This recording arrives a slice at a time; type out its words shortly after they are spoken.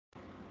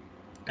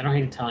I don't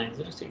hate Italians.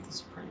 I just hate The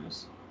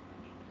Sopranos.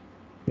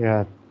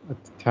 Yeah,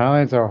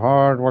 Italians are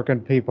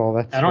hard-working people.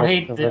 That's I don't what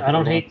hate the I everybody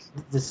don't hate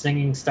wants. the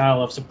singing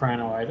style of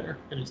Soprano either.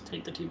 I just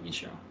hate the TV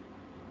show.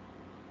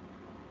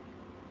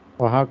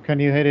 Well, how can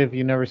you hate it if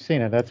you've never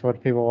seen it? That's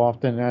what people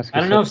often ask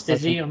I you don't such know,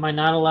 questions. Stizzy. Am I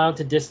not allowed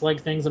to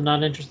dislike things I'm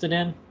not interested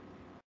in?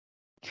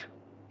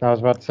 I was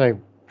about to say,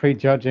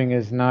 prejudging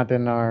is not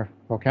in our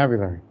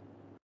vocabulary.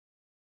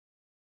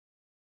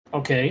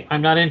 Okay,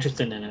 I'm not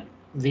interested in it.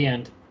 The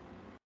end.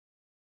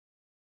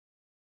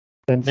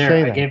 Then There.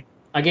 say I that. gave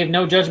I gave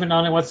no judgment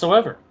on it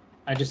whatsoever.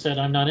 I just said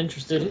I'm not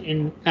interested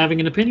in having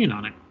an opinion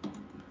on it.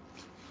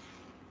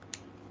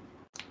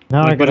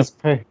 Now I Like, but gotta it's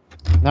pay.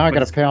 Now I but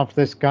gotta it's pay off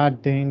this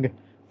goddamn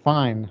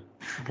fine,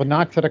 but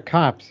not to the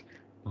cops.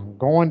 I'm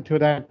going to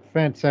that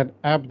fence at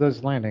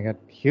Abda's Landing at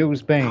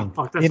Hughes oh Bane.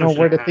 fuck. That's You what I know should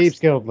where have the Thieves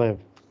asked. Guild live.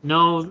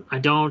 No, I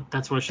don't.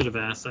 That's what I should have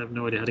asked. I have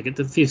no idea how to get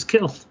the thieves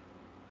killed.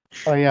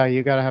 Oh yeah,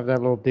 you gotta have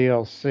that little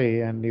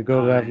DLC, and you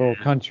go to Oh that little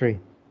country.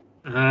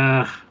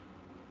 yeah.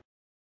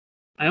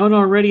 I own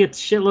already a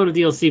shitload of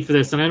DLC for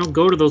this, and I don't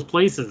go to those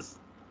places.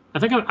 I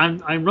think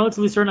I'm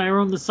relatively certain I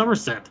own the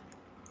Somerset.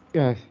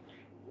 Yeah,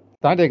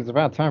 I think it's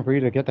about time for you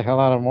to get the hell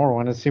out of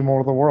Morrowind and see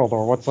more of the world,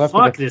 or what's left of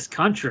Fuck it. this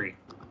country.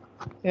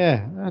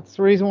 Yeah, that's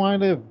the reason why I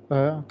live.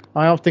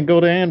 I often go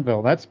to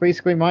Anvil. That's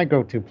basically my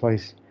go-to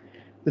place.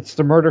 It's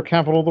the murder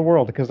capital of the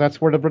world because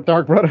that's where the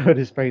Dark Brotherhood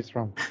is based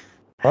from.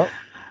 Well,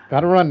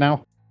 gotta run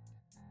now.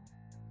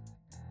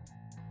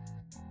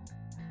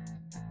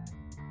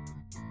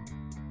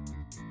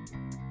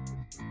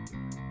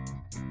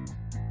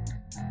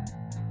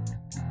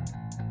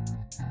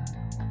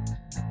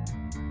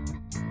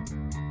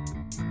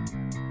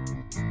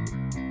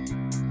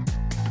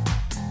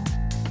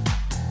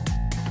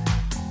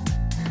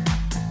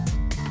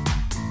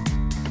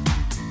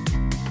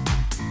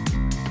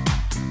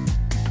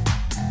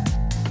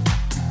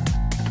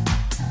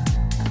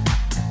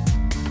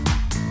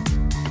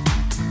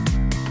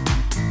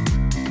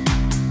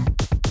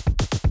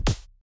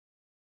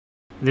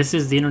 This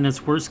is the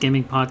internet's worst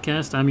gaming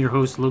podcast. I'm your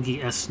host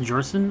Loki S.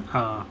 Jorson.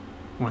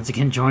 Once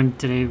again joined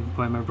today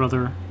by my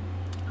brother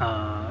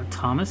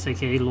Thomas,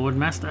 aka Lord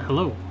Master.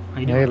 Hello. How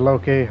you Hey doing?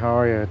 Loki, how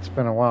are you? It's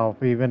been a while.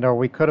 Even though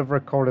we could have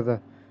recorded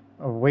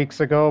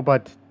weeks ago,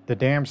 but the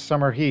damn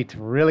summer heat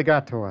really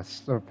got to us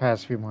the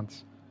past few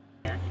months.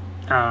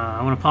 I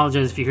want to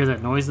apologize if you hear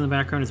that noise in the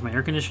background. It's my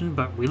air conditioning,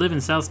 but we live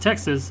in South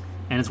Texas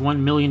and it's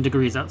 1,000,000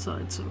 degrees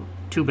outside, so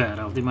too bad.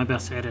 I'll do my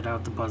best to edit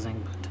out the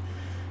buzzing, but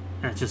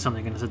that's just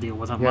something I'm going to deal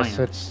with on my Yes,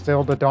 end. it's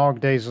still the dog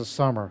days of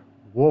summer.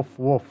 Woof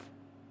woof.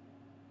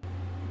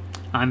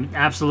 I'm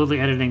absolutely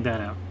editing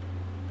that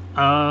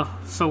out.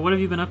 So what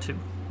have you been up to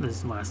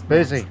this last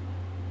Busy. month?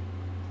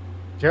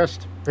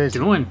 Just busy.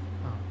 Doing?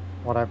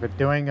 What I've been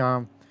doing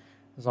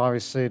is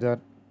obviously that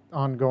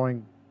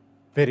ongoing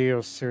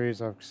video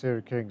series of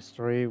City Kings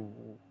 3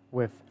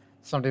 with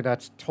something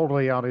that's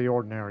totally out of the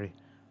ordinary.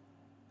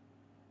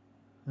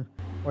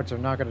 Which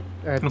I'm not going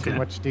to add too Okay.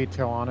 much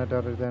detail on it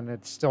other than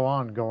it's still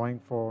ongoing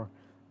for,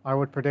 I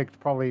would predict,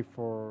 probably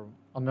for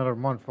another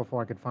month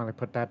before I could finally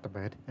put that to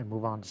bed and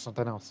move on to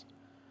something else.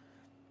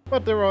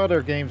 But there are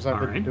other games I've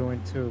been Alright.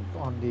 doing too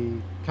on the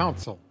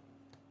console.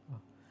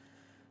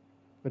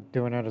 Been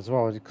doing that as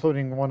well,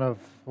 including one of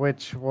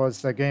which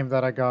was the game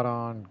that I got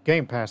on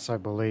Game Pass, I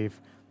believe.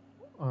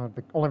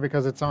 Only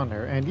because it's on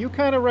there. And you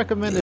kind of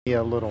recommended me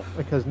a little,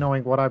 because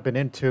knowing what I've been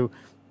into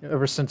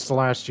ever since the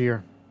last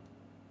year.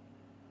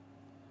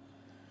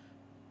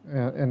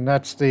 And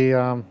that's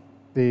the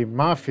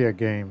Mafia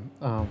game.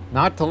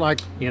 Not to like,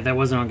 Yeah, that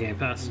wasn't on Game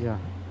Pass. yeah,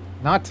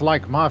 not to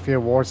like Mafia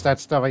Wars. That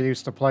stuff I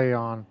used to play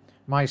on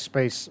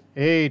MySpace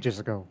ages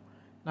ago.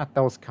 Not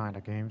those kind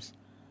of games.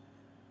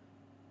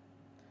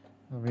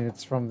 I mean,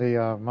 it's from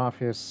the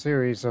Mafia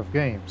series of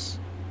games,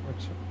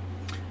 which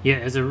Yeah,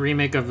 it's a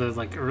remake of the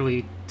like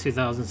early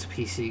 2000s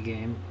PC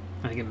game.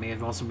 I think it may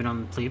have also been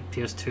on the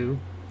PS2,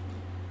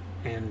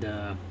 and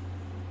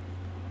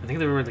I think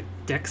they were like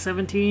Deck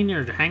 17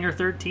 or Hangar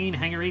 13,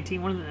 Hangar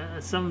 18, one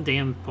of some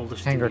damn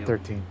Polish Hangar studio.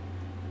 13.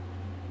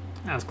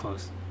 That was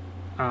close.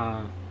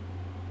 Yeah,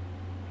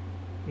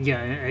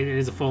 it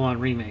is a full-on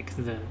remake. I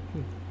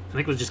think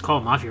it was just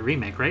called Mafia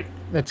Remake, right?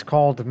 It's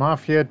called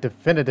Mafia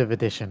Definitive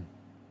Edition.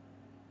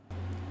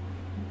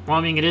 Well,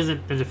 I mean, it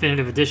isn't a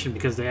definitive edition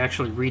because they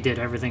actually redid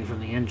everything from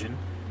the engine.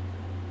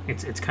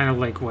 It's kind of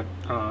like what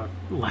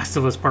Last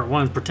of Us Part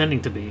 1 is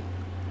pretending to be,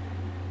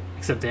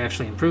 except they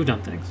actually improved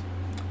on things.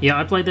 Yeah,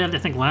 I played that, I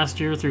think, last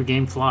year through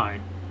GameFly.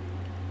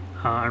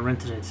 I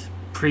rented it.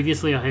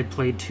 Previously, I had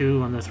played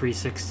 2 on the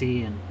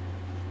 360 and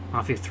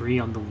Mafia 3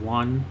 on the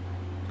 1.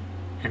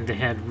 And they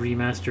had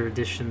remaster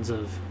editions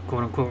of,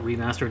 quote-unquote,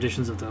 remaster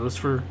editions of those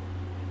for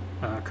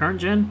current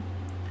gen.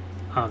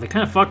 They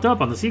kind of fucked up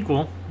on the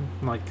sequel.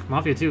 Like,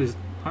 Mafia 2 is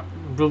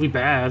really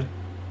bad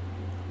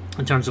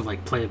in terms of,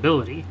 like,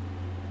 playability.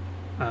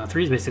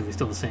 3 is basically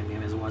still the same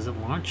game as it was at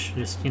launch.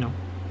 Just,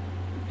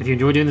 if you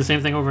enjoy doing the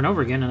same thing over and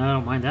over again, and I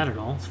don't mind that at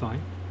all, it's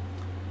fine.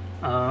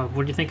 What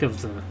do you think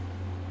of the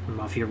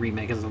Mafia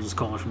remake, as I'll just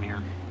call it from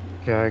here?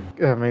 Yeah,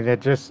 I mean, it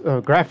just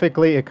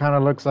graphically, it kind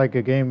of looks like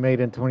a game made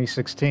in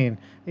 2016.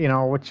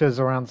 Which is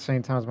around the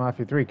same time as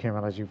Mafia 3 came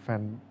out, as you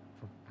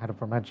had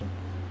aforementioned.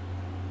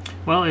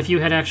 Well, if you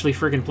had actually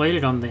friggin' played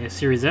it on the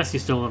Series S you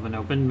still haven't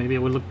opened, maybe it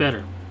would look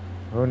better.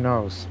 Who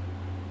knows?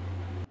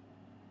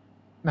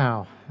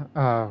 Now,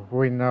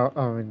 we know.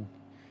 I mean,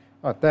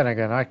 then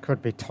again, I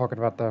could be talking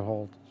about the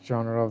whole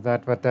genre of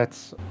that, but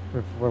that's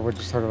if we're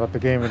just talking about the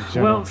game in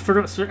general.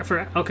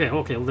 Well, okay,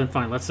 well then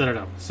fine, let's set it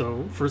up.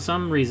 So for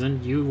some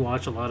reason you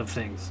watch a lot of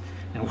things,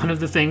 and one of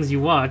the things you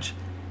watch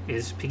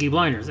is Peaky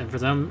Blinders, and for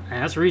some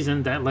ass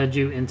reason that led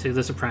you into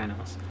The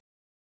Sopranos.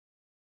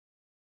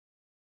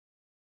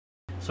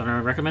 So I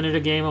recommended a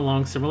game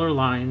along similar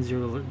lines.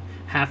 You were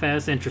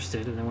half-ass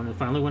interested, and then when it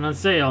finally went on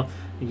sale,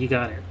 you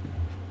got it.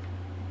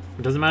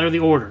 It doesn't matter the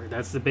order.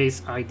 That's the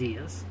base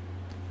ideas.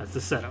 That's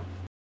the setup.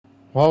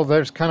 Well,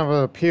 there's kind of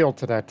an appeal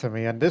to that to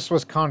me, and this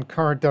was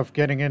concurrent of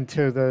getting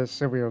into the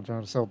serial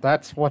genre, so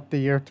that's what the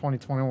year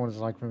 2021 is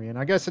like for me, and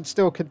I guess it's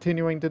still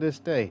continuing to this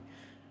day.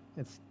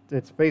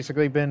 It's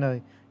basically been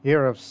a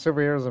year of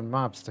superheroes and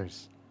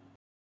mobsters.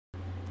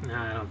 No,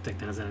 I don't think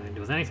that has anything to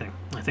do with anything.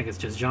 I think it's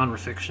just genre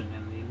fiction,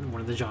 and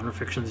one of the genre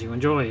fictions you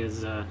enjoy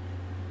is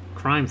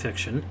crime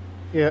fiction.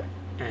 Yeah.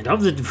 And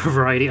of the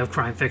variety of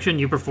crime fiction,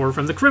 you prefer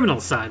from the criminal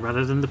side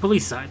rather than the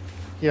police side.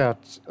 Yeah,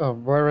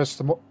 whereas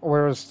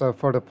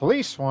for the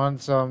police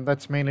ones,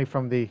 that's mainly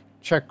from the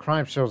Czech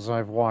crime shows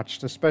I've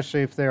watched,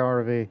 especially if they are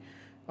of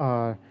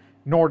a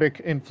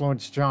Nordic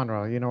influenced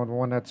genre. The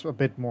one that's a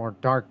bit more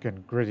dark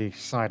and gritty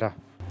side of.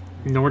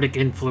 Nordic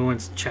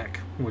influenced Czech,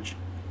 which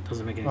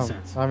doesn't make any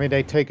sense. I mean,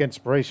 they take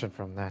inspiration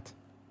from that.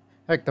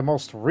 Heck, the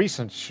most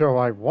recent show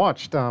I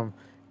watched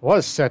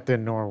was set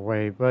in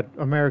Norway, but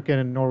American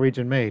and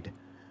Norwegian made.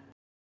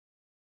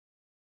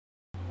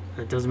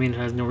 That doesn't mean it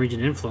has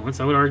Norwegian influence.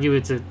 I would argue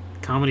it's a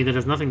comedy that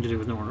has nothing to do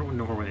with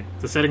Norway.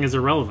 The setting is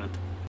irrelevant.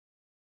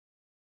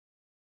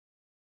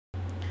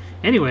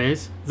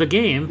 Anyways, the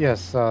game...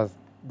 Yes,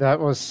 that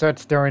was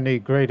set during the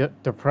Great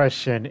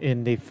Depression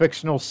in the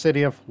fictional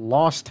city of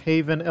Lost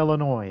Haven,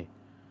 Illinois.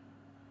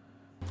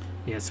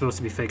 Yeah, it's supposed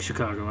to be fake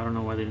Chicago. I don't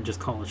know why they didn't just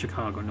call it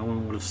Chicago. No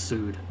one would have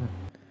sued.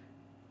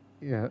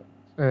 Yeah,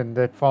 and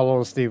it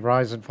follows the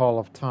rise and fall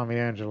of Tommy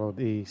Angelo,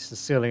 the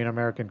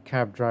Sicilian-American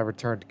cab driver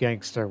turned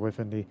gangster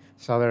within the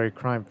Salieri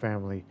crime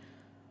family.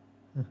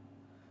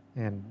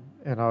 And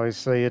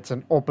obviously it's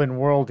an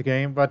open-world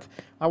game, but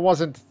I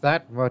wasn't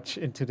that much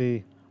into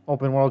the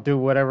open world, do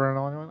whatever.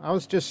 I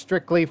was just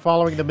strictly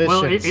following the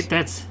missions. Well,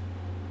 that's...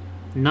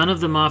 None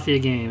of the Mafia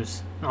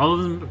games, all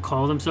of them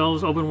call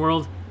themselves open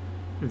world.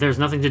 There's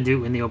nothing to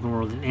do in the open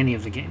world in any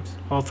of the games.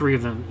 All three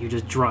of them, you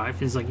just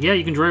drive. It's like, yeah,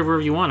 you can drive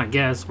wherever you want, I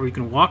guess, or you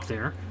can walk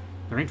there.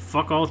 There ain't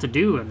fuck all to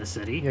do in the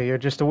city. Yeah, you're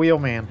just a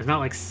wheelman. There's not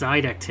like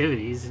side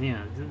activities.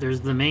 Yeah,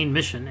 there's the main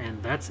mission,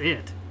 and that's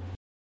it.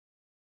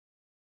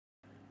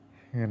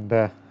 And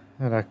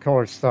of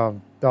course, the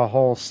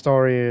whole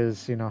story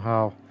is,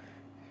 how,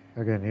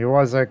 again, he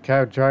was a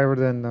cab driver,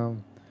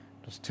 then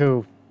just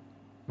two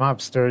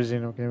mobsters,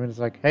 came in. It's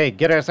like, hey,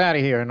 get us out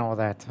of here and all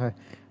that.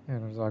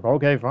 And I was like,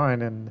 okay,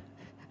 fine. And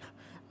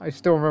I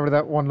still remember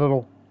that one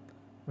little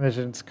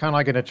mission. It's kind of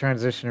like in a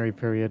transitionary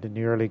period in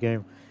the early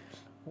game,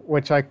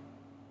 which I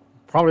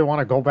probably want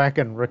to go back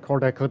and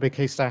record that clip in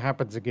case that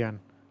happens again,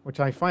 which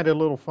I find it a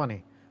little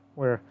funny,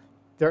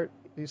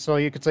 so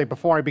you could say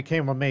before I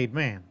became a made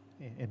man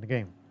in the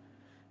game,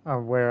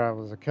 where I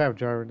was a cab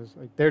driver, and it's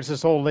like, there's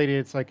this old lady,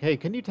 it's like, hey,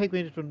 can you take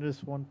me from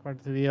this one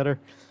part to the other?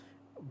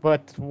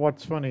 But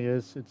what's funny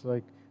is, it's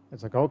like,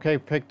 okay,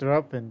 picked her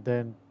up and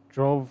then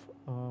drove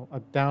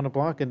down a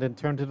block and then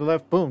turned to the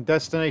left, boom,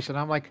 destination.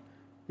 I'm like,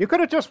 you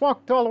could have just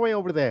walked all the way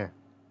over there.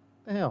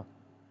 The hell?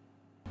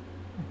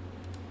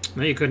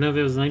 No, you couldn't have.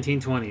 It was the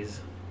 1920s.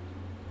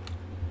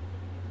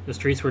 The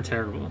streets were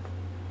terrible.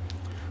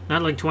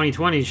 Not like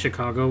 2020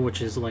 Chicago,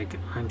 which is like,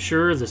 I'm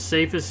sure, the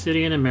safest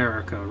city in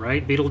America,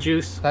 right,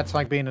 Beetlejuice? That's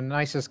like being the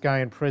nicest guy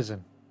in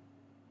prison.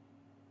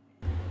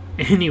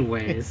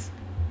 Anyways,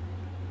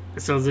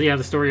 so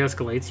the story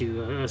escalates.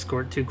 You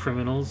escort two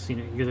criminals.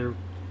 You're their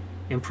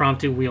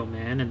impromptu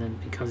wheelman, and then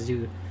because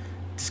you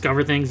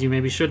discover things you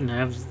maybe shouldn't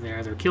have, they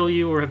either kill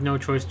you or have no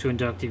choice to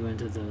induct you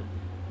into the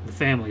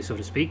family, so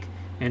to speak.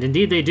 And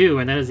indeed they do,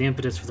 and that is the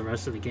impetus for the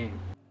rest of the game.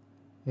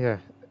 Yeah.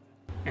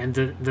 And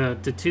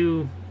the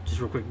two, just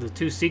real quick, the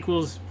two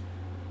sequels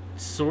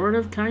sort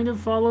of kind of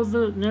follow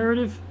the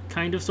narrative,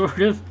 kind of sort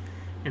of,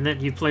 and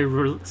that you play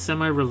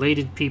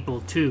semi-related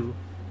people to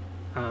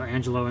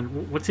Angelo,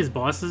 and what's his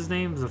boss's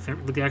name?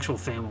 The actual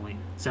family.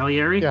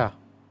 Salieri? Yeah.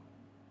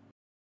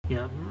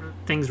 Yeah,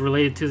 things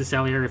related to the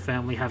Salieri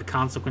family have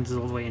consequences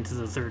all the way into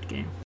the third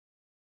game.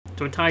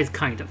 So it ties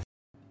kind of.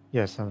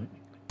 Yes.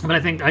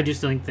 But I just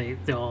think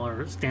they all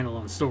are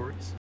standalone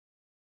stories.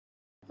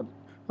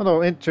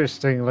 Although,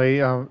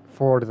 interestingly,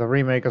 for the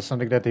remake of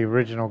something that the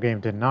original game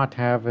did not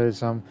have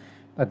is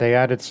that they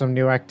added some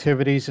new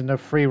activities in the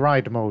free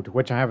ride mode,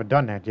 which I haven't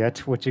done that yet,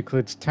 which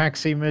includes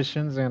taxi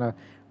missions and a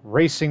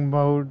racing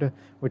mode,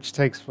 which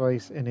takes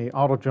place in a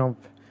auto jump,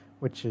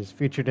 which is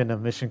featured in a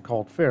mission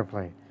called Fair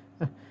Play.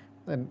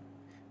 And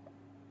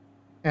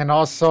And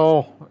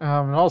also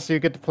you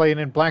get to play it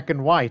in black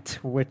and white,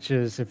 which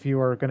is if you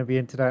are going to be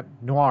into that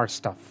noir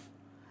stuff.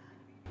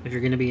 If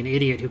you're going to be an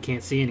idiot who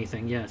can't see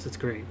anything, yes, it's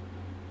great.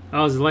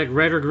 Oh, is it like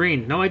red or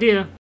green? No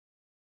idea.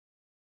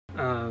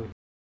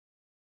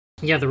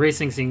 Yeah, the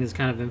racing scene is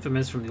kind of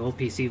infamous from the old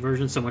PC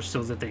version, so much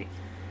so that they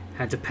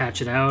had to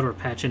patch it out or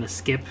patch in a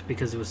skip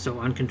because it was so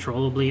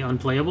uncontrollably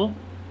unplayable.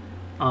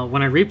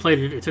 When I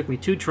replayed it, it took me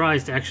 2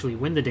 tries to actually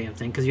win the damn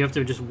thing, because you have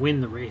to just win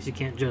the race. You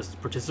can't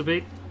just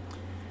participate.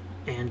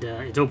 And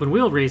it's open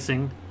wheel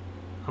racing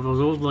of those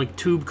old like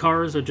tube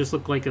cars that just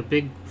look like a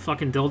big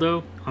fucking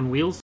dildo on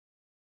wheels.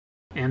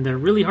 And they're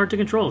really hard to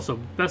control, so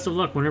best of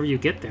luck whenever you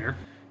get there.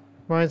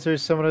 Reminds me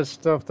of some of the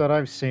stuff that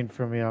I've seen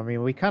from you. I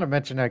mean, we kind of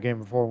mentioned that game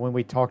before when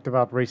we talked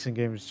about racing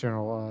games in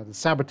general. The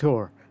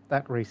Saboteur,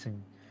 that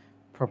racing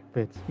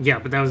bit. Yeah,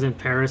 but that was in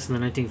Paris in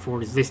the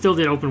 1940s. They still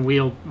did open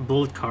wheel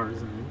bullet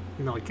cars, and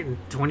like in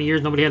 20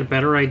 years, nobody had a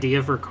better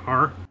idea for a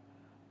car.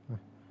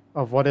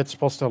 Of what it's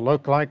supposed to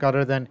look like,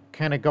 other than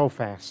can it go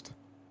fast?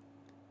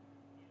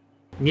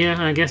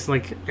 Yeah, I guess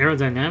like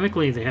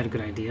aerodynamically they had a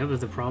good idea,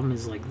 but the problem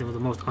is like they were the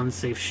most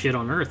unsafe shit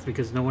on earth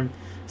because no one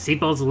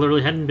seatbelts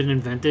literally hadn't been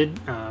invented.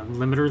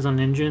 Limiters on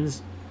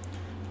engines,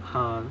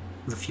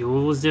 the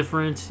fuel was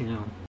different,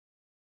 and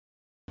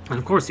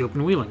of course the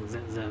open wheeling,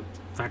 the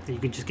fact that you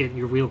could just get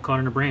your wheel caught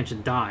in a branch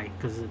and die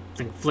because the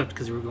thing flipped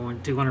because you were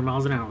going 200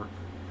 miles an hour.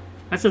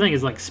 That's the thing,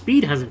 is like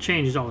speed hasn't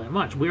changed all that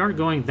much. We aren't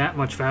going that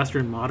much faster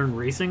in modern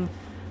racing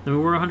than we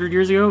were 100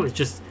 years ago. It's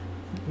just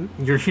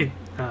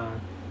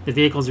the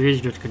vehicles are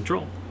easier to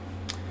control.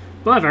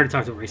 But I've already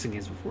talked about racing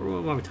games before.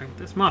 Why are we talking about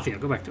this? Mafia,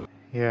 go back to it.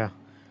 Yeah.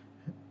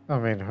 I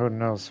mean, who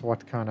knows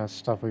what kind of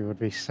stuff we would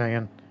be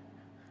saying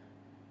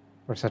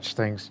for such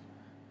things.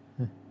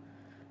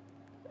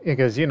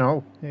 Because,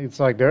 it's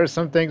like there are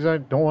some things I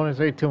don't want to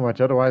say too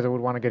much, otherwise I would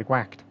want to get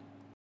whacked.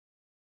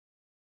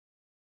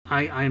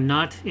 I am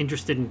not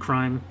interested in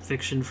crime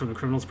fiction from the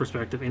criminal's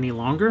perspective any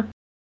longer.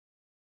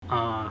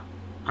 I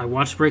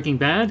watched Breaking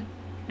Bad,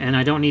 and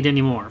I don't need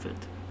any more of it.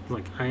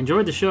 Like, I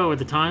enjoyed the show at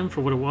the time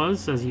for what it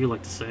was, as you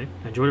like to say.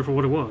 I enjoyed it for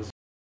what it was.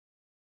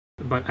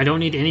 But I don't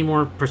need any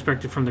more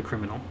perspective from the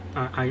criminal.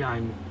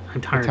 I'm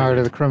tired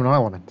of the criminal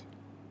element.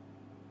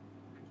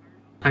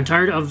 I'm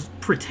tired of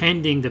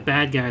pretending the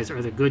bad guys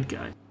are the good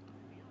guys.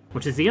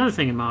 Which is the other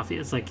thing in Mafia.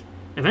 It's like,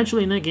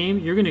 eventually in that game,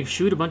 you're going to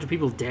shoot a bunch of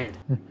people dead.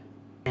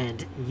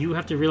 And you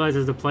have to realize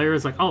as the player,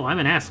 it's like, oh, I'm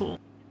an asshole.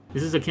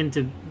 This is akin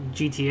to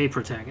GTA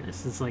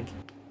protagonists. It's like,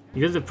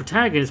 you're the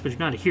protagonist, but you're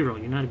not a hero.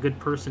 You're not a good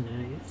person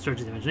in any stretch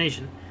of the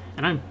imagination.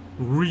 And I'm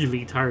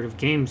really tired of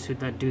games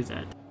that do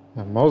that.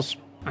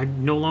 I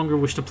no longer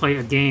wish to play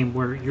a game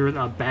where you're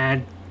a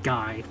bad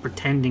guy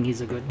pretending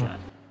he's a good guy.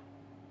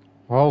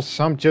 Well,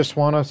 some just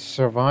want to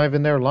survive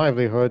in their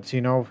livelihoods,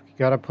 You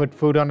got to put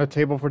food on the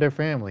table for their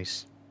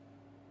families.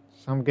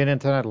 Some get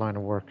into that line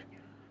of work.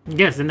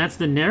 Yes, and that's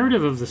the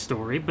narrative of the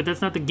story, but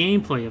that's not the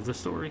gameplay of the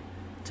story.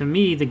 To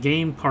me, the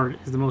game part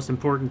is the most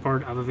important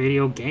part of a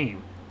video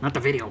game, not the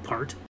video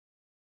part.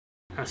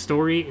 A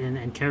story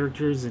and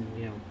characters and,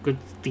 good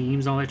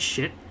themes, all that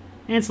shit.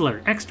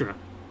 Ancillary, extra.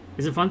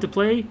 Is it fun to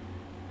play?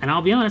 And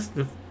I'll be honest,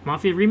 the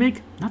Mafia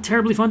remake, not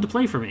terribly fun to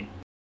play for me.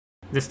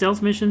 The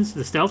stealth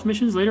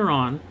missions later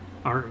on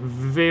are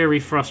very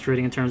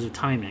frustrating in terms of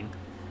timing.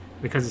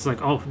 Because it's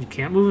like, oh, you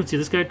can't move until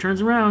this guy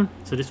turns around.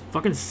 So just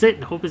fucking sit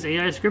and hope his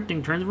AI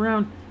scripting turns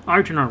around. Oh,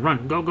 you turn around,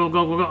 run, go, go,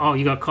 go, go, go. Oh,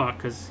 you got caught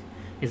because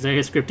his AI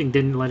scripting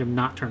didn't let him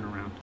not turn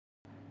around.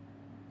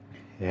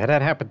 Yeah,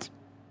 that happens.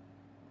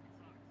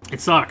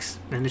 It sucks,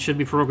 and it should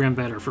be programmed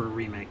better for a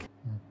remake.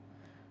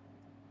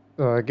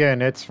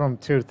 Again, it's from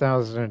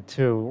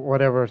 2002.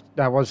 Whatever,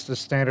 that was the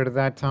standard at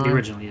that time. The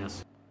original,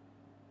 yes.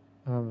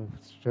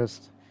 It's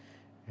just,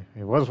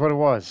 it was what it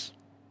was.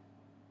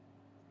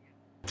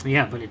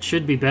 Yeah, but it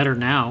should be better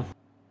now.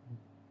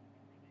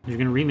 If you're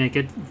going to remake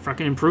it,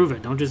 fucking improve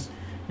it. Don't just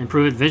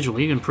improve it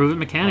visually, you improve it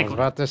mechanically. I was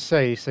about to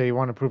say you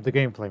want to improve the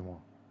gameplay more.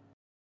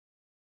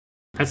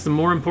 That's the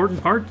more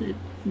important part,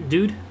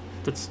 dude.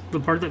 That's the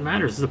part that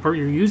matters. It's the part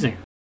you're using.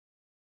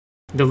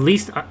 The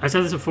least, I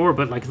said this before,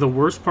 but like the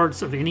worst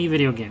parts of any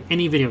video game,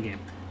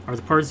 are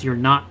the parts you're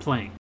not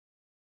playing.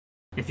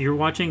 If you're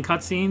watching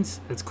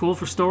cutscenes, it's cool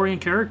for story and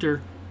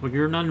character, but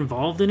you're not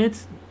involved in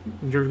it,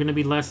 you're going to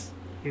be less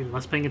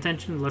paying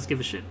attention, less give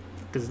a shit,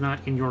 because it's not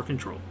in your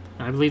control.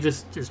 And I believe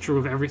this is true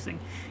of everything.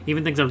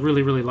 Even things I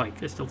really, really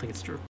like, I still think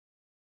it's true.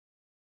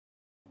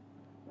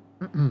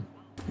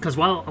 Because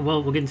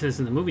we'll get into this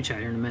in the movie chat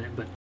here in a minute,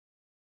 but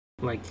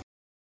like,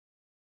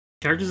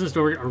 characters and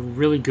story are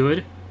really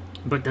good,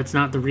 but that's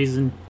not the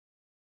reason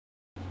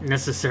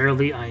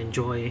necessarily I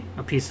enjoy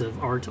a piece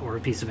of art or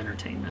a piece of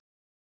entertainment.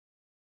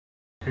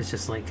 It's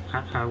just like,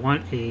 I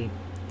want a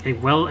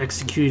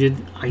well-executed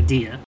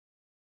idea.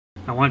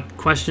 I want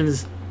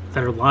questions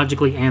that are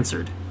logically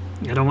answered.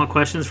 I don't want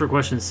questions for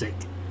questions' sake.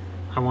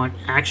 I want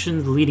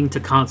actions leading to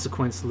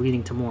consequence,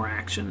 leading to more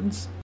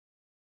actions.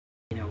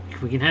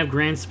 We can have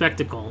grand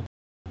spectacle,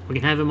 we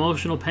can have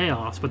emotional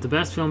payoffs, but the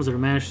best films that are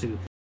managed to,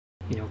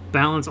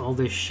 balance all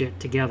this shit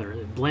together,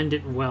 blend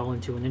it well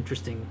into an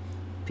interesting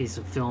piece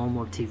of film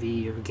or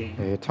TV or game.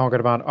 Yeah, you're talking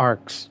about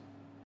arcs.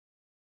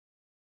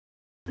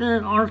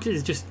 Arc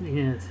is just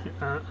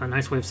a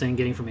nice way of saying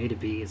getting from A to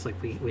B. It's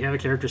like we have a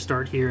character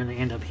start here and they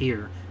end up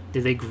here.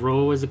 Did they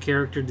grow as a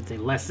character? Did they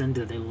lessen?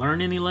 Did they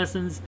learn any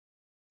lessons?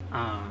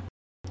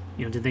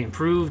 Did they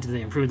improve? Did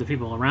they improve the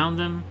people around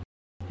them?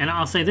 And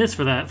I'll say this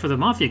for the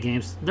Mafia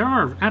games, there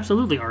are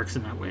absolutely arcs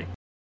in that way.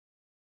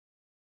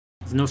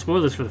 There's no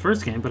spoilers for the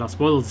first game, but I'll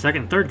spoil the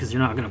second and third because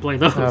you're not going to play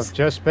those.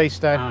 Just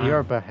based at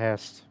your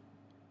behest.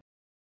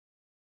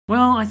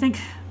 Well, I think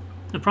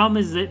the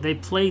problem is that they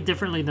play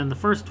differently than the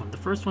first one. The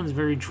first one's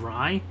very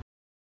dry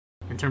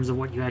in terms of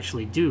what you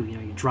actually do.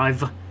 You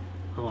drive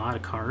a lot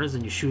of cars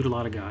and you shoot a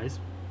lot of guys.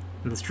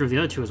 And that's true of the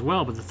other two as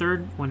well, but the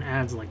third one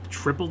adds like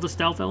triple the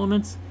stealth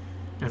elements.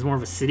 And it's more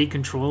of a city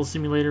control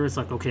simulator. It's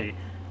like, okay,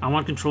 I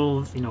want control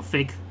of,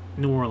 fake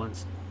New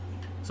Orleans.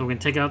 So we're going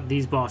to take out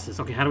these bosses.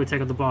 Okay, how do we take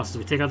out the bosses?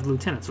 We take out the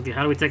lieutenants. Okay,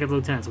 how do we take out the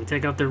lieutenants? We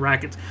take out their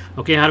rackets.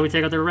 Okay, how do we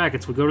take out their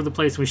rackets? We go to the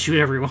place and we shoot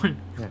everyone.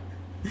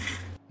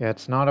 Yeah,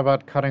 it's not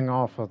about cutting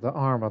off of the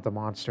arm of the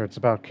monster. It's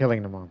about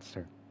killing the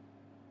monster.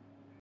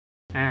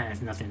 It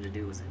has nothing to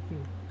do with it.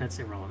 That's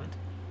irrelevant.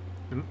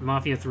 The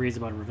Mafia 3 is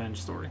about a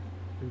revenge story.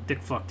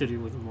 Dick fuck to do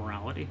with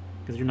morality.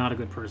 Because you're not a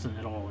good person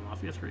at all in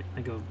Mafia 3.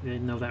 They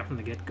know that from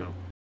the get-go.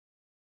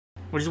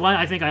 Which is why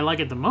I think I like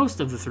it the most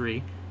of the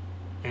three.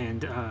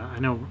 And I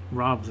know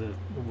Rob,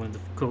 one of the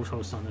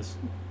co-hosts on this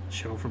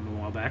show from a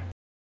while back,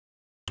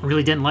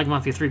 really didn't like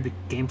Mafia 3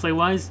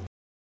 gameplay-wise.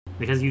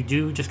 Because you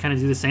do just kind of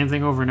do the same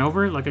thing over and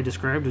over, like I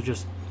described, to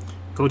just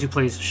go to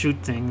place, shoot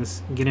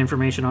things, get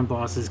information on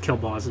bosses, kill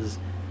bosses,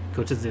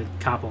 go to the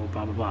capo,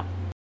 blah, blah, blah.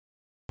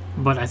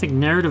 But I think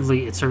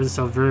narratively it serves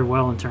itself very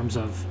well in terms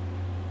of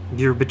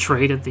you're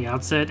betrayed at the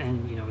outset,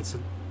 and, it's a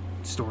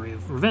story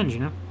of revenge,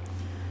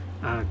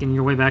 getting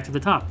your way back to the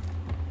top.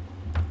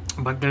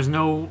 But there's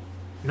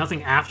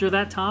nothing after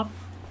that top,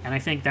 and I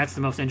think that's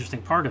the most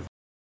interesting part of it.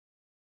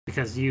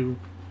 Because you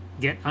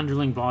get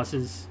underling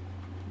bosses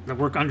that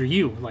work under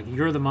you, like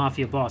you're the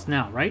Mafia boss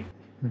now, right?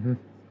 Mm-hmm.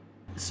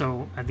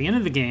 So at the end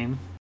of the game,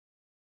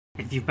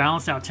 if you've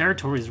balanced out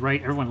territories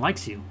right, everyone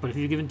likes you. But if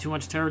you've given too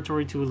much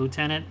territory to a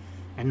lieutenant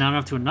and not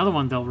enough to another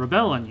one, they'll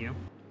rebel on you.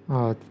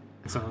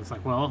 So it's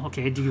like, well,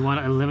 okay, do you want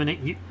to eliminate...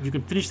 You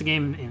can finish the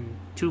game in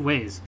two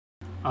ways.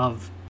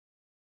 Of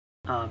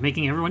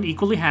making everyone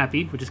equally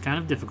happy, which is kind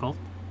of difficult,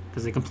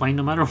 because they complain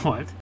no matter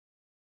what.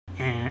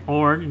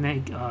 Or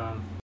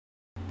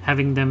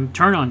having them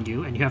turn on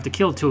you, and you have to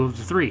kill two of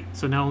the three.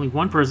 So now only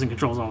one person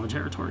controls all the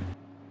territory.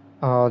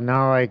 Oh,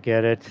 now I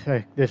get it.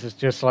 This is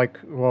just like,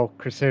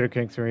 Crusader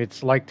Kings 3.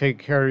 It's like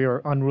taking care of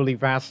your unruly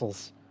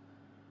vassals.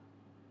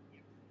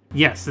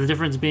 Yes, the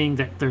difference being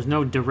that there's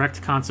no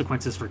direct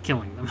consequences for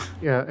killing them.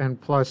 Yeah, and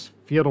plus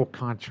feudal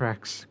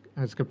contracts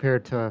as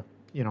compared to,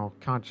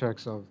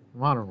 contracts of the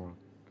modern world.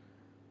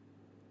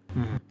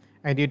 Mm-hmm.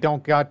 And you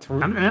don't got to...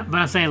 But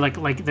I'm saying,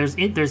 like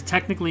there's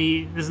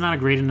technically... This is not a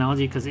great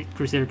analogy, because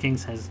Crusader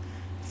Kings has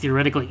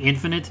theoretically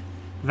infinite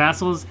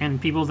vassals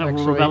and people that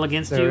will rebel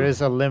against you. There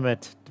is a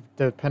limit,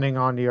 depending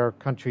on your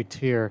country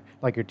tier,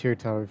 like your tier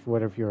title,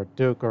 whether if you're a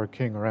duke or a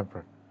king or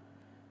emperor.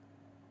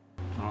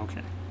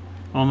 Okay.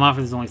 Well, in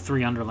Mafia, there's only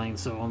 3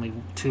 underlings, so only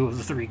 2 of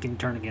the 3 can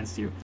turn against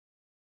you.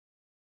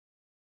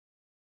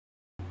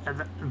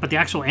 But the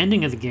actual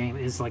ending of the game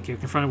is like you're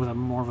confronted with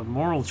more of a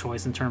moral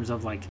choice in terms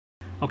of like,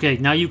 okay,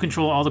 now you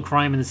control all the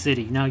crime in the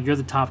city. Now you're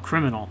the top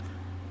criminal.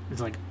 It's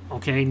like,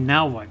 okay,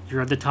 now what?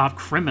 You're the top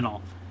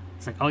criminal.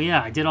 It's like, oh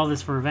yeah, I did all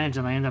this for revenge,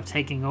 and I end up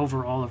taking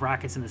over all the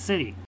rackets in the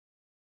city.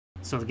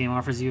 So the game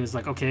offers you is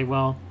like, okay,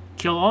 well,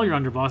 kill all your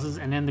underbosses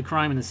and end the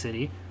crime in the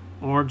city,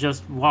 or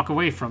just walk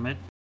away from it.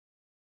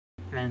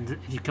 And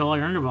if you kill all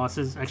your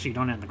underbosses, actually you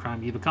don't end the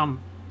crime, you become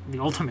the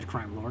ultimate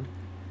crime lord.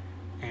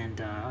 And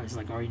it's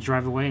like, or you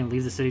drive away and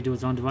leave the city to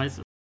its own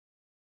devices.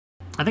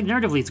 I think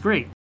narratively it's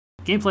great.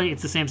 Gameplay,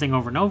 it's the same thing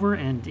over and over,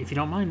 and if you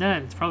don't mind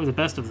that, it's probably the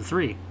best of the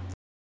 3.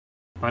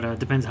 But it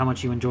depends how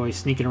much you enjoy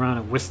sneaking around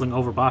and whistling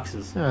over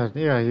boxes. Yeah.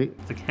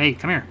 It's like, hey,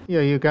 come here.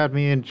 Yeah, you got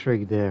me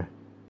intrigued there.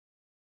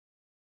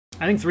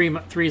 I think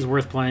 3 is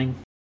worth playing.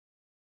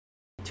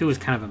 2 is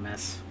kind of a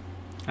mess.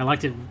 I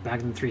liked it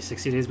back in the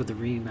 360 days, but the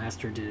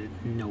remaster did it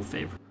no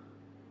favor.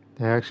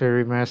 They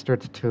actually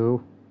remastered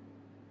 2.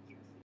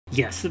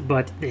 Yes,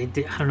 but I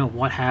don't know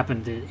what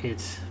happened.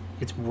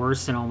 It's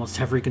worse in almost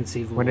every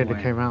conceivable way. When did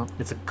it come out?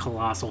 It's a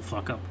colossal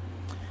fuck up.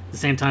 The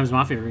same time as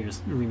Mafia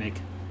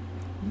remake.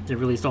 They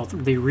released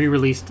they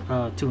re-released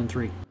 2 and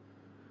 3. I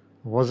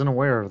wasn't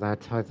aware of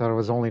that. I thought it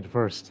was only the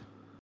first.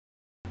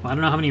 Well, I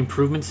don't know how many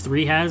improvements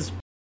 3 has,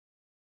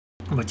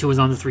 but 2 is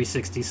on the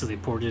 360, so they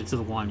ported it to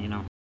the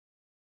 1,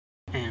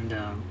 And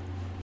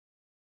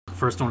the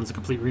first one is a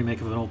complete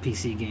remake of an old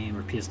PC game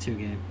or PS2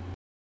 game.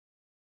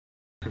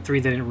 And 3,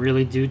 they didn't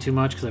really do too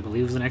much, because I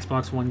believe it was an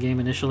Xbox One game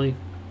initially.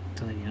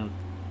 So they,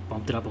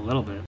 bumped it up a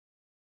little bit.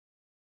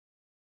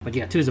 But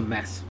yeah, 2 is a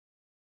mess.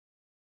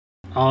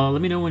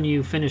 Let me know when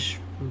you finish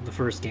the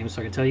first game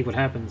so I can tell you what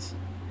happens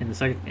in the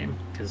second game,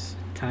 because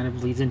it kind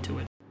of leads into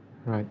it.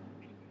 Right.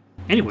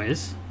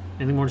 Anyways,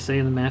 anything more to say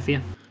in the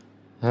Mafia?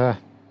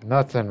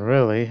 Nothing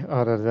really,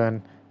 other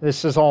than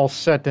this is all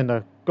set in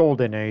the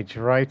golden age,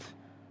 right?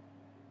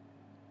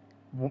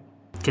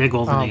 Okay,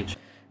 Golden Age.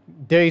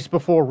 Days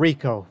before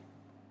Rico.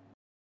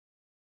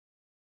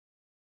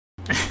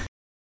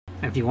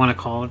 If you want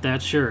to call it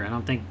that, sure. I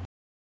don't think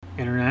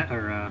internet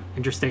or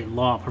interstate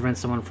law prevents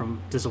someone from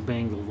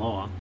disobeying the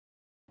law.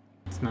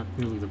 It's not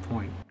really the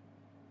point.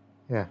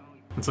 Yeah.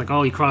 It's like,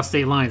 oh, you crossed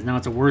state lines, now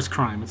it's a worse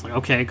crime. It's like,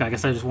 okay, I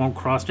guess I just won't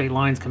cross state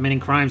lines committing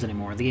crimes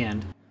anymore. The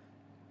end.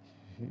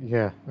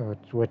 Yeah,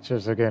 which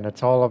is, again,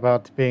 it's all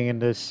about being in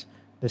this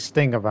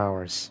thing of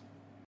ours.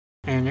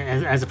 And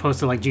as opposed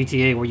to like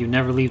GTA, where you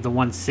never leave the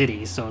one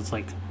city, so it's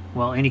like,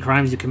 well, any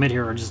crimes you commit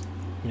here are just,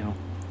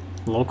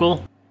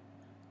 local.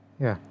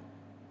 Yeah.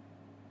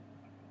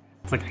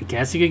 It's like, I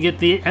guess you could get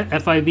the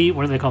FIB,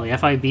 what do they call the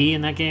FIB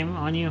in that game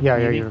on you? Yeah,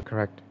 maybe? yeah, you're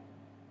correct.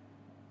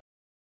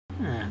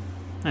 I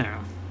don't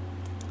know.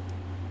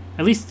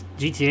 At least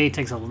GTA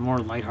takes a more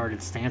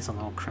lighthearted stance on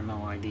the whole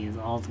criminal IDs.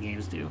 All the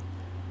games do.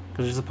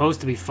 Because they're supposed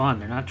to be fun.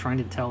 They're not trying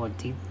to tell a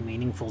deep,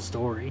 meaningful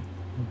story.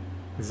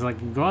 It's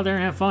like, go out there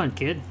and have fun,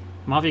 kid.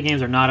 Mafia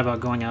games are not about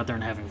going out there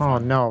and having fun. Oh,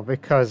 no,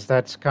 because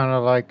that's kind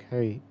of like,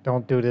 hey,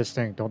 don't do this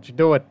thing. Don't you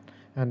do it.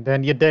 And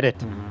then you did it.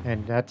 Mm-hmm.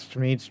 And that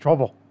means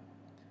trouble.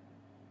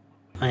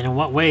 And in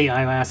what way,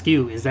 I ask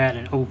you, is that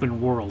an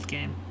open world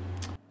game?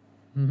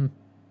 Mm-hmm.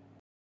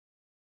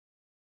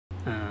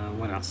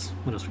 What else?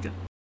 What else we got?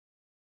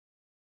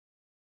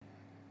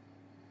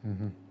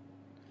 Mm-hmm.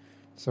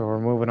 So we're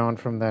moving on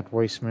from that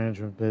waste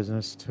management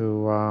business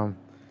to,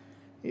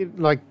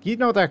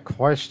 that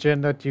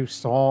question that you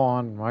saw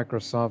on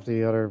Microsoft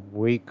the other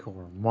week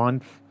or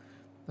month,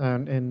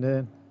 and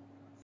then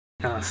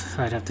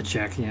I'd have to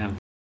check. Yeah,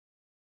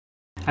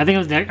 I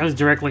think it was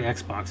directly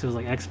Xbox. It was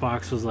like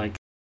Xbox was like,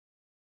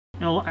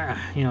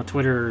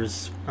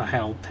 Twitter's a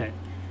hell pit,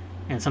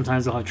 and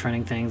sometimes they'll have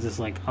trending things. It's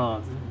like,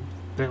 what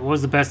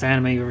was the best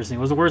anime you've ever seen?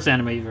 What was the worst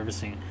anime you've ever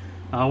seen?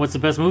 What's the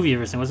best movie you've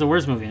ever seen? What's the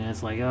worst movie? And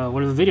it's like,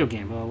 what is a video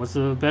game? What's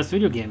the best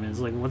video game? And it's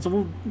like, what's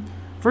the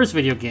first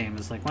video game?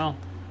 It's like, well,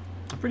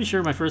 I'm pretty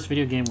sure my first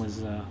video game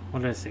was,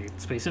 what did I say?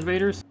 Space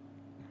Invaders?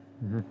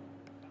 Mm-hmm.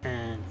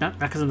 And not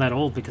because I'm that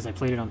old, because I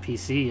played it on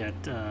PC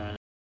at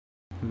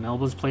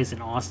Melba's place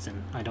in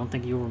Austin. I don't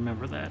think you'll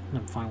remember that.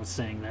 I'm fine with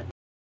saying that.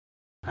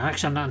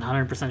 Actually, I'm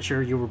not 100%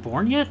 sure you were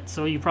born yet,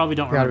 so you probably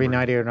don't remember. Gotta be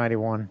 90 or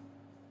 91.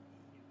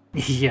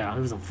 Yeah, it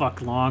was a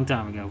long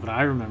time ago, but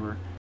I remember.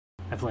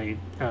 I played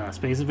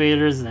Space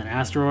Invaders, and then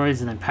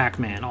Asteroids, and then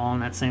Pac-Man, all on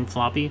that same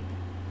floppy.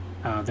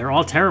 They're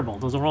all terrible.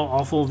 Those are all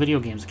awful video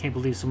games. I can't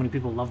believe so many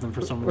people love them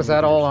for so many Was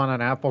that years. all on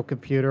an Apple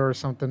computer or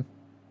something?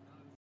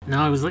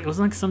 No, it was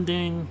like some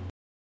dang.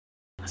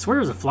 I swear it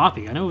was a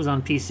floppy. I know it was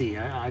on PC.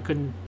 I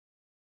couldn't.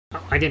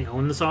 I didn't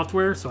own the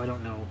software, so I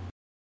don't know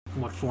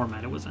what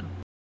format it was in.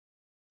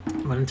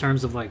 But in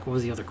terms of like, what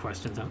was the other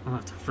questions? I'll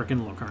have to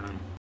freaking look, aren't I?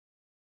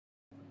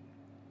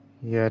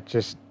 Yeah,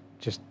 just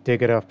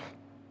dig it up.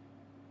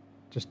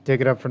 Just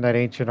dig it up from that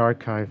ancient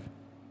archive.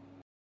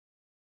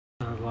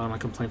 A lot of my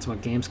complaints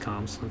about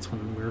Gamescom, so that's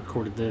when we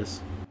recorded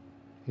this.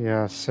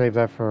 Yeah, save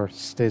that for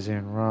Stizzy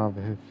and Rob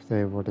if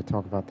they were to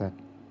talk about that.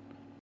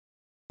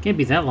 Can't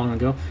be that long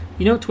ago.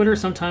 You know, Twitter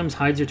sometimes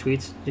hides your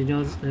tweets. Did you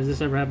know this? Has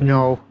this ever happened?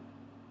 No.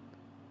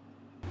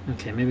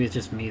 Okay, maybe it's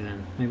just me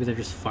then. Maybe they're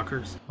just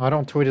fuckers. I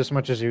don't tweet as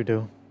much as you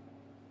do.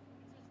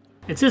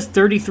 It says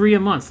 33 a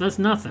month. That's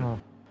nothing. Oh.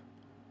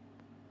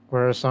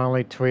 Whereas I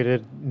only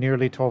tweeted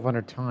nearly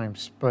 1,200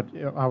 times, but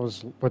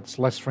what's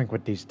less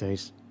frequent these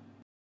days.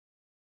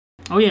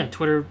 Oh yeah,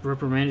 Twitter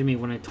reprimanded me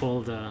when I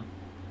told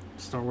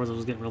Star Wars I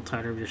was getting real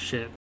tired of your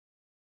shit.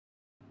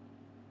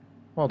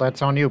 Well,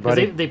 that's on you,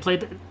 buddy. They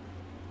played.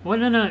 Well,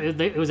 no.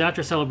 It was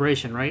after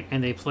Celebration, right?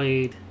 And they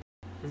played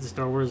the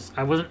Star Wars.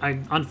 I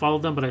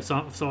unfollowed them, but I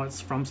saw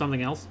it's from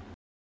something else.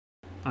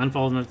 I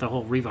unfollowed them with the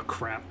whole Reva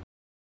crap.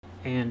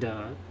 And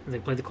they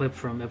played the clip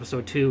from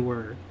Episode 2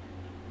 where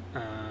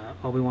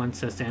Obi-Wan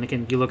says to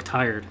Anakin, "You look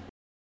tired."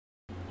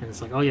 And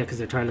it's like, oh yeah, because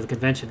they're tired of the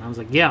convention. I was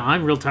like, yeah,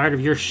 I'm real tired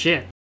of your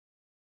shit.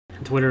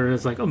 And Twitter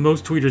is like, oh,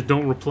 most tweeters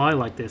don't reply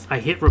like this. I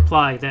hit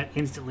reply, that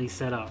instantly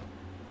set up.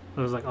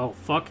 I was like, oh,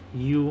 fuck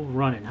you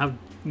running. How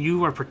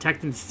you are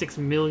protecting the 6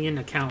 million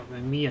account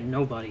and me a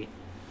nobody.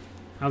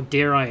 How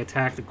dare I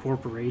attack the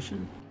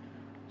corporation?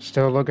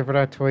 Still looking for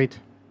that tweet?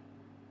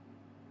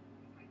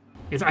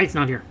 It's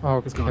not here.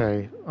 It's gone.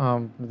 Okay.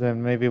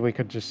 Then maybe we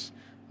could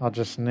I'll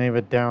just name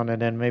it down,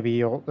 and then maybe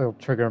it'll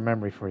trigger a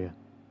memory for you.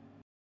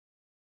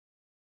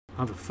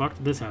 How the fuck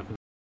did this happen?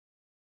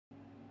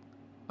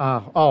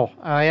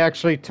 I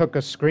actually took a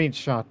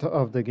screenshot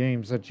of the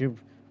games that you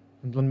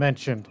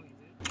mentioned.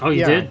 Oh,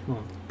 you did?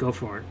 Well, go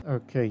for it.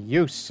 Okay,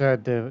 you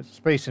said the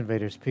Space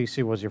Invaders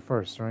PC was your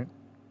first, right?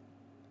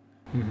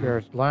 Mm-hmm.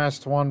 Your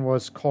last one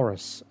was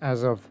Chorus,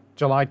 as of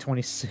July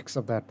 26th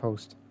of that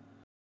post.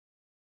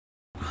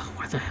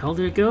 Where the hell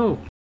did it go?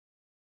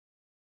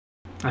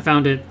 I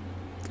found it.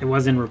 It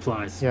was in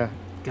replies. Yeah.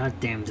 God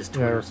damn this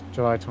Twitter. Yeah, it was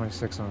July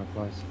 26th on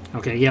replies.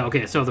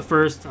 Okay. So the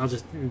first, I'll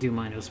just do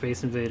mine. It was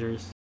Space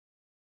Invaders.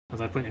 As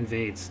I put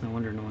invades. No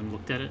wonder no one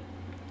looked at it.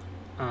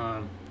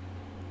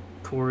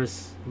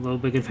 Chorus, Little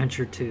Big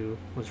Adventure 2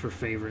 was for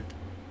favorite.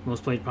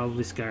 Most played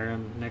probably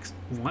Skyrim.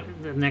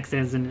 The next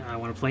as in I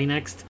want to play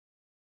next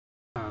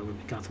would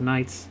be Gotham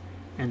Knights.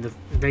 And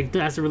they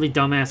asked a really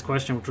dumbass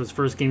question, which was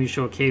first game you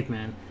show a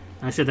caveman.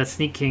 And I said that's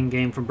Sneak King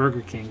game from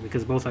Burger King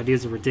because both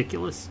ideas are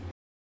ridiculous.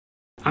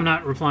 I'm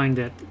not replying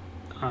that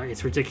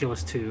it's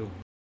ridiculous to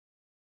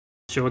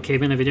show a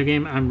caveman in a video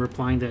game. I'm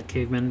replying that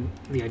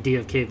the idea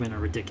of cavemen are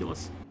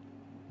ridiculous.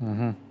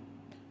 Mm-hmm.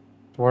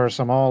 Whereas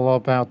I'm all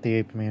about the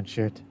ape man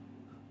shit.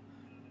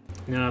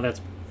 No,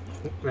 that's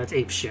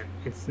ape shit.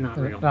 It's not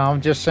real. No,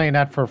 I'm just saying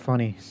that for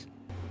funnies.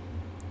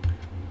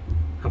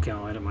 Okay,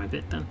 I'll edit my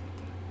bit then.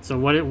 So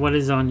what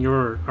is on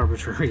your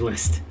arbitrary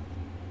list?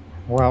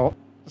 Well,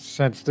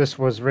 since this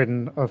was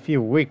written a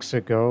few weeks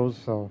ago,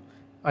 so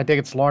I think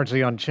it's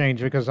largely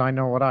unchanged because I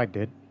know what I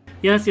did.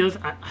 Yeah, see, we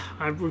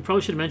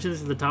probably should have mentioned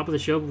this at the top of the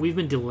show, but we've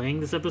been delaying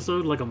this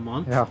episode like a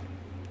month. Yeah.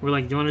 We're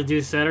like, do you want to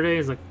do Saturday?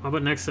 It's like, how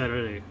about next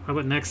Saturday? How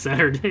about next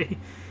Saturday?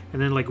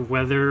 And then like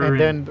weather and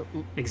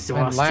then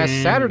exhaustion. And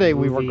last Saturday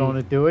we were going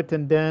to do it,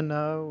 and then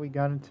we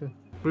got into...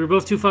 We were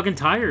both too fucking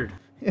tired.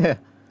 Yeah.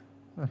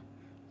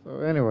 So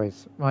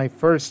anyways, my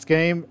first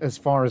game, as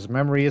far as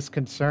memory is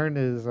concerned,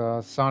 is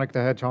Sonic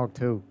the Hedgehog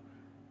 2.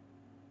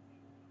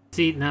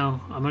 See,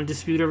 now, I'm going to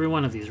dispute every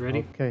one of these.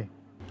 Ready? Okay.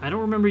 I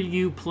don't remember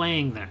you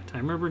playing that. I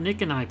remember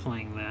Nick and I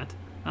playing that.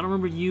 I don't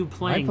remember you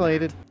playing that. I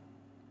played it.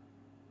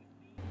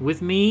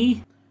 With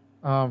me?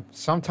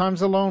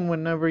 Sometimes alone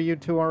whenever you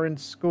two are in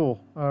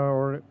school,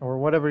 or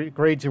whatever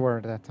grades you were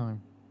at that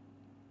time.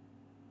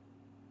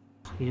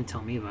 You didn't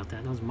tell me about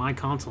that. That was my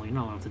console. You're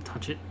not allowed to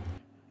touch it.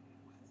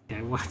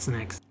 Okay, what's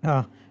next?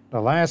 The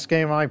last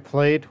game I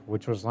played,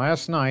 which was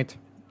last night.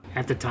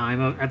 At the time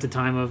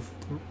of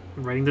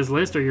writing this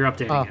list, or you're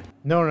updating it?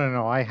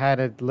 No. I had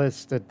it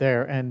listed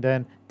there, and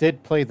then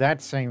did play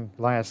that same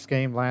last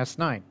game last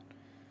night.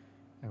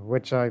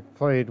 Which I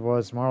played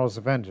was Marvel's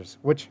Avengers,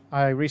 which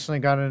I recently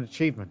got an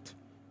achievement.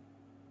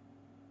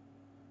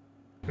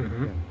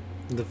 Mm-hmm.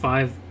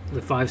 Yeah.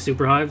 The five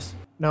super hives?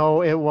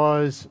 No, it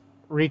was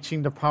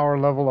reaching the power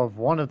level of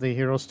one of the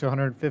heroes to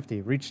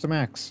 150. Reached the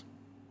max.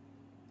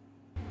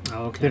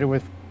 Oh, okay. Did it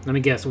with... Let me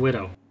guess,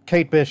 Widow.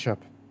 Kate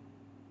Bishop.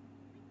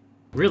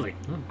 Really?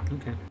 Oh,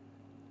 okay.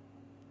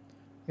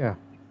 Yeah.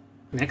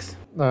 Next.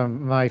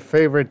 My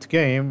favorite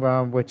game,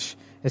 which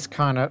is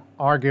kind of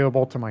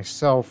arguable to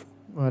myself,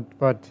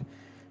 but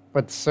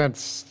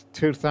since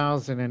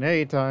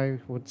 2008, I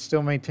would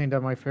still maintain that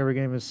my favorite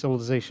game is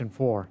Civilization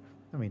 4.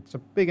 I mean, it's a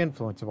big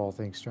influence of all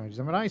things strategies.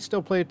 I mean, I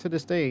still play it to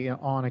this day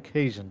on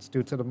occasions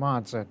due to the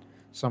mods that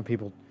some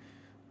people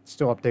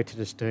still update to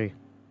this day.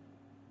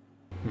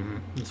 Mm-hmm.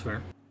 That's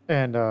fair.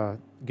 And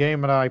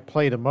game that I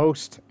play the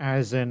most,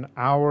 as in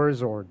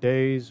hours or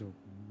days or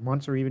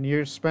months or even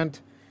years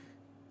spent.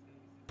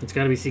 It's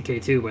got to be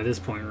CK2 by this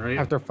point, right?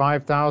 After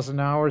 5,000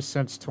 hours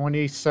since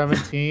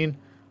 2017.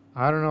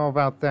 I don't know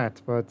about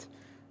that, but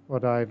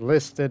what I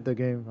listed, the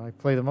game I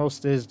play the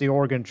most is the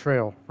Oregon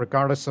Trail,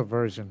 regardless of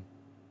version.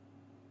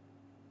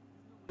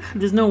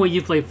 There's no way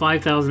you play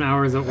 5,000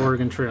 hours of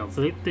Oregon Trail.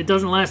 So it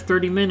doesn't last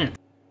 30 minutes.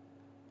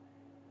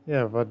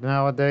 Yeah, but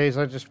nowadays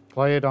I just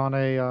play it on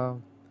a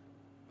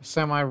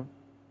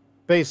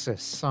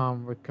semi-basis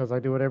because I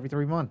do it every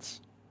 3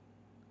 months.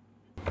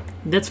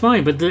 That's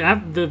fine, but the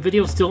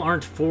videos still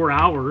aren't 4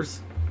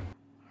 hours.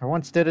 I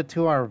once did a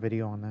 2-hour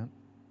video on that.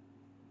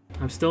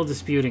 I'm still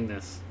disputing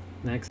this.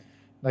 Next.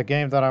 The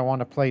game that I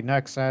want to play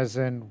next, as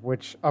in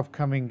which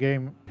upcoming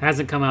game...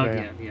 Hasn't come out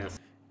yet, yes.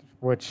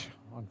 Which,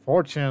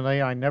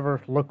 unfortunately, I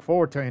never look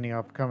forward to any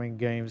upcoming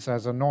games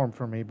as a norm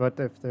for me. But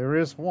if there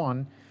is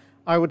one,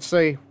 I would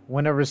say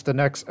whenever's the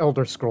next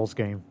Elder Scrolls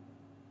game.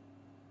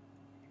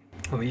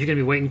 Oh, you're going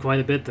to be waiting quite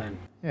a bit then.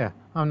 Yeah,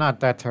 I'm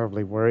not that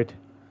terribly worried.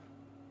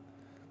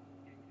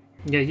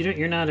 Yeah,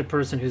 you're not a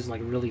person who's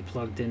like really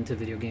plugged into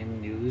video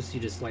game news.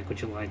 You just like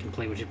what you like and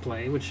play what you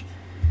play, which...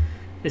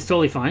 It's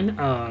totally fine.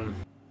 I'm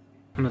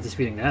not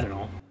disputing that at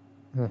all.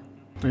 Yeah.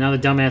 And now the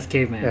dumbass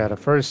caveman. Yeah, the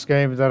first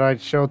game that I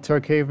showed to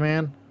a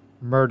caveman,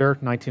 Murder,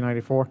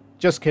 1994.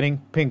 Just kidding,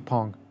 ping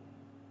pong.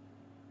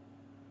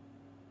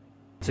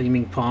 So you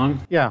mean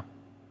Pong? Yeah.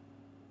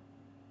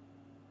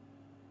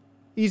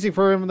 Easy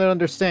for him to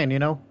understand, you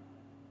know?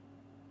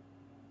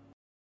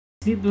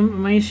 See,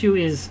 my issue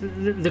is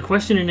the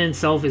question in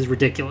itself is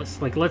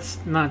ridiculous. Like, let's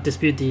not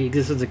dispute the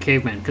existence of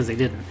caveman, because they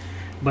didn't.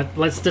 But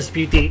let's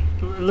dispute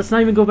let's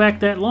not even go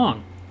back that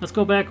long. Let's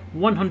go back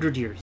 100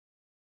 years.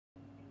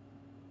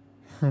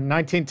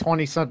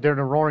 1920 something, during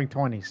the Roaring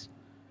 20s.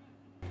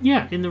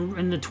 Yeah, in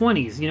the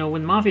 20s, you know,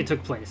 when Mafia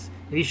took place.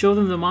 If you show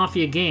them the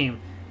Mafia game,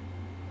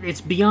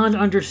 it's beyond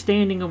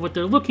understanding of what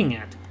they're looking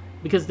at,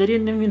 because they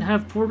didn't even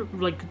have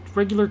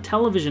regular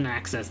television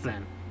access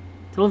then.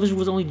 Television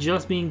was only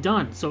just being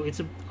done, so it's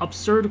an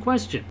absurd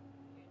question.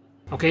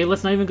 Okay,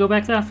 let's not even go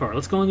back that far.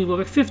 Let's only go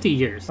back 50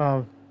 years.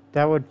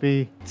 That would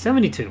be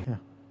 72. Yeah.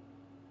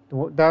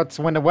 That's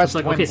when the West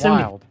went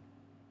wild.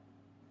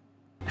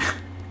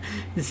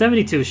 In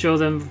 72, show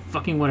them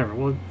fucking whatever.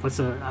 What's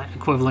a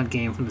equivalent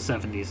game from the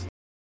 70s?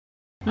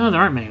 No,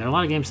 there aren't many. There are a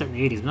lot of games set in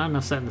the 80s, but not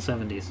enough set in the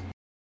 70s.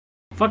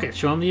 Fuck it,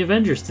 show them the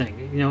Avengers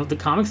thing. You know, the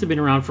comics have been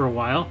around for a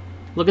while.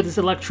 Look at this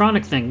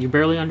electronic thing you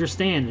barely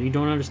understand. You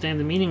don't understand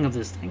the meaning of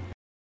this thing.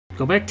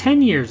 Go back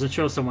 10 years and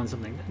show someone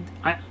something.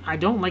 I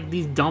don't like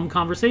these dumb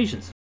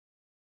conversations.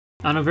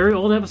 On a very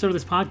old episode of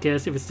this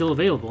podcast, if it's still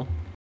available,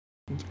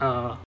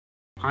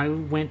 I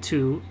went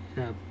to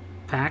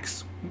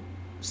PAX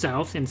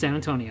South in San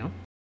Antonio,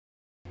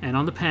 and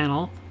on the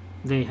panel,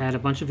 they had a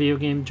bunch of video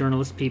game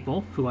journalist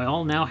people, who I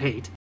all now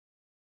hate,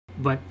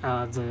 but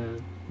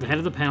the head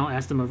of the panel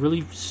asked them a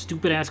really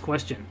stupid-ass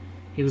question.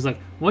 He was like,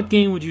 what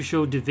game would you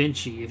show Da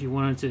Vinci if you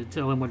wanted to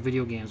tell him what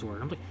video games were?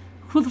 And I'm like,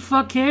 who the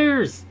fuck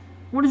cares?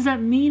 What does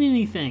that mean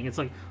anything? It's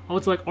like, oh,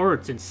 it's like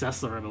arts. And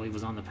Sessler, I believe,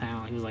 was on the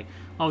panel. He was like,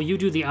 oh, you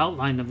do the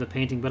outline of the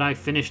painting, but I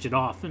finished it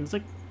off. And it's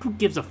like, who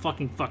gives a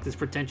fucking fuck? This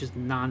pretentious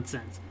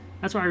nonsense.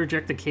 That's why I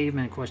reject the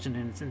caveman question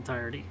in its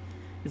entirety.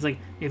 It's like,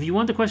 if you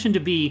want the question to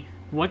be,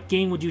 what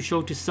game would you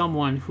show to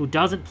someone who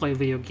doesn't play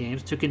video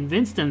games to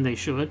convince them they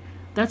should,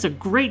 that's a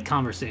great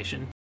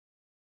conversation.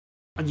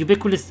 A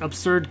ubiquitous,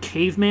 absurd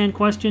caveman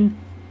question?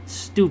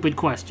 Stupid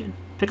question.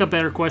 Pick a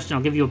better question,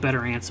 I'll give you a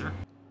better answer.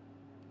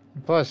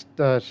 Plus,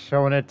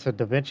 showing it to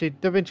Da Vinci.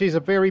 Da Vinci's a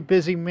very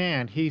busy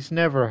man. He's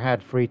never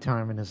had free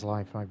time in his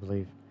life, I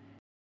believe.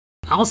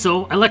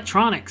 Also,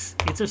 electronics.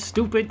 It's a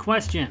stupid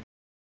question.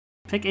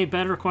 Pick a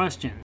better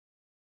question.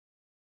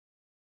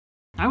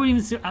 I would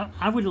even say,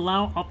 I would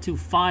allow up to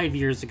 5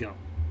 years ago.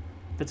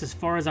 That's as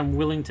far as I'm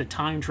willing to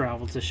time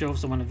travel to show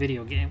someone a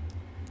video game.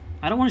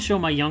 I don't want to show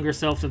my younger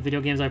self the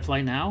video games I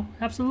play now.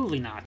 Absolutely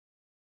not.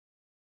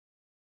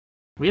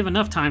 We have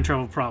enough time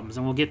travel problems,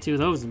 and we'll get to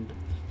those in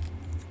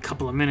a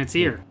couple of minutes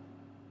here.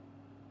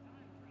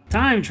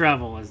 Time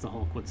travel, as the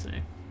Hulk would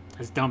say.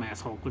 As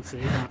dumbass Hulk would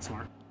say, not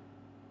smart.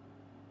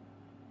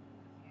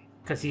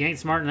 Because he ain't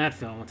smart in that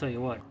film, I'll tell you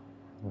what.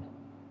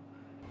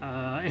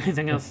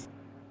 Anything else?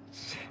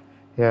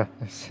 Yeah,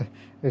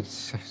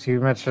 it's you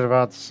mentioned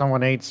about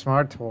someone ain't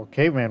smart. Well,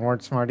 cavemen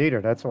weren't smart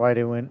either. That's why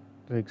they went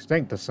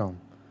extinct to some.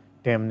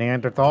 Damn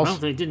Neanderthals. Well,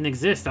 they didn't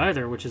exist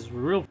either, which is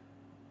real.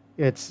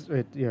 It's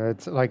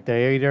like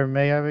they either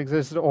may have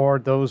existed or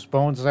those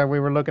bones that we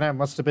were looking at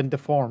must have been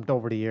deformed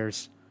over the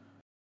years.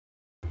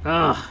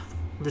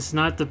 This is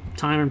not the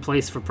time and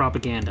place for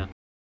propaganda.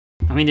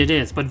 I mean, it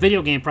is, but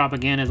video game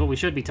propaganda is what we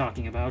should be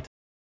talking about.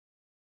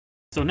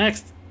 So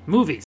next,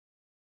 movies.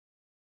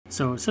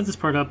 So, to set this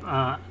part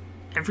up,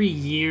 every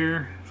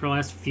year for the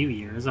last few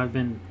years, I've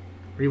been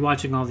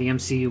rewatching all the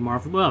MCU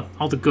Marvel, well,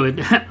 all the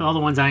good, all the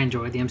ones I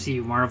enjoyed, the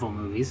MCU Marvel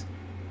movies.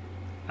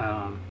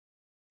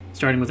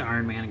 Starting with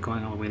Iron Man and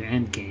going all the way to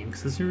Endgame,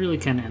 because this is really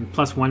kind of, and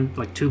plus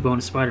two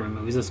bonus Spider-Man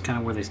movies, that's kind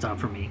of where they stop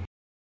for me,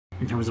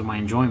 in terms of my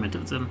enjoyment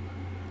of them.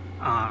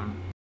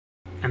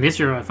 And this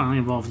year I finally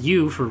involved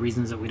you for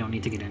reasons that we don't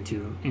need to get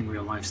into in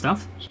real life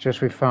stuff. It's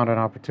just we found an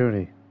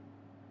opportunity.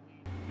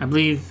 I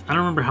believe, I don't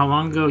remember how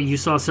long ago you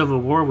saw Civil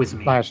War with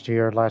me. Last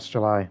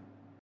July.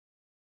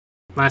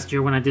 Last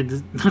year when I did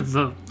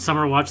the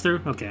summer watch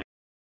through? Okay.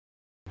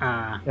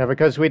 Yeah,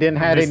 because we didn't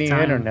have any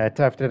internet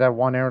after that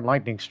one air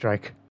lightning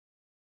strike.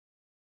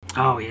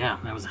 Oh yeah,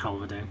 that was a hell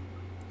of a day.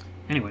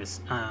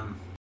 Anyways,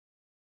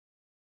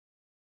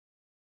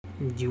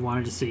 you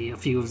wanted to see a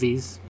few of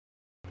these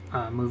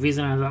movies,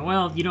 and I thought,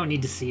 well, you don't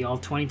need to see all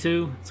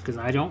 22. It's because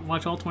I don't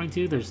watch all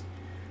 22. There's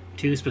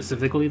 2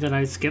 specifically that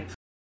I skip.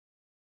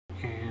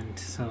 And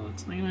so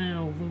it's like,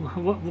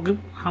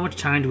 how much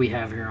time do we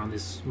have here on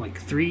this,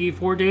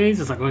 3-4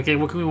 days? It's like, okay,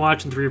 what can we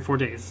watch in 3 or 4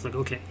 days? It's like,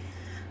 okay,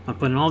 I'm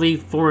putting all the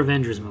 4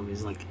 Avengers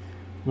movies,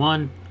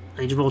 1,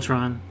 Age of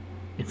Ultron,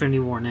 Infinity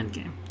War, and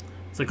Endgame.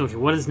 It's like, okay,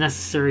 what is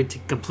necessary to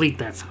complete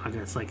that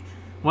saga? It's like,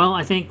 well,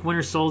 I think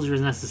Winter Soldier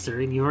is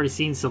necessary, and you've already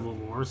seen Civil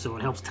War, so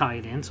it helps tie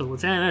it in, so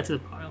let's add that to the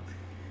pile.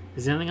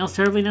 Is anything else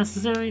terribly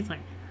necessary? It's like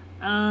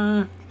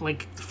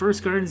the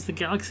first Guardians of the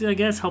Galaxy, I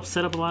guess, helps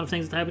set up a lot of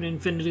things that happen in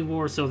Infinity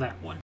War, so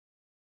that one.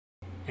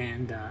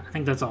 And I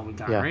think that's all we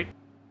got, right?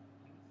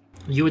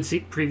 You had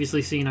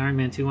previously seen Iron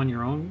Man 2 on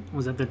your own?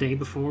 Was that the day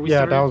before we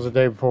started? Yeah, that was the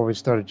day before we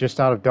started, just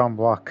out of dumb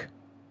luck.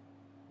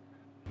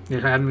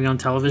 It happened to be on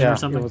television or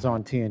something? Yeah, it was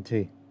on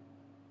TNT.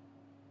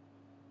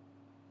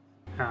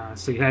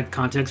 So you had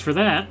context for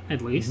that,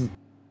 at least.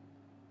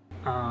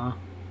 Mm-hmm.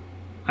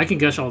 I can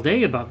gush all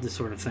day about this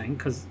sort of thing,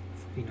 because,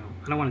 I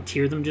don't want to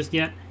tier them just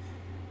yet,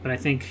 but I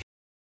think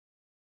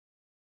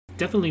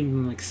definitely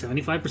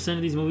 75%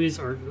 of these movies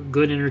are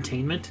good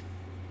entertainment,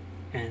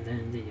 and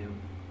then,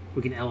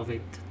 we can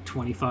elevate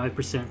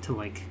 25%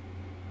 to,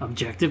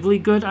 objectively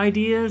good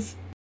ideas.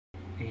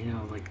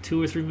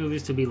 2 or 3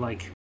 movies to be,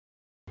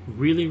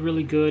 really,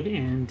 really good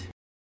and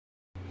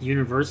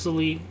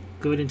universally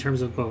good in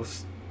terms of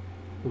both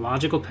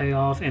logical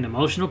payoff and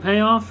emotional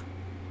payoff,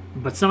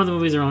 but some of the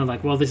movies are only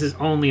well, this is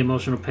only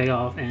emotional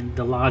payoff and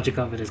the logic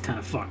of it is kind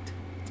of fucked.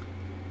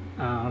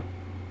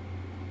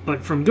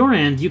 But from your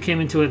end, you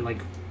came into it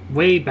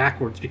way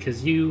backwards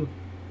because you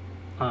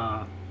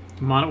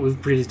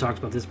we've previously talked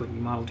about this, but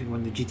you modeled one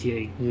of the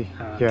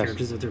GTA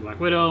characters after Black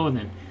Widow, and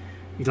then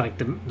you liked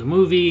the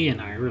movie, and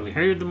I really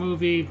hated the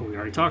movie, but we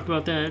already talked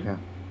about that. Yeah.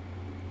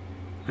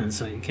 And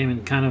so you came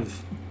in kind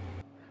of.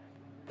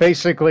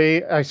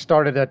 Basically, I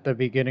started at the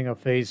beginning of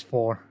Phase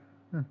 4.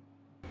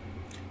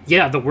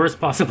 Yeah, the worst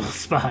possible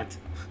spot.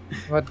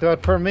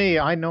 But for me,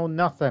 I know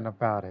nothing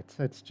about it.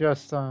 It's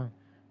just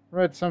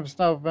read some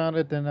stuff about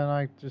it, and then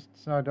I just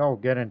decided, oh,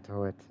 get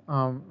into it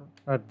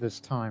at this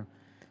time.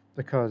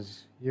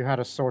 Because you had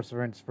a source of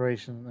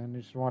inspiration, and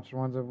you should watch the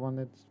ones that won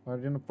it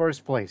in the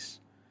first place.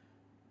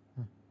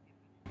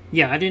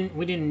 Yeah,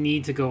 we didn't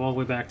need to go all the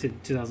way back to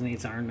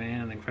 2008's Iron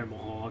Man and Incredible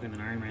Hulk and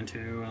then Iron Man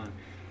 2 and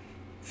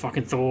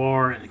fucking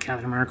Thor and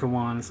Captain America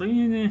 1. It's like,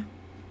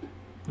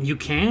 you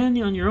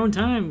can on your own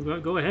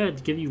time go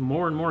ahead, give you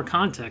more and more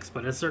context,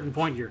 but at a certain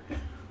point you're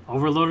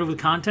overloaded with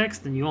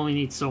context and you only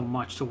need so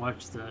much to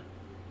watch the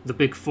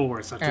big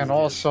four, such and as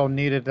also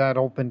needed that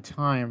open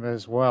time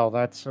as well.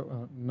 That's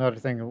another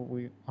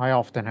thing I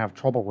often have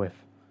trouble with,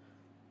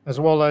 as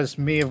well as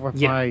me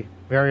with my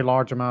very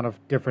large amount of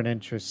different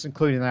interests,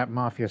 including that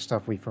Mafia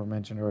stuff we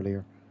mentioned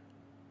earlier.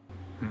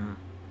 Mm-hmm.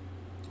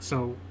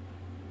 So,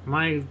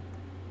 my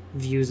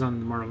views on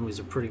the Marvel movies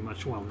are pretty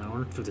much well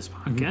known for this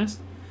podcast.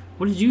 Mm-hmm.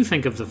 What did you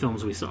think of the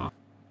films we saw?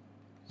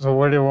 So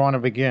where do we want to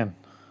begin?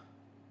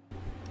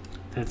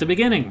 At the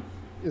beginning.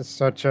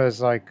 Such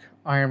as like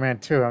Iron Man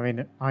 2. I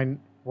mean,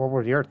 what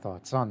were your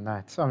thoughts on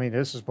that? I mean,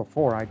 this is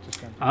before I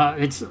just...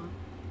 It's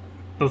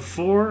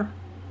before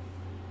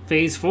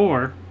Phase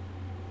 4.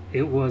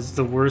 It was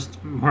the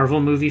worst Marvel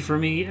movie for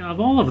me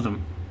of all of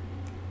them.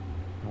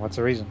 What's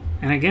the reason?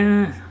 And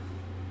again...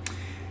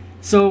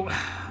 So,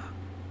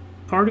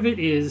 part of it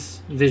is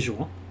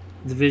visual.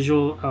 The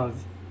visual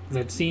of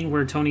that scene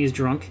where Tony is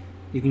drunk.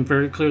 You can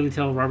very clearly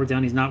tell Robert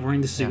Downey's not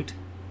wearing the suit.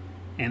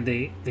 Yeah. And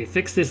they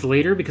fixed this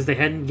later because they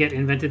hadn't yet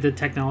invented the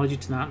technology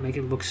to not make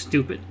it look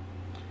stupid.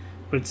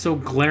 But it's so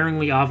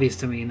glaringly obvious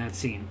to me in that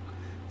scene.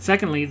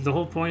 Secondly, the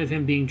whole point of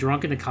him being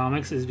drunk in the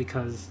comics is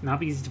because, not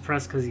because he's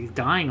depressed because he's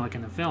dying like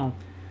in the film,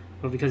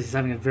 but because he's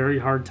having a very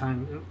hard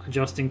time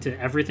adjusting to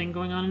everything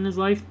going on in his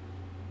life.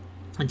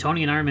 And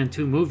Tony in Iron Man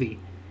 2 movie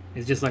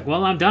is just like,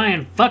 well, I'm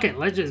dying, fuck it,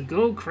 let's just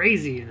go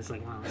crazy. And it's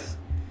like, wow, it's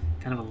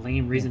kind of a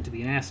lame reason to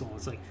be an asshole.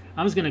 It's like,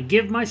 I'm just gonna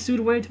give my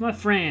suit away to my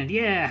friend.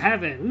 Yeah,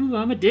 have it. Ooh,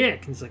 I'm a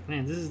dick. And it's like,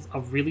 man, this is a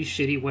really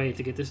shitty way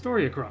to get the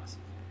story across.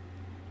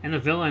 And the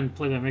villain,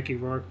 played by Mickey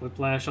Rourke,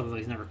 Whiplash, although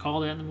he's never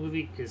called that in the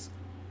movie, is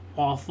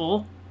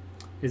awful.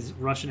 His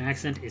Russian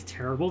accent is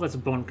terrible. That's a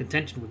bone of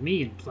contention with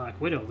me and Black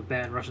Widow, the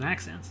bad Russian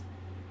accents.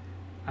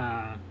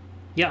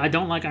 Yeah, I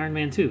don't like Iron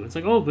Man 2. It's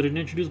like, oh, but it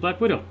introduced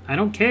Black Widow. I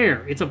don't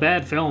care. It's a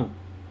bad film.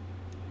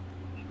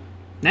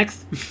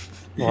 Next.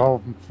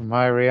 Well, for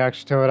my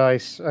reaction to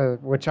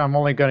it, which I'm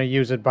only going to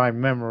use it by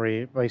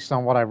memory based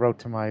on what I wrote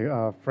to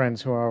my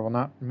friends who I will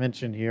not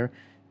mention here.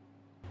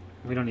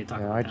 We don't need to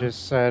talk about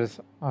that.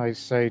 I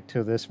say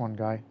to this one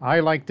guy, I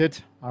liked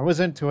it. I was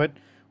into it,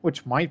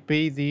 which might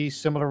be the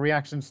similar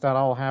reactions that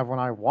I'll have when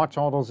I watch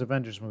all those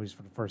Avengers movies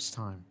for the first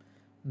time.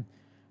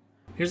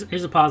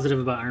 Here's a positive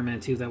about Iron Man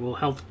 2 that will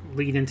help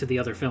lead into the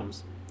other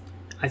films.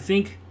 I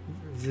think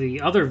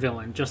the other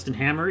villain, Justin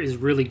Hammer, is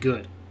really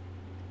good.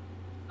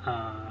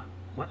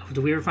 Did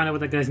we ever find out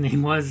what that guy's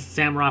name was?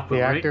 Sam Rockwell,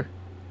 the actor? Right?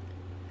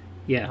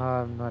 Yeah.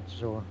 I'm not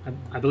sure.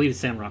 I believe it's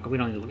Sam Rockwell. We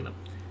don't need to look it up.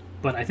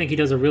 But I think he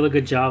does a really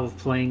good job of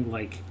playing,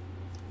 like,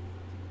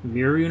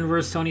 Mirror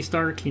Universe Tony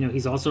Stark. You know,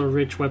 he's also a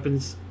rich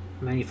weapons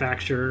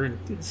manufacturer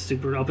and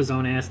super up his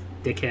own ass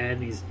dickhead.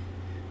 And he's,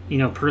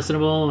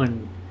 personable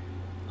and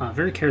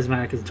very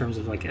charismatic in terms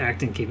of, like,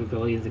 acting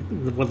capability.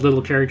 What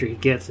little character he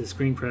gets, his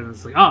screen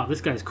presence. Like, oh,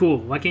 this guy's cool.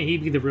 Why can't he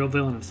be the real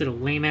villain instead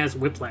of lame-ass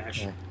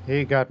Whiplash? Yeah,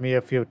 he got me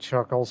a few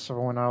chuckles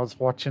when I was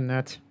watching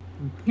that.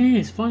 Yeah,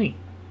 it's funny.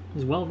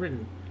 It's well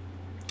written.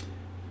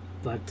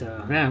 But,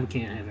 we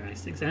can't have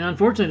nice things. And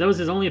unfortunately, that was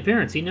his only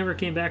appearance. He never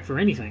came back for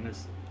anything. It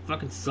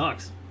fucking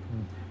sucks.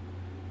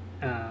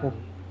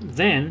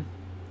 Then,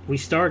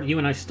 you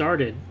and I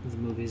started the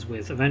movies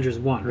with Avengers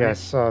 1, right?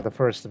 Yes, the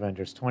first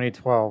Avengers,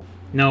 2012.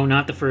 No,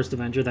 not the first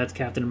Avenger. That's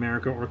Captain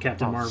America or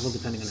Captain Marvel,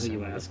 depending on who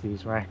you ask.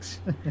 These racks.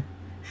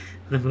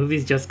 The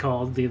movie's just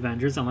called The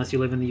Avengers, unless you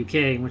live in the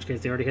UK, in which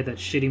case they already had that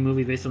shitty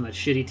movie based on that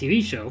shitty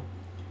TV show.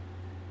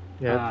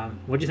 Yeah.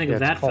 What do you think of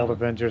that film? It's called film?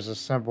 Avengers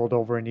Assembled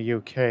over in the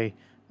UK.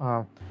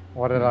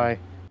 What did I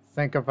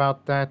think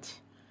about that?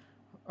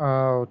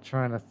 Oh,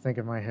 trying to think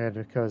in my head,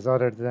 because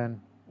other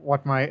than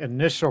what my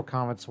initial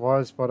comments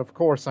was, but of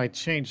course I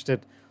changed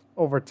it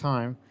over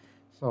time.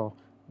 So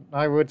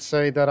I would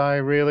say that I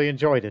really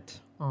enjoyed it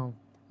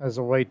as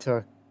a way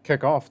to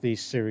kick off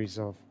these series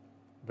of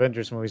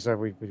Avengers movies that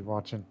we've been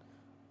watching.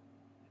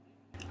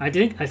 I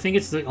think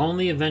it's the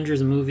only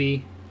Avengers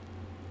movie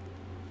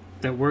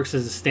that works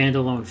as a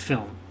standalone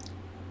film,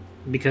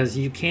 because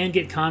you can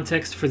get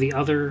context for the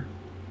other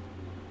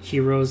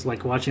heroes,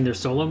 like watching their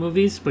solo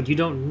movies, but you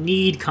don't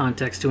need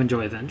context to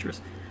enjoy Avengers.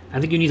 I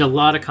think you need a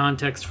lot of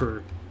context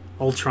for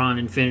Ultron,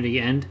 Infinity,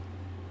 End.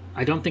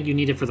 I don't think you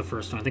need it for the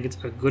first one. I think it's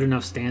a good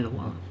enough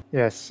standalone.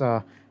 Yes,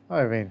 I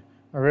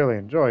really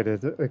enjoyed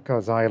it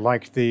because I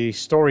liked the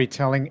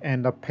storytelling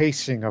and the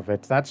pacing of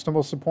it. That's the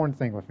most important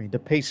thing with me, the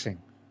pacing.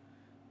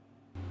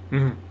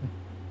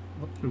 Mm-hmm.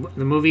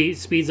 The movie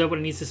speeds up when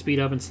it needs to speed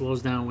up and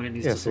slows down when it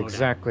needs to Yes, slow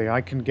exactly.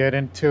 I can get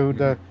into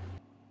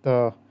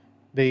the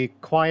the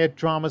quiet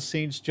drama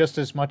scenes just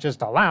as much as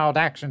the loud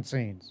action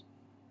scenes.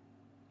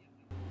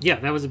 down. Yeah,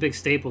 that was a big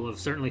staple of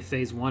certainly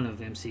Phase 1 of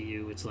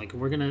MCU. It's like,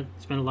 we're going to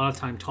spend a lot of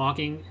time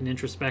talking and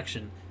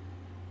introspection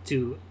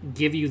to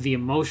give you the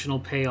emotional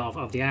payoff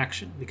of the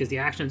action, because the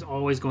action is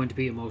always going to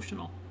be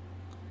emotional.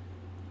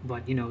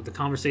 But, the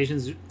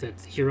conversations that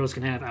the heroes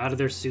can have out of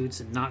their suits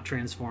and not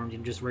transformed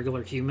into just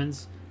regular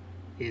humans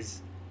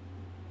is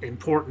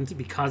important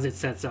because it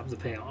sets up the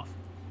payoff.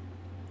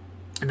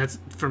 And that's,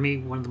 for me,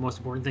 one of the most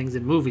important things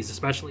in movies,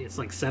 especially. It's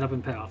like setup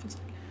and payoff. It's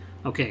like,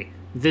 okay,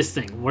 this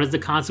thing. What is the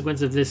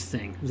consequence of this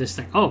thing? This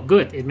thing. Oh,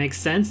 good. It makes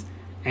sense,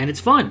 and it's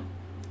fun.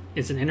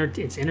 It's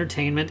it's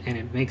entertainment,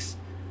 and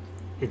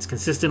it's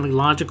consistently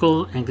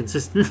logical and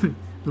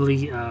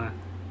consistently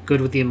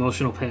good with the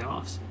emotional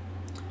payoffs.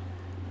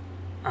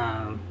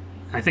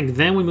 I think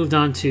then we moved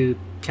on to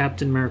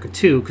Captain America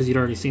 2, because you'd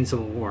already seen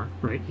Civil War,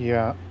 right?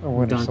 Yeah,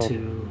 Moved on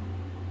to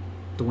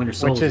the Winter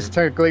Soldier. Which is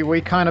technically,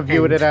 we kind of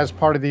viewed it as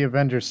part of the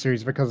Avengers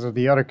series because of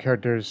the other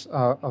characters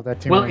of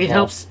that team. Well, it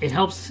helps.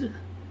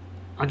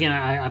 Again,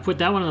 I put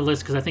that one on the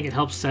list because I think it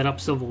helps set up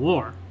Civil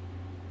War.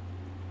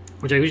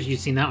 Which I wish you'd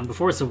seen that one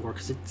before Civil War,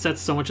 because it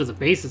sets so much of the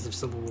basis of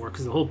Civil War.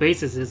 Because the whole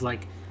basis is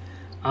like,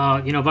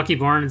 Bucky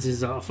Barnes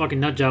is a fucking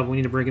nut job. We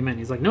need to bring him in.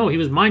 He's like, no, he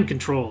was mind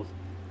controlled.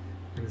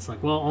 And it's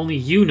like, well, only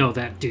you know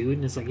that, dude.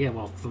 And it's like, yeah,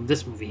 well, from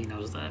this movie, he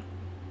knows that.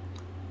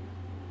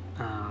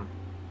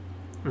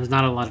 There's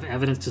not a lot of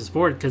evidence to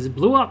support it because it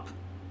blew up,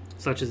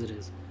 such as it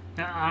is.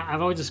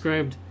 I've always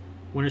described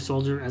Winter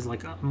Soldier as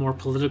like a more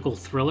political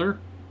thriller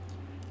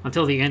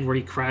until the end where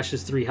he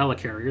crashes 3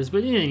 helicarriers.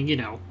 But,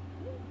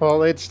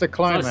 well, it's the it's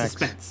a lot of climax.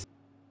 suspense.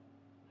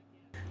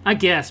 I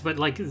guess, but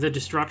like the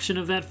destruction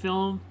of that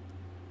film,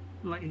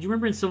 like, do you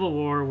remember in Civil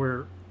War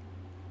where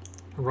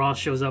Ross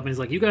shows up and he's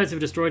like, you guys have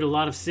destroyed a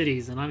lot of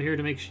cities and I'm here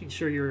to make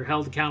sure you're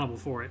held accountable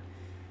for it.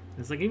 And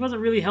it's like, he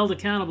wasn't really held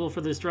accountable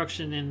for the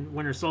destruction in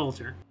Winter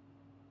Soldier.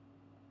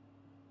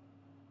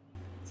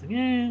 It's like, what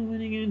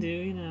are you gonna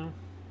do,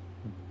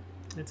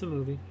 It's a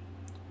movie.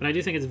 But I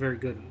do think it's a very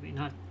good movie.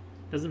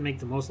 Doesn't make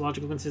the most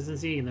logical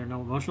consistency, and there are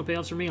no emotional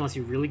payoffs for me unless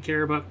you really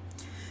care about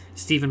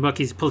Steve and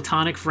Bucky's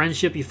platonic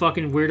friendship, you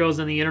fucking weirdos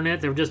on the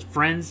internet. They were just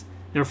friends.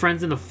 They were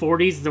friends in the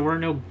 40s. There were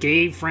no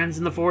gay friends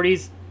in the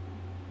 40s.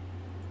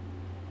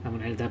 I'm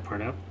going to edit that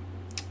part out.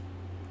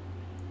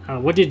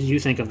 What did you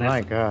think of that?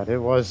 My God, it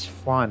was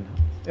fun.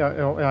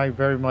 I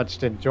very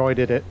much enjoyed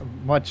it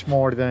much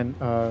more than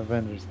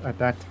Avengers at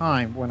that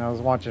time when I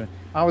was watching it.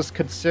 I was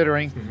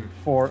considering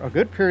for a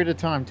good period of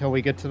time till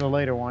we get to the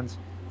later ones,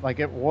 like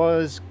it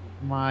was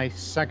my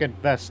second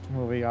best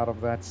movie out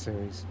of that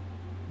series.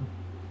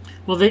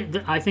 Well,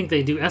 I think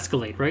they do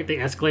escalate, right? They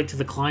escalate to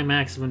the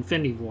climax of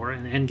Infinity War,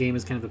 and Endgame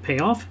is kind of the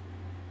payoff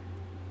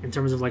in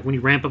terms of like when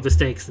you ramp up the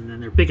stakes, and then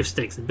there are bigger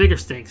stakes and bigger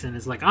stakes, and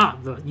it's like,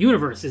 the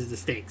universe is the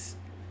stakes,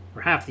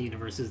 or half the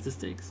universe is the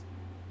stakes.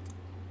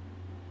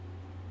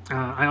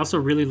 I also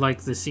really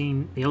like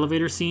the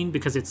elevator scene,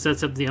 because it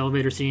sets up the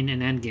elevator scene in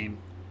Endgame.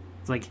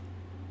 It's like,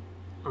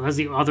 that's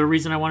the other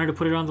reason I wanted to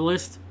put it on the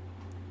list,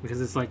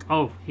 because it's like,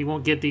 he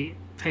won't get the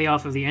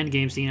payoff of the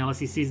Endgame scene unless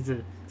he sees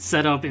the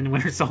setup in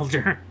Winter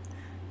Soldier,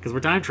 because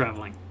we're time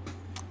traveling.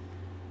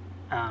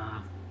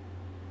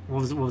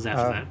 What was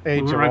after that?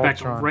 We went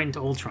right into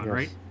Ultron, yes.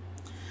 Right?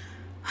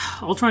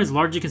 Ultron is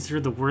largely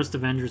considered the worst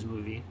Avengers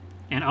movie,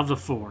 and of the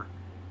 4,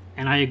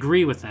 and I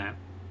agree with that.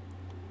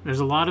 There's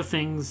a lot of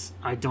things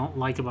I don't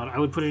like about it. I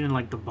would put it in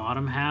like the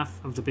bottom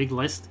half of the big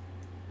list.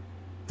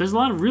 There's a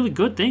lot of really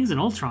good things in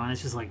Ultron.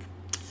 It's just like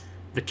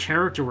the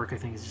character work, I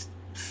think, is just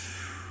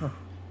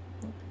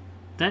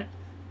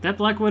that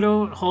Black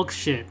Widow Hulk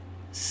shit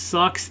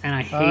sucks, and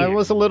I hate it. I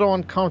was a little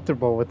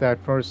uncomfortable with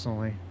that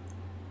personally.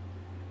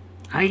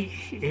 I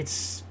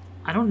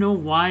don't know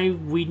why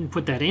we didn't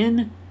put that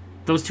in.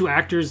 Those two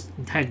actors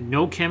had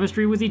no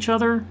chemistry with each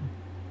other.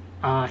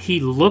 He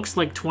looks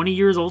like 20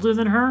 years older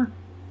than her.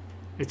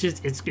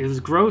 It was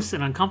gross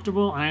and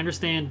uncomfortable. And I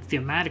understand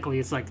thematically,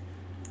 it's like,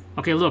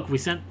 okay, look, we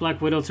sent Black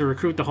Widow to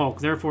recruit the Hulk,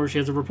 therefore she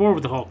has a rapport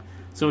with the Hulk.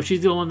 So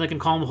she's the only one that can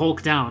calm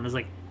Hulk down. It's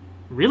like,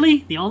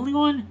 really? The only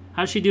one?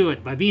 How'd she do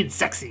it? By being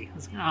sexy. I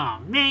was like, oh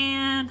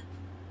man.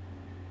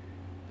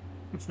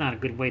 That's not a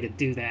good way to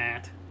do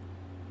that.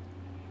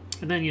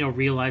 And then,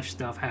 real life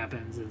stuff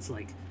happens. It's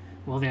like,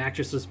 well, the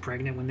actress was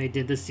pregnant when they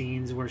did the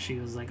scenes where she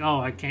was like,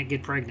 I can't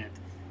get pregnant.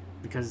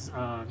 Because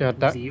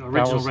the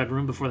original Red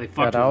Room before they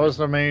fucked her. That was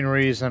the main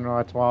reason.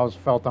 That's why I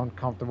felt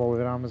uncomfortable with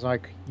it. I was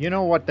like, you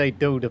know what they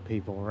do to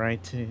people, right?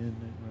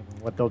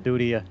 What they'll do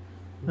to you.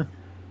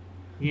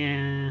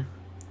 Yeah.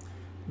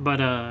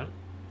 But,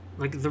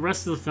 like, the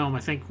rest of the film, I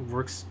think,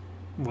 works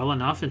well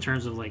enough in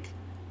terms of, like,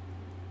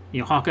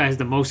 Hawkeye has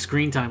the most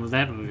screen time of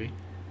that movie.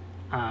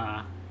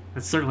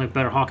 That's certainly a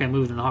better Hawkeye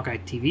movie than the Hawkeye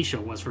TV show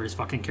was for his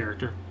fucking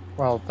character.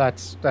 Well,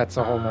 that's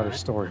a whole nother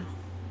story.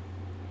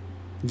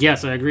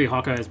 Yes, I agree.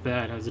 Hawkeye is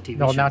bad as a TV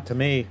show. No, not to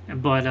me.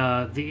 But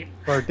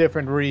for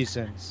different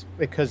reasons.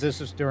 Because this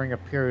was during a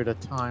period of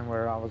time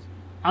where I was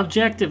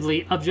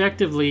objectively,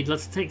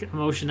 let's take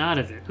emotion out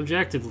of it.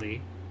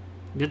 Objectively,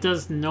 it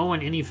does no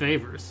one any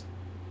favors.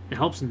 It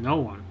helps no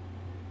one.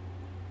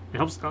 It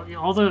helps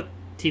all the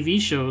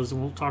TV shows,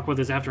 and we'll talk about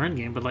this after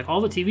Endgame, but like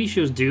all the TV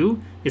shows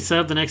do is set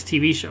up the next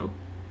TV show.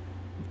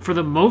 For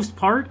the most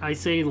part, I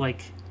say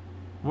like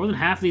more than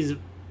half of these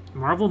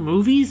Marvel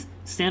movies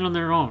stand on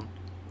their own.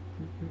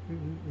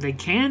 They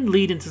can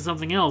lead into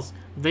something else,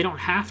 but they don't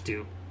have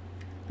to.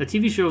 The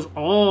TV shows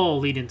all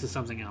lead into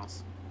something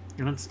else,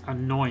 and that's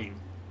annoying.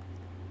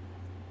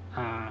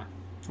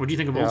 What do you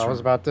think of Ultron? I was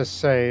about to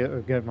say,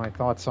 get my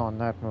thoughts on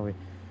that movie.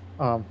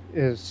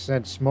 Is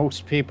since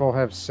most people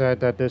have said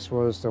that this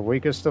was the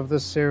weakest of the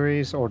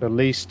series or the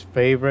least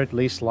favorite,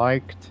 least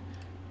liked.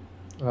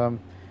 I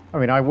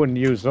mean, I wouldn't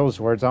use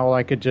those words. All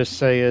I could just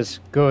say is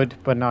good,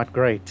 but not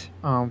great.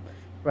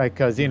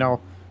 Because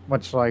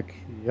much like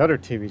the other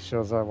TV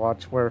shows I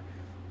watch, where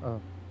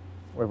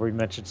we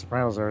mentioned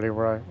Sopranos earlier,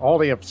 where all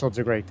the episodes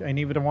are great, and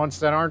even the ones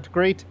that aren't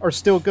great are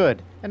still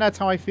good, and that's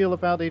how I feel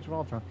about Age of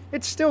Ultron.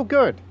 It's still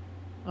good.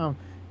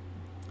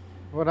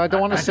 But I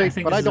don't want to say.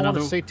 But I don't want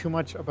to say too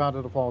much about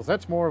it. Falls.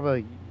 That's more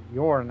of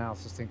your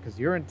analysis thing because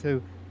you're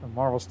into the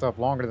Marvel stuff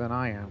longer than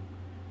I am.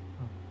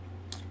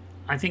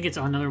 I think it's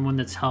another one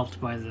that's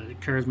helped by the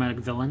charismatic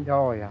villain.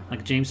 Oh yeah.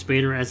 Like James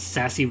Spader as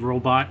sassy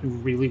robot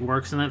really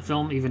works in that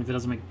film, even if it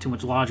doesn't make too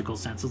much logical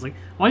sense. It's like,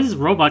 why does this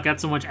robot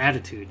got so much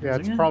attitude? Yeah,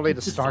 it's like, probably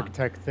the Stark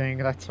Tech thing.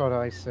 That's what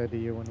I said to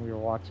you when we were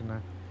watching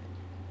that.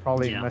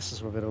 Probably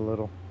messes with it a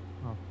little.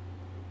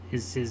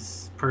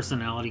 His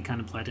personality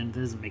kind of played into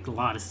it. Doesn't make a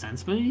lot of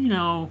sense, but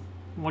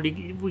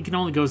we can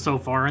only go so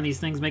far on these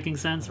things making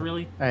sense,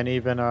 really. And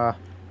even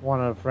one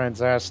of the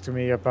friends asked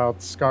me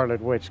about Scarlet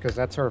Witch because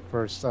that's her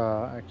first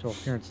actual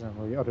appearance in the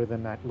movie, other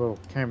than that little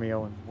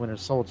cameo in Winter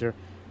Soldier.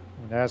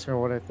 And they asked me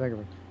what I think of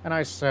her, and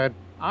I said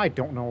I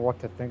don't know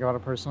what to think about her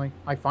personally.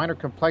 I find her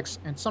complex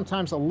and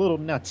sometimes a little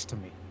nuts to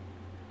me.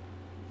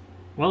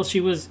 Well, she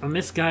was a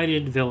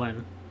misguided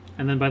villain,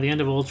 and then by the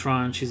end of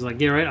Ultron, she's like,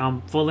 "Yeah, right,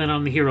 I'm full in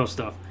on the hero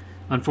stuff."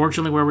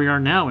 Unfortunately, where we are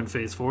now in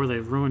Phase 4,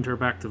 they've ruined her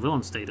back to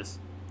villain status.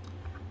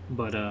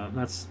 But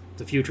that's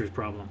the future's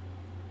problem.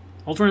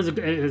 Ultron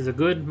is a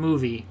good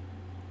movie,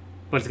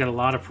 but it's got a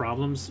lot of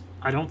problems.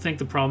 I don't think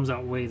the problems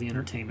outweigh the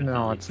entertainment.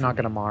 No, it's not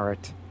going to mar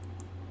it.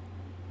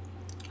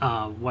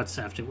 What's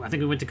after? I think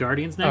we went to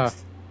Guardians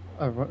next.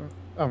 I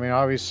mean,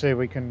 obviously,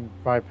 we can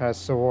bypass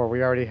Civil War.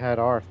 We already had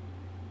our...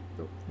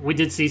 We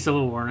did see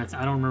Civil War, and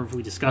I don't remember if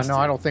we discussed it. No,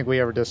 I don't think we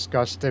ever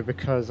discussed it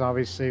because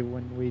obviously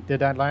when we did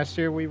that last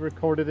year, we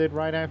recorded it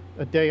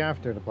a day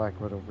after the Black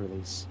Widow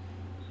release.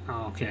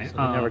 Oh, okay. So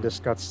we never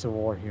discussed Civil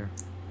War here.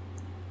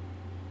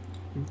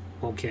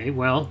 Okay,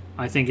 well,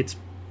 I think it's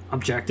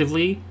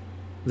objectively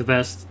the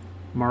best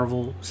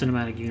Marvel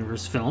Cinematic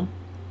Universe film.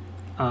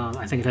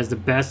 I think it has the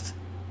best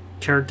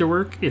character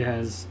work. It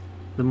has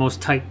the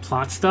most tight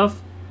plot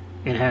stuff.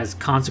 It has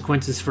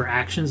consequences for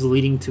actions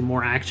leading to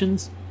more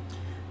actions.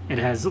 It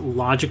has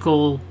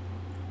logical,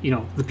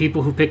 the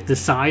people who pick the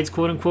sides,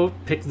 quote unquote,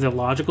 pick the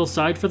logical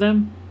side for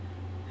them.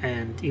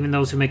 And even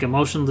those who make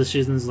emotional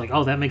decisions, like,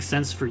 oh, that makes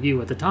sense for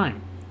you at the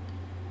time.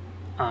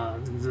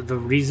 The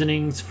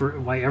reasonings for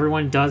why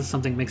everyone does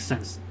something makes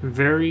sense.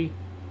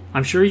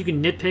 I'm sure you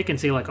can nitpick and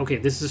say, like, okay,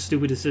 this is a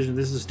stupid decision,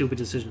 this is a stupid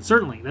decision.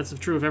 Certainly, that's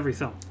true of every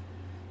film.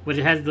 But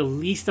it has the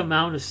least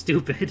amount of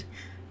stupid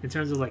in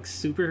terms of, like,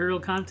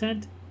 superhero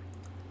content.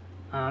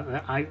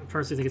 I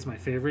personally think it's my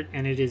favorite,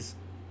 and it is...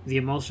 The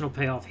emotional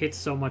payoff hits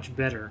so much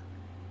better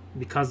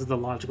because of the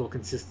logical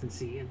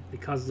consistency and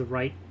because the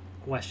right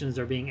questions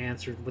are being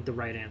answered with the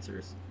right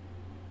answers.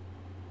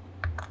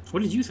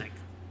 What did you think?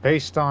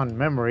 Based on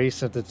memory,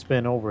 since it's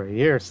been over a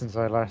year since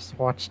I last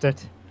watched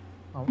it,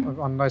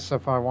 unless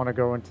if I want to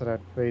go into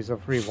that phase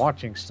of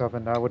rewatching stuff,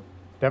 and that would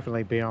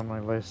definitely be on my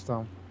list.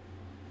 I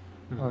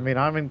mean,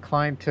 I'm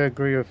inclined to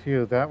agree with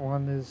you. That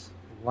one is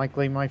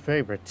likely my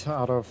favorite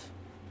out of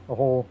the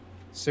whole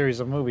series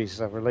of movies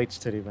that relates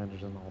to the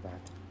Avengers and all that.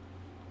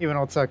 Even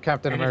though it's a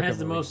Captain America it has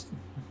movie. The most...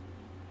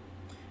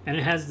 And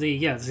it has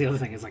that's the other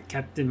thing. It's like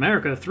Captain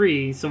America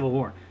 3, Civil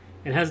War.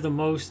 It has the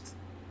most...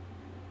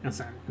 That's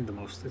not the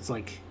most. It's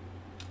like...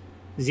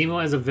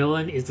 Zemo as a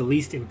villain is the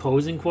least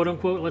imposing,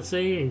 quote-unquote, let's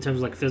say, in terms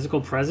of like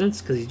physical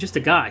presence, because he's just a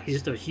guy. He's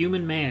just a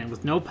human man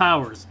with no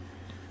powers.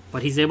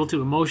 But he's able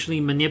to emotionally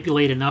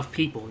manipulate enough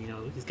people.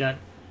 He's got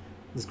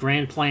this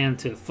grand plan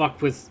to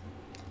fuck with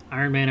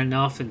Iron Man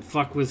enough and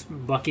fuck with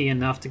Bucky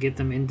enough to get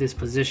them in this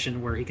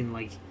position where he can,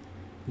 like,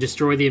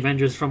 destroy the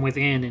Avengers from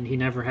within, and he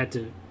never had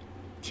to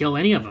kill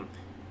any of them.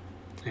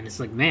 And it's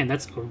like, man,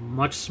 that's a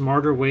much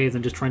smarter way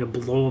than just trying to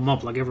blow them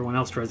up like everyone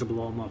else tries to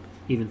blow them up,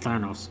 even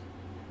Thanos.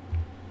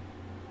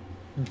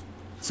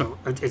 So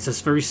it's a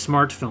very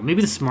smart film.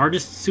 Maybe the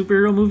smartest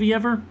superhero movie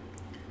ever.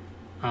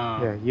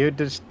 You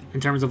just...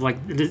 In terms of,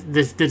 like,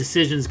 the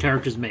decisions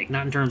characters make,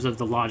 not in terms of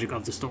the logic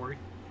of the story.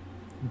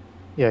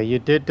 Yeah, you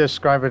did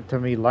describe it to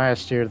me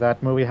last year.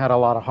 That movie had a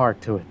lot of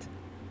heart to it.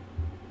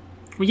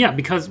 Well, yeah,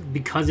 because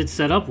it's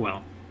set up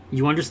well.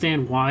 You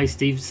understand why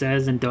Steve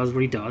says and does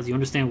what he does. You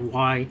understand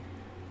why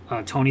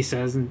Tony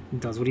says and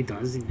does what he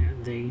does.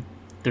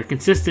 They're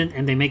consistent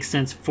and they make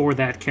sense for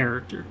that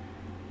character.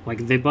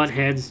 Like they butt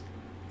heads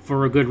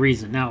for a good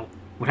reason. Now,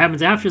 what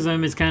happens after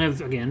them is kind of,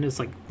 again, it's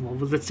like, well,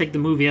 let's take the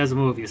movie as a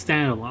movie, a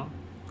standalone.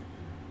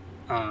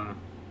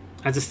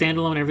 As a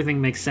standalone, everything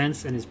makes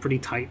sense and is pretty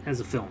tight as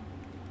a film.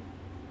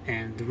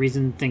 And the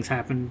reason things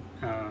happen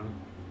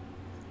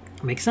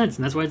makes sense,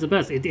 and that's why it's the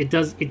best. It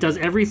does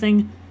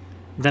everything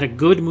that a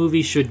good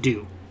movie should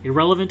do,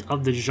 irrelevant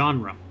of the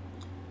genre.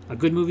 A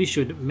good movie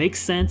should make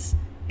sense.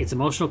 Its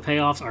emotional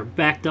payoffs are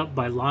backed up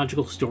by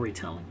logical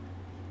storytelling.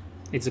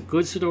 It's a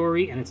good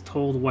story and it's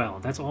told well.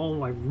 That's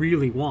all I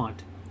really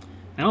want.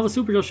 And all the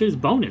superhero shit is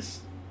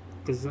bonus.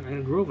 Because I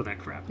grew up with that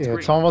crap. It's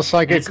great. Almost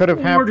like it could have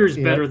happened. Orders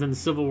better than the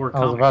Civil War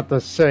comic. I was about to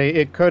say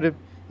it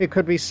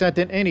could be set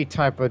in any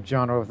type of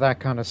genre of that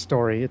kind of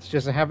story. It's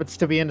just it happens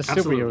to be in the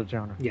superhero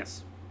genre.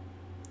 Yes,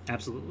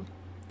 absolutely.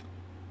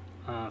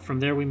 From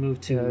there we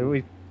moved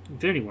to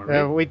Infinity War.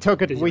 Right? We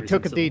took a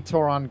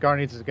detour on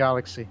Guardians of the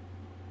Galaxy.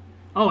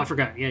 Oh, I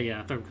forgot. Yeah.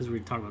 I thought because we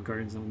were talking about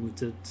Guardians and we moved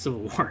to Civil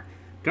War.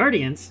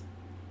 Guardians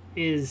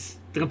is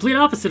the complete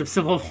opposite of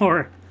Civil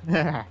War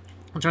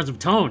in terms of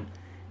tone.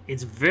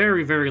 It's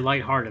very, very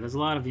lighthearted. There's a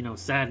lot of,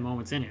 sad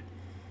moments in it.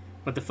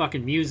 But the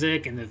fucking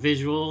music and the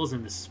visuals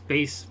and the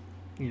space,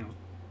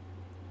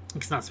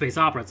 it's not space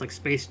opera, it's like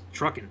space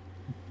trucking.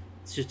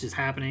 It's just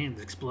happening, and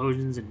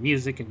explosions and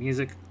music. I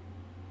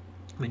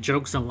mean,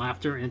 jokes and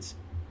laughter, and it's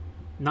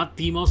not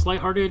the most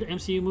lighthearted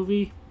MCU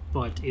movie,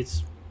 but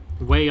it's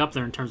way up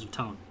there in terms of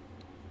tone.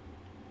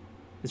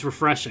 It's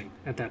refreshing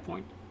at that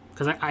point.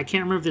 Because I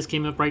can't remember if this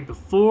came up right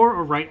before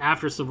or right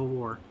after Civil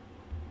War.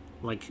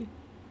 Like,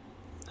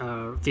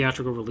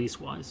 theatrical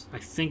release-wise. I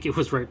think it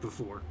was right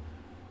before.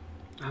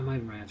 I might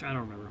have been after. I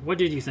don't remember. What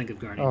did you think of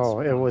Guardians?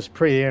 Oh, it was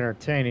pretty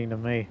entertaining to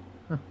me.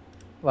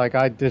 Like,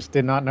 I just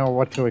did not know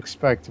what to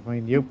expect. I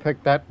mean, you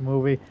picked that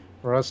movie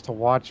for us to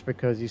watch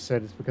because you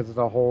said it's because of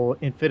the whole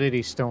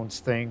Infinity Stones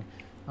thing.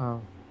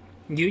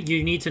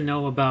 You need to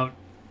know about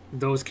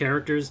those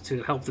characters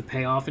to help the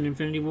payoff in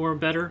Infinity War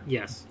better?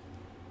 Yes.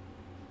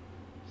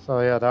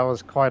 So, yeah, that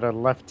was quite a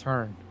left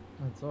turn.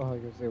 That's all I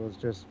guess. It was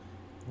just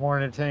more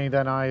entertaining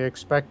than I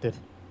expected.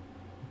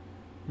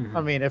 Mm-hmm.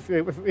 I mean, if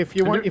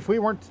we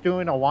weren't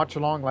doing a watch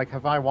along, like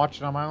have I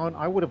watched it on my own,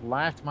 I would have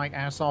laughed my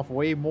ass off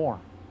way more.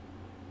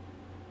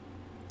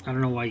 I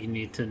don't know why you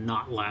need to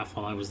not laugh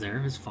while I was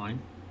there. It's fine.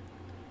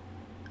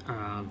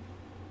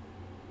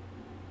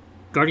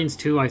 Guardians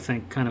 2, I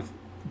think, kind of,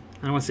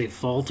 I don't want to say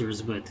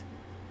falters, but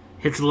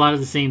hits a lot of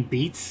the same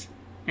beats,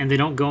 and they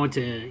don't go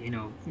into,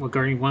 what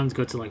Guardian 1's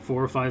go to like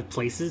 4 or 5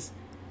 places.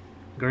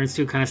 Guardians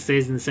 2 kind of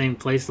stays in the same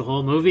place the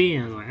whole movie,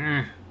 and I was like,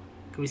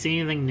 can we see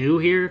anything new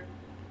here?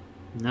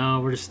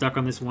 No, we're just stuck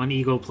on this one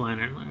ego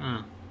planet. Like,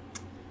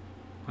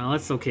 well,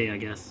 that's okay, I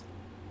guess.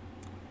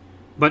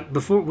 But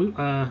before we,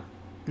 we'll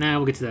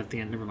get to that at the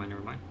end. Never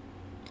mind.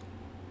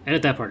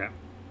 Edit that part out.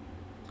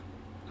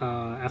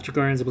 After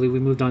Guardians, I believe we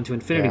moved on to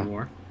Infinity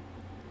War.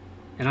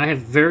 And I have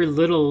very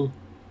little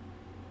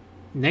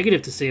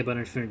negative to say about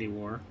Infinity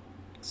War.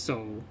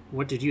 So,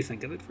 what did you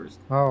think of it first?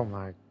 Oh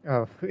my!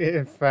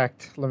 In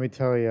fact, let me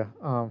tell you,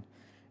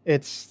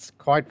 it's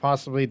quite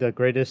possibly the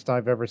greatest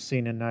I've ever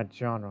seen in that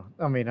genre.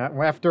 I mean,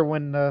 after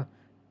when the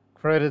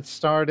credits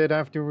started,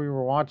 after we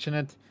were watching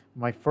it,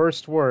 my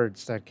first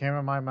words that came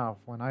in my mouth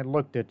when I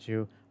looked at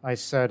you, I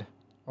said,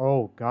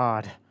 "Oh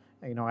God!"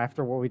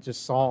 After what we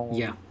just saw.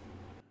 Yeah.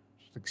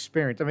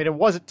 Experience. I mean, it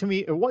wasn't to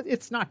me.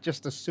 It's not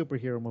just a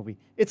superhero movie.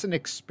 It's an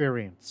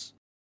experience.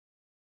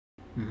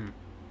 Mm-hmm.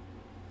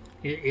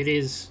 It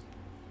is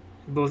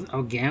both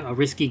a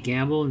risky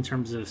gamble in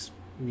terms of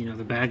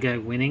the bad guy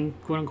winning,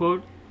 quote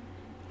unquote.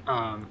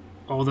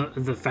 All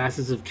the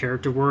facets of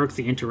character work,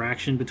 the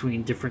interaction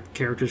between different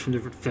characters from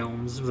different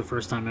films for the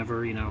first time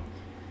ever.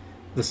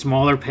 The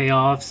smaller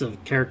payoffs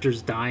of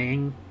characters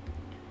dying.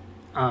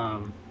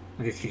 I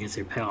guess you can't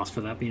say payoffs for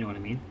that, but you know what I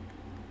mean.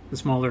 The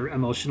smaller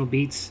emotional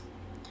beats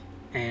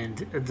and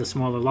the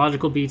smaller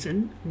logical beats.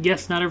 And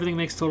yes, not everything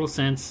makes total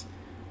sense.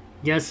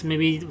 Yes,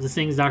 maybe the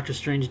things Doctor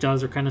Strange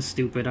does are kind of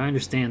stupid. I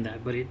understand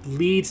that. But it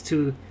leads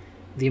to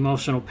the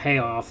emotional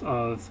payoff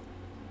of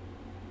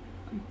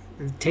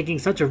taking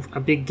such a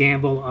big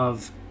gamble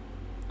of,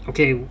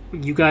 okay,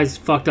 you guys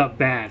fucked up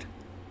bad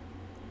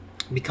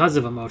because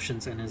of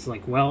emotions. And it's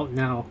like, well,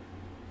 now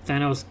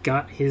Thanos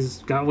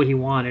got what he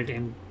wanted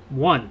and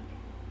won.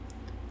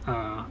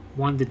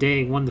 Won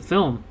the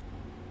film.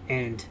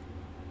 And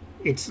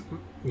it's,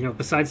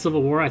 besides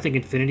Civil War, I think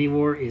Infinity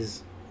War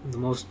is the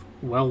most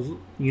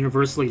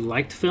universally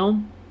liked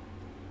film,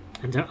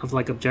 and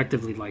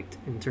objectively liked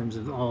in terms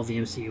of all the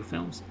MCU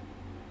films.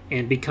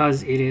 And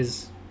because it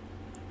is,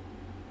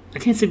 I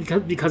can't say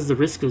because the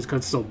risk is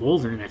because it's so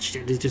bold and that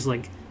shit. It's just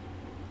like,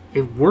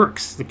 it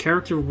works. The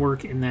character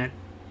work in that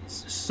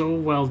is so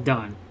well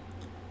done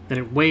that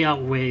it way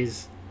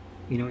outweighs,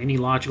 any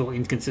logical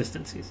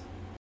inconsistencies.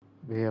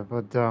 Yeah,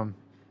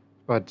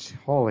 but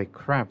holy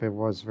crap, it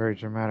was very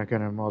dramatic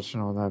and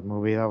emotional in that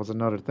movie. That was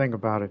another thing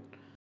about it.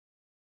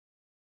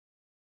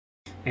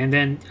 And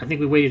then I think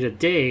we waited a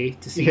day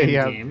to see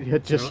Endgame. Yeah.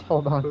 Just So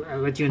hold on. I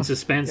let you in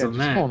suspense Yeah, on just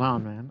that. hold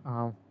on,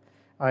 man.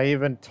 I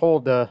even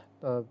told the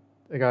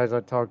guys I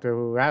talked to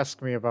who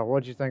asked me about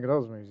what you think of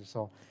those movies you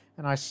saw,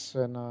 and I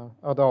said,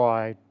 although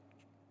I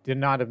did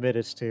not admit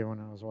this to you when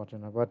I was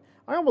watching it, but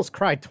I almost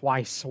cried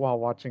twice while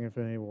watching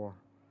Infinity War.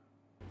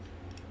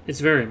 It's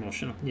very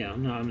emotional. Yeah,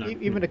 no, I'm not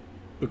Even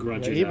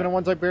begrudge yeah, you even that. the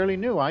ones I barely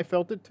knew, I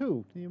felt it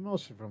too. The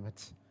emotion from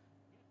it.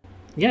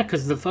 Yeah,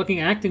 because the fucking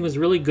acting was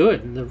really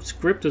good and the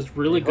script was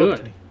really It hooked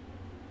good. me.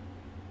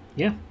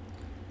 Yeah.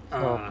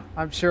 So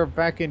I'm sure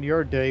back in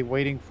your day,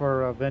 waiting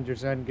for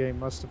Avengers Endgame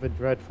must have been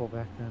dreadful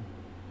back then.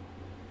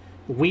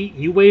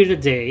 You waited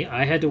a day.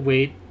 I had to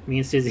wait. Me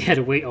and Stizzy had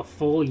to wait a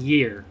full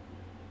year.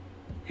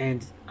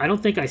 And I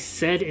don't think I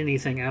said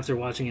anything after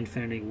watching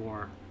Infinity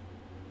War.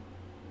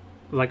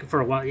 Like, for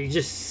a while, it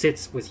just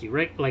sits with you,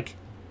 right? Like,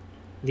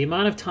 the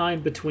amount of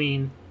time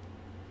between,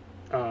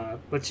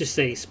 let's just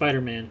say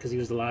Spider-Man, because he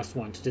was the last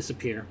one to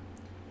disappear,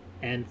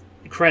 and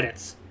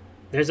credits.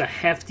 There's a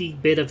hefty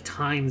bit of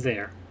time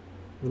there.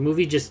 The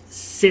movie just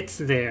sits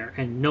there,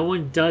 and no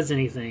one does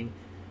anything.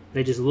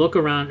 They just look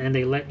around, and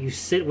they let you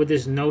sit with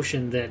this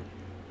notion that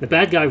the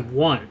bad guy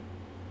won.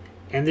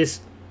 And this,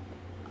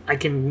 I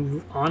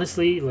can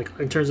honestly, like,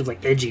 in terms of,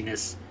 like,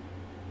 edginess,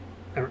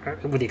 or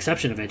with the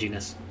exception of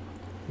edginess,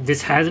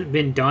 this hasn't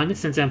been done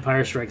since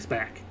Empire Strikes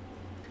Back.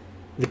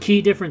 The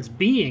key difference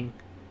being,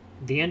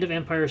 the end of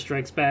Empire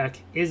Strikes Back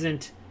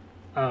isn't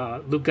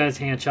Luke got his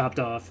hand chopped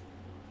off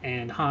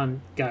and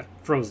Han got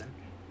frozen.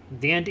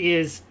 The end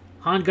is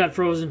Han got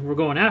frozen, we're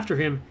going after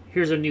him,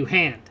 here's a new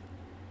hand.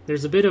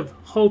 There's a bit of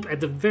hope at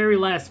the very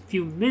last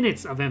few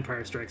minutes of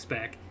Empire Strikes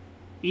Back,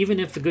 even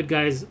if the good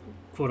guys,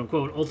 quote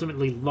unquote,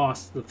 ultimately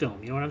lost the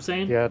film. You know what I'm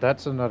saying? Yeah,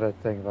 that's another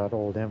thing about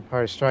old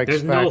Empire Strikes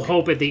There's Back. no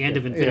hope at the end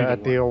of Infinity Yeah, War.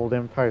 at the old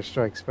Empire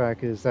Strikes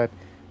Back is that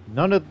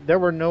there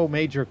were no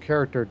major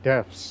character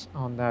deaths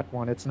on that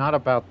one. It's not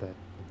about that,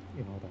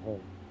 the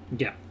whole.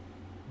 Yeah.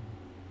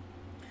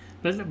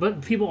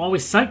 But people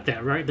always cite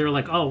that, right? They're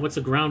like, oh, what's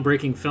a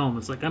groundbreaking film?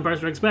 It's like Empire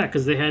Strikes Back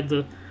because they had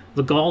the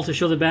gall to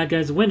show the bad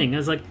guys winning.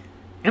 It's like,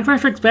 Empire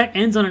Strikes Back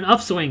ends on an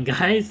upswing,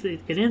 guys.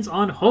 It ends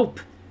on hope.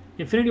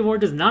 Infinity War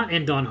does not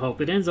end on hope.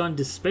 It ends on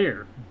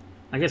despair.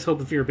 I guess hope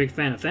if you're a big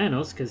fan of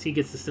Thanos, because he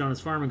gets to sit on his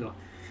farm and go,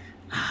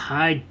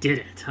 I did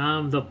it.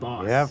 I'm the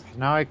boss. Yep,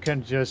 now I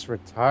can just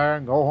retire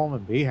and go home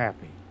and be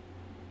happy.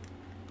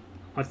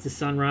 Watch the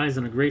sunrise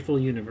in a grateful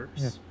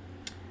universe.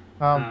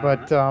 Yeah.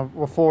 But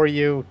before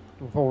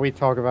we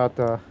talk about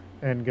the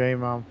end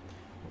game, I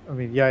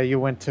mean, yeah, you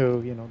went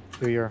to,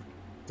 do your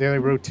daily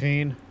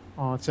routine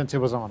since it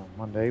was on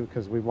Monday,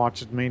 because we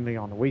watched it mainly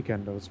on the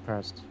weekend, those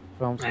past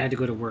films. I had to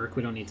go to work.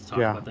 We don't need to talk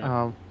about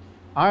that.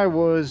 I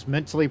was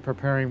mentally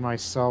preparing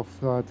myself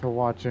to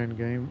watch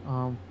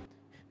Endgame.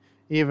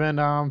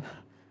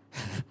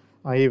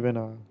 I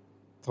even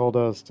told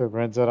us to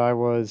friends that I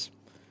was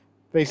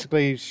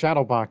basically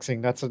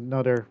shadowboxing. That's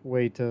another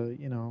way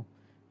to,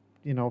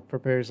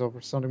 prepare yourself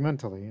for something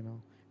mentally.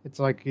 It's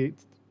like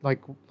I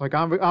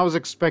was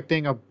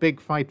expecting a big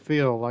fight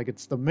feel, like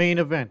it's the main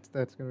event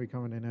that's going to be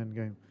coming in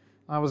Endgame.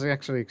 I was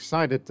actually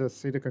excited to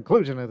see the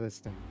conclusion of this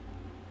thing.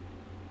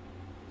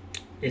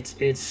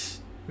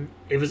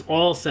 It was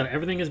all set.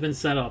 Everything has been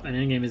set up, and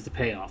Endgame is the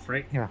payoff,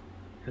 right? Yeah.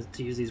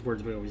 To use these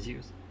words we always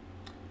use.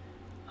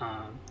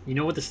 You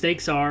know what the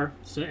stakes are,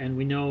 and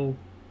we know.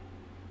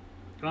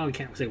 Well, we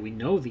can't say we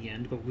know the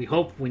end, but we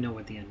hope we know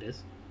what the end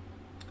is.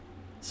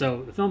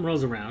 So the film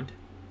rolls around,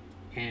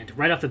 and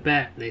right off the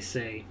bat, they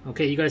say,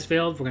 "Okay, you guys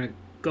failed. We're gonna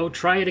go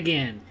try it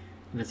again."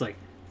 And it's like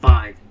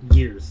 5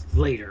 years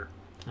later.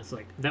 That's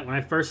like that. When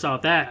I first saw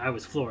that, I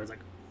was floored. It's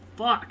like,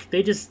 fuck.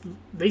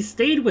 They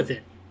stayed with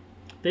it.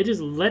 They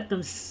just let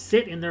them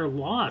sit in their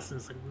loss. And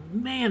it's like,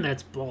 man,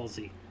 that's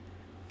ballsy.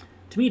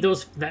 To me,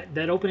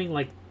 that opening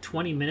like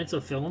 20 minutes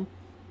of film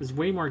is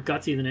way more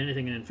gutsy than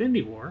anything in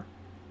Infinity War,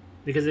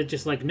 because it's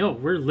just like, no,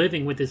 we're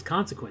living with this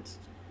consequence.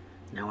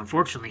 Now,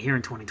 unfortunately, here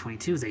in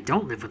 2022, they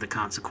don't live with the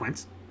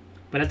consequence.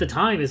 But at the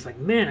time, it's like,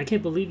 man, I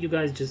can't believe you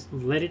guys just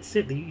let it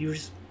sit. You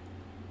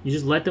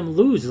just let them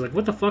lose. It's like,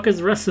 what the fuck is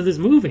the rest of this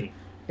movie?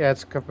 Yeah,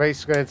 it's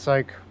basically, it's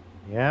like,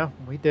 yeah,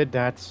 we did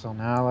that, so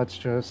now let's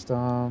just,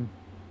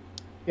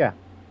 yeah,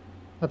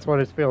 that's what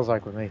it feels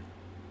like with me.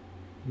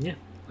 Yeah,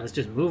 let's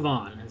just move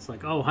on. It's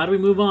like, oh, how do we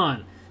move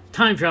on?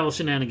 Time travel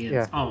shenanigans.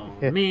 Yeah. Oh,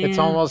 man. It's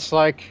almost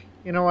like,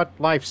 you know what,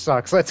 life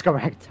sucks. Let's go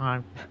back in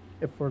time.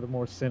 If for the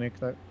more cynic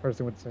that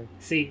person would say.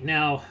 See,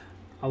 now,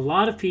 a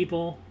lot of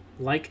people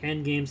like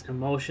Endgame's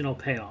emotional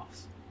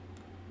payoffs.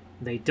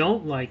 They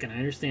don't like, and I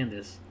understand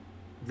this,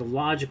 the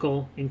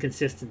logical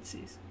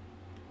inconsistencies.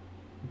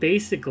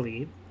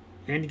 Basically,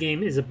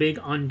 Endgame is a big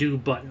undo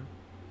button,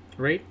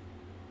 right?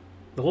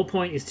 The whole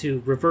point is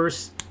to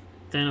reverse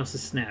Thanos'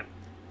 snap.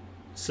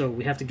 So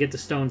we have to get the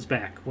stones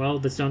back. Well,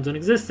 the stones don't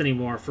exist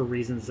anymore for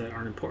reasons that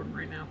aren't important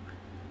right now.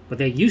 But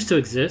they used to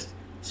exist,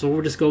 so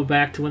we'll just go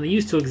back to when they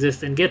used to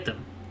exist and get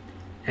them.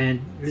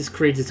 And this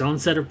creates its own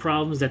set of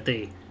problems that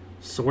they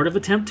sort of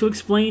attempt to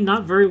explain,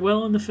 not very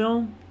well in the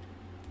film.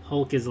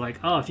 Hulk is like,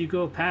 oh, if you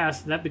go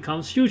past, that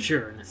becomes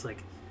future. And it's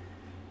like,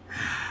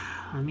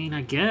 I mean,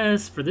 I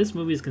guess for this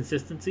movie's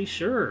consistency,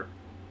 sure.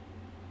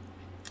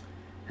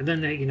 And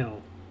then,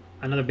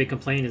 another big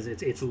complaint is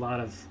it's a lot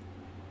of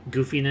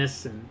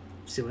goofiness and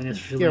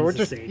silliness. We're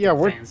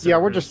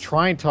just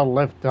trying to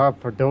lift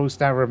up for those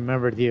that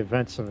remember the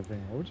events of the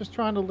thing. We're just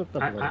trying to lift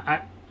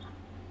up.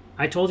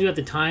 I told you at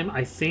the time,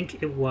 I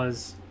think it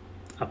was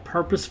a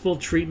purposeful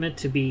treatment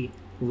to be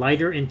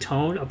lighter in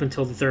tone up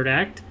until the third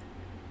act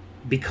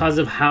because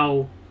of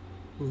how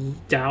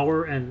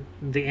dour and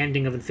the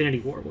ending of Infinity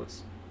War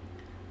was.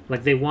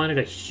 Like, they wanted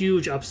a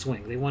huge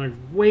upswing. They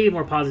wanted way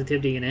more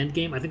positivity in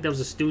Endgame. I think that was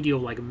a studio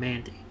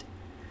mandate.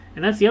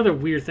 And that's the other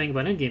weird thing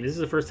about Endgame. This is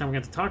the first time we're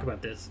going to talk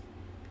about this.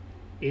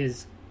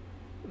 Is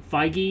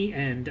Feige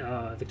and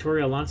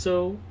Victoria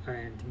Alonso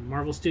and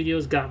Marvel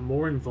Studios got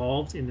more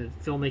involved in the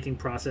filmmaking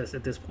process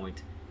at this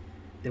point.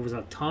 There was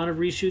a ton of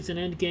reshoots in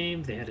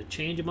Endgame. They had to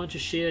change a bunch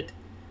of shit.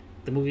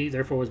 The movie,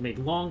 therefore, was made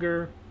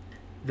longer.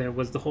 There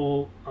was the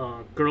whole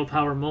girl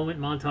power moment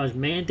montage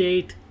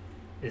mandate.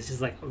 It's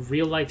just like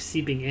real life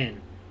seeping in.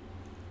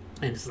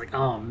 And it's like,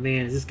 oh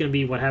man, is this going to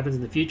be what happens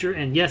in the future?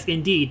 And yes,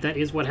 indeed, that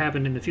is what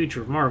happened in the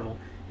future of Marvel,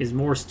 is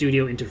more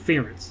studio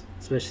interference.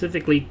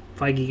 Specifically,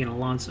 Feige and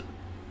Alonso.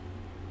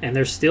 And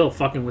they're still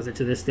fucking with it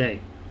to this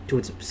day, to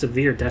its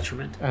severe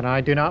detriment. And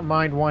I do not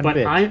mind one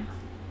bit.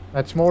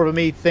 That's more of a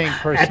me thing,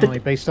 personally,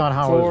 based on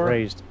how I was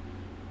raised.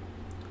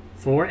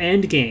 For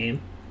Endgame,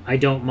 I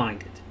don't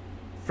mind it.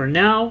 For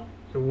now,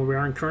 where we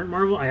are in current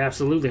Marvel, I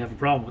absolutely have a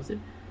problem with it.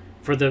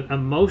 For the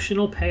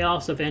emotional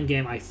payoffs of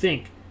Endgame, I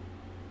think,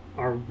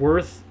 are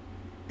worth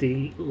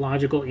the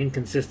logical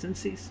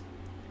inconsistencies.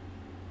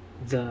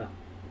 The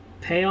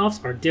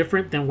payoffs are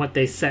different than what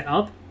they set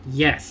up,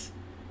 yes.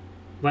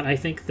 But I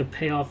think the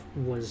payoff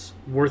was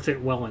worth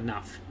it well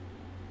enough.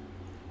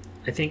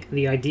 I think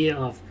the idea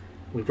of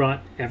we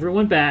brought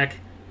everyone back,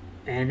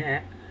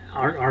 and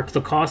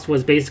the cost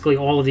was basically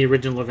all of the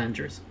original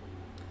Avengers.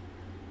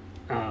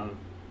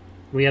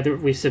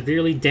 We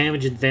severely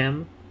damaged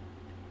them,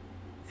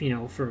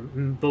 for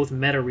both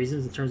meta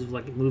reasons in terms of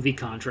like movie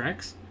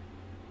contracts,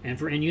 and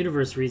for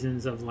in-universe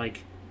reasons of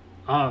like,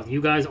 oh,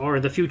 you guys are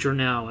the future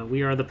now, and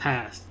we are the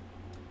past.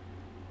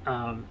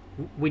 I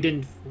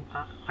didn't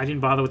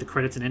bother with the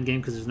credits in Endgame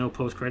because there's no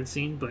post-credit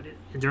scene, but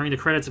during the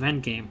credits of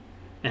Endgame,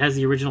 it has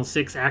the original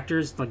 6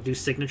 actors like do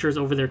signatures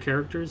over their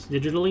characters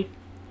digitally,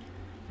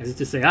 as if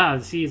to say,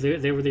 see,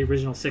 they were the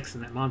original 6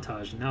 in that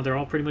montage, and now they're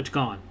all pretty much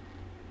gone,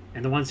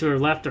 and the ones who are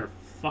left are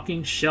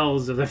fucking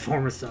shells of their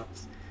former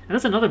selves. And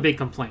that's another big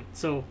complaint.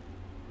 So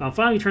I'll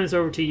finally turn this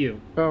over to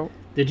you. Oh.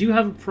 Did you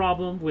have a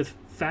problem with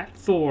Fat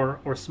Thor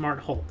or Smart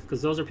Hulk?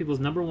 Because those are people's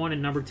number 1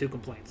 and number 2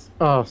 complaints.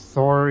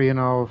 Thor,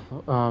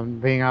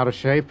 being out of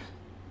shape.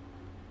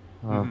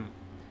 I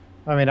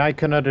mean, I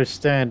can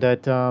understand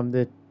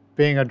that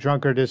being a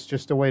drunkard is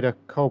just a way to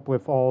cope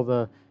with all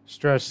the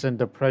stress and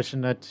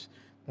depression that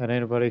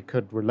anybody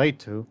could relate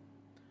to.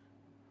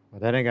 But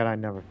then again, I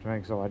never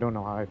drank, so I don't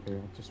know how I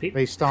feel. Just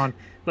based on.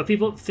 But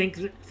people think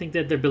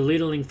that they're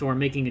belittling Thor,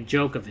 making a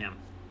joke of him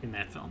in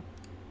that film.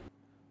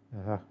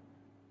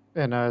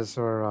 And as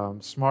for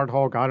Smart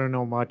Hulk, I don't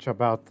know much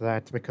about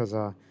that because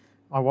I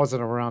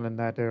wasn't around in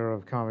that era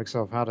of comics.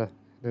 So how did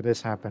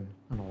this happen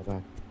and all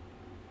that?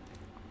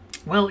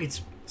 Well,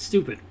 it's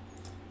stupid.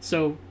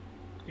 So,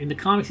 in the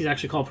comics, he's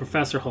actually called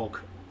Professor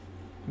Hulk.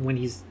 When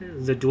he's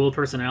the dual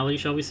personality,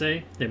 shall we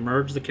say, they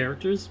merge the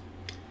characters.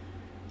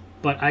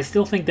 But I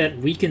still think that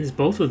weakens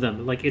both of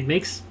them. Like, it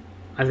makes...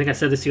 I think I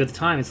said this to you at the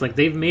time. It's like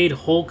they've made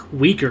Hulk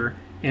weaker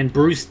and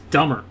Bruce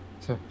dumber.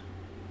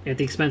 At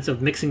the expense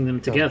of mixing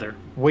them together.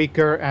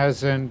 Weaker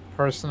as in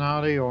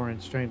personality or in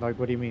strength? Like,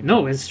 what do you mean?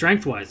 No, in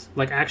strength-wise.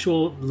 Like,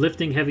 actual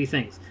lifting heavy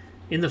things.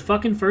 In the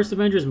fucking first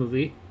Avengers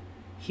movie,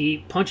 he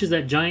punches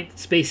that giant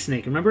space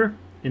snake. Remember?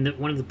 In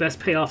one of the best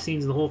payoff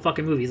scenes in the whole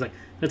fucking movie. He's like,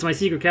 that's my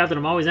secret captain.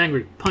 I'm always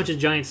angry. Punches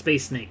giant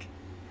space snake.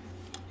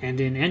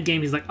 And in Endgame,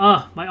 he's like,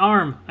 my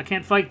arm. I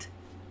can't fight.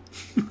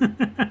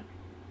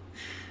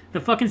 The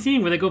fucking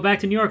scene where they go back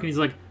to New York and he's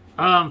like,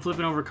 I'm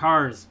flipping over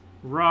cars.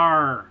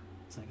 Rawr.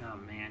 It's like, oh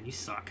man, you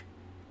suck.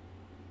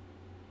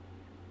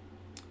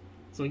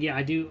 So yeah,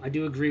 I do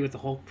agree with the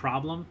Hulk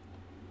problem.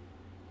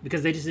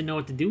 Because they just didn't know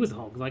what to do with the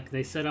Hulk. Like,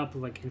 they set up,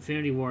 like,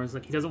 Infinity Wars,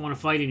 like, he doesn't want to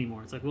fight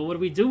anymore. It's like, well, what do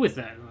we do with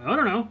that? Like, I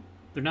don't know.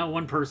 They're not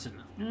one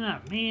person.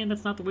 Man,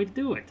 that's not the way to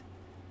do it.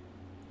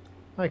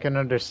 I can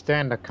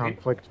understand the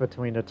conflict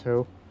between the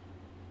two.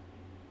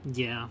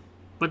 Yeah.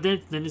 But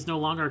then it's no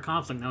longer a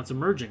conflict. Now it's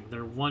emerging.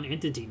 They're one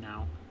entity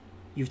now.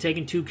 You've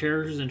taken 2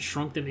 characters and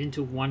shrunk them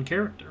into one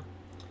character.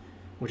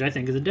 Which I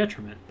think is a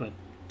detriment, but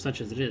such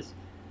as it is.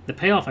 The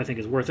payoff, I think,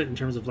 is worth it in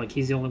terms of, like,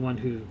 he's the only one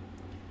who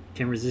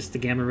can resist the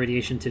gamma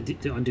radiation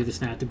to undo the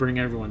snap, to bring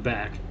everyone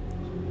back.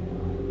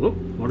 Whoop,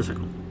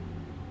 motorcycle.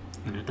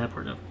 I got that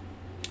part up.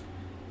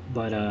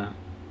 But,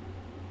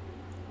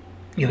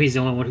 he's the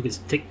only one who can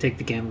take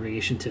the gamma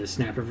radiation to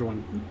snap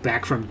everyone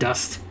back from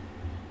dust.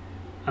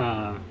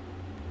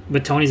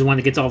 But Tony's the one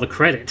that gets all the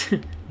credit,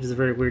 which is a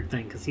very weird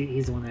thing, because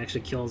he's the one that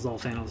actually kills all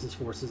Thanos'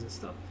 forces and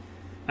stuff.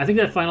 I think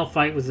that final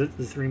fight with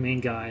the three main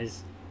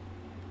guys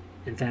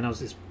and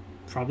Thanos is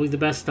probably the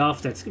best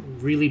stuff. That's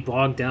really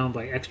bogged down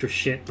by extra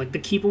shit, like the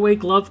keep away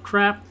glove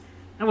crap.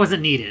 That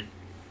wasn't needed.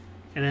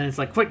 And then it's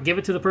like, quick, give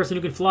it to the person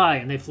who can fly,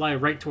 and they fly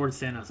right towards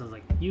Thanos. I was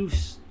like, you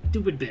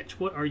stupid bitch,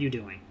 what are you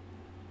doing?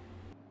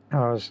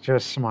 I was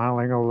just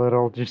smiling a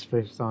little just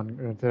based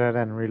on that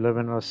and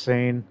reliving a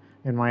scene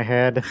in my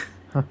head.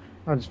 I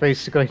was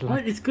basically like...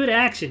 Well, it's good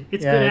action.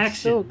 It's Yeah, good it's action,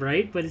 still-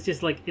 right? But it's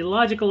just like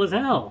illogical as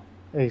hell.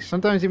 Hey,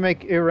 sometimes you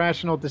make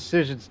irrational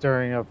decisions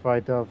during a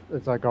fight.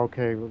 It's like,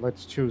 okay, well,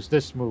 let's choose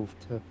this move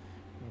to,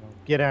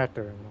 get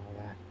after him and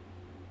all that.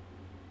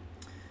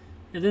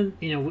 And then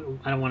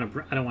I don't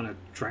want to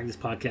drag this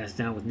podcast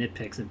down with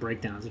nitpicks and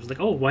breakdowns. It was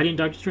like, oh, why didn't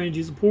Doctor Strange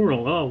use a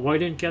portal? Oh, why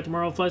didn't Captain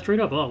Marvel fly straight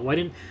up? Oh, why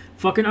didn't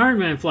fucking Iron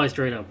Man fly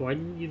straight up? Why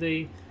didn't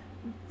they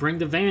bring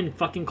the van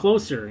fucking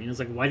closer? It's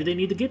like, why did they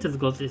need to get to the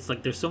close? It's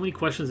like there's so many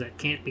questions that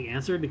can't be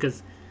answered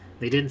because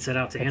they didn't set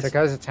out to answer. It's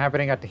because it's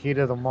happening at the heat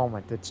of the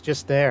moment. It's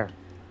just there.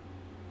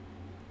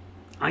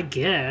 I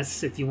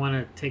guess if you want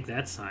to take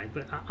that side,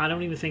 but I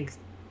don't even think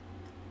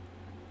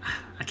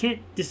I can't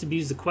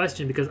disabuse the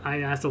question because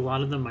I asked a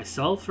lot of them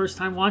myself first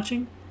time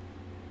watching.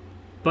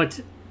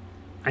 But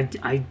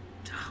I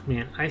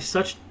have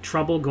such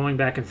trouble going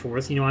back and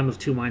forth. I'm of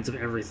two minds of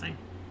everything.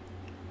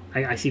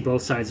 I see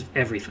both sides of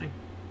everything.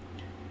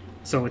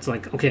 So it's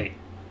like, okay,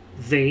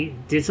 they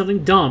did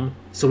something dumb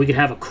so we could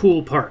have a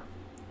cool part.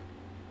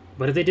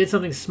 But if they did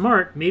something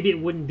smart, maybe it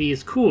wouldn't be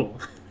as cool.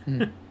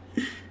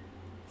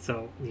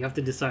 So you have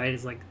to decide.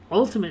 It's like,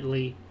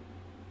 ultimately,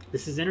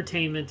 this is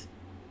entertainment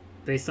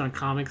based on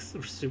comics or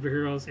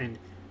superheroes, and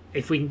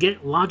if we can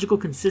get logical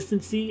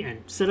consistency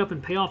and set up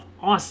and payoff,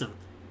 awesome.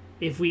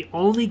 If we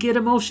only get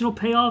emotional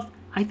payoff,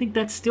 I think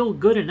that's still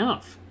good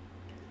enough.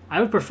 I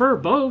would prefer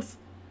both,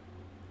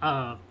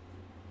 but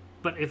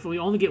if we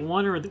only get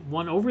one or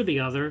one over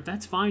the other,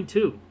 that's fine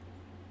too.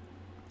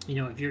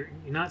 If you're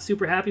not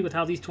super happy with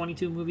how these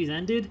 22 movies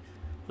ended,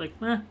 like,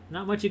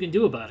 not much you can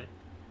do about it.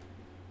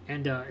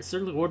 And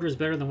certainly Order is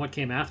better than what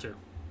came after.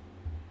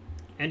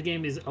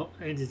 Endgame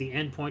is the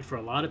end point for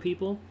a lot of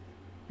people.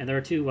 And there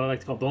are two what I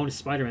like to call bonus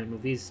Spider-Man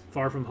movies,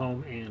 Far From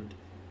Home and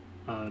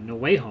No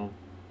Way Home,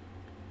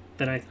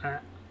 that if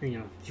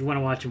you want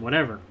to watch them,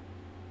 whatever.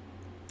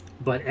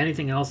 But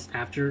anything else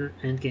after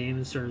Endgame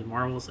in terms of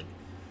Marvel, it's like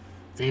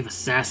they've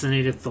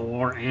assassinated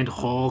Thor and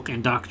Hulk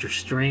and Doctor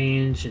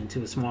Strange, and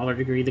to a smaller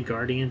degree the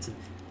Guardians, and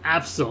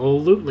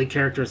absolutely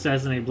character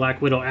assassinated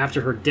Black Widow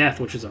after her death,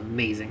 which was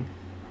amazing.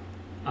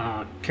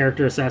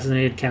 Character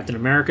assassinated Captain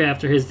America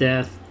after his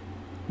death.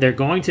 They're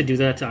going to do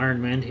that to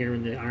Iron Man here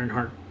in the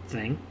Ironheart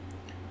thing.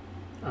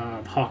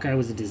 Hawkeye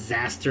was a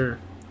disaster.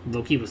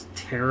 Loki was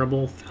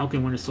terrible.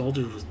 Falcon Winter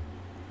Soldier was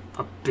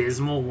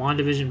abysmal.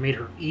 WandaVision made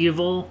her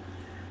evil.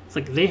 It's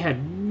like they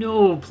had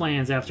no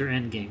plans after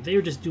Endgame. They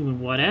were just doing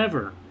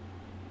whatever.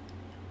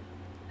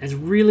 It's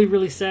really,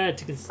 really sad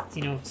to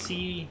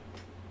see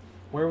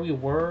where we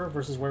were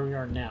versus where we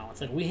are now.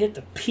 It's like we hit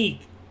the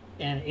peak,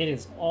 and it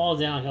is all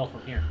downhill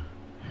from here.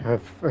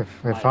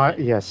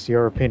 Yes,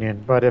 your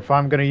opinion. But if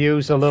I'm going to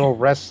use a little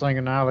wrestling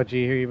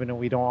analogy here, even though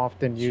we don't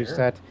often use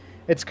that,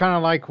 it's kind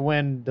of like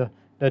when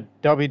the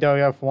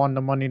WWF won the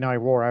Monday Night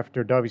War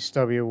after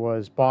WCW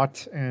was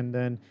bought, and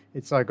then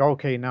it's like,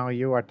 okay, now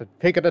you are at the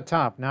pick of the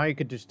top. Now you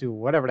could just do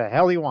whatever the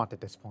hell you want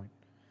at this point.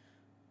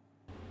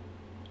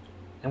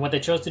 And what they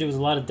chose to do was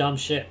a lot of dumb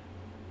shit.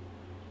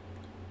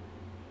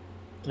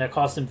 And that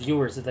cost them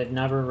viewers that they've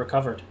never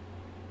recovered.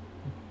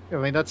 I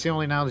mean, that's the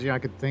only analogy I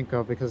could think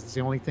of because it's the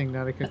only thing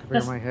that I can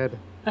compare in my head.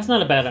 That's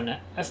not a bad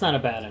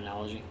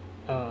analogy.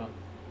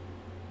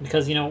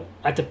 Because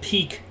at the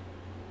peak,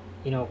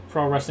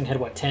 pro wrestling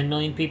had 10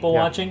 million people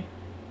watching.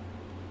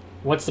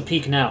 What's the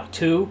peak now?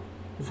 2,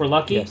 if we're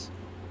lucky. Yes.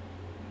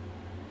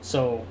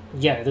 So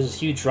there's a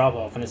huge drop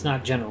off, and it's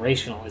not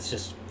generational. It's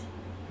just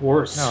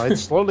worse. No, it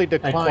slowly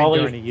declined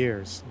during the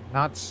years,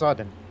 not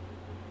sudden.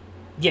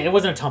 Yeah, it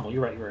wasn't a tumble.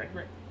 You're right.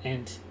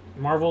 And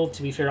Marvel,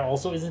 to be fair,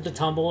 also isn't a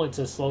tumble. It's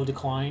a slow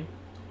decline.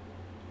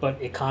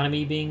 But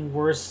economy being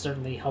worse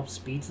certainly helps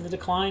speed the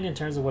decline in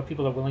terms of what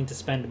people are willing to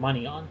spend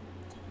money on.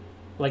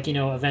 Like,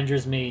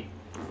 Avengers made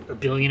 $1.5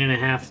 billion,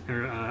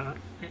 or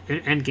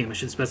Endgame, I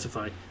should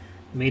specify,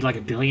 made like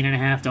 $1.5 billion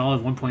at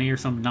one point or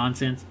some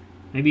nonsense.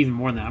 Maybe even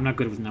more than that. I'm not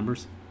good with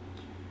numbers.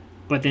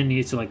 But then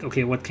it's like,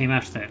 okay, what came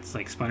after that? It's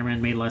like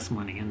Spider-Man made less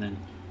money, and then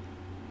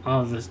the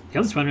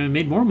other Spider-Man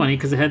made more money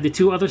because it had the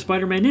 2 other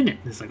Spider-Man in it.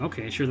 It's like,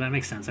 okay, sure, that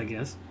makes sense, I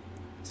guess.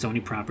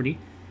 Sony property.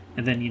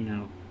 And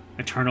then,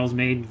 Eternals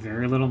made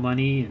very little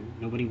money, and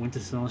nobody went to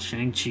sell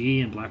Shang-Chi,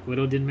 and Black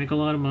Widow didn't make a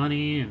lot of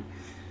money, and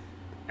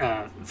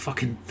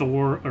fucking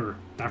Thor, or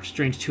Doctor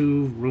Strange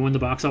 2 ruined the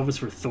box office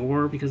for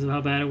Thor because of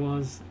how bad it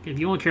was. If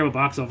you only care about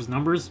box office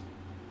numbers,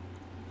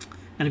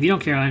 and if you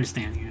don't care, I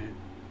understand.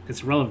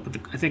 It's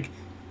irrelevant, but I think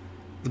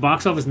the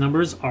box office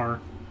numbers are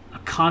a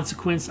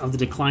consequence of the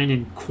decline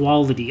in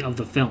quality of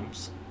the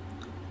films.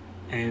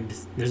 And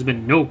there's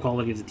been no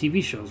quality of the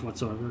TV shows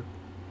whatsoever.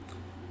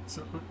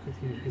 So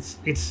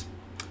it's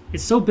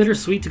so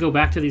bittersweet to go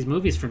back to these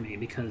movies for me,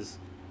 because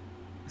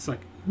it's like,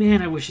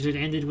 man, I wish it had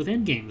ended with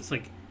Endgame. It's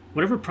like,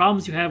 whatever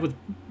problems you have with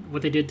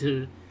what they did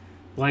to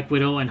Black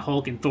Widow and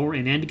Hulk and Thor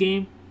in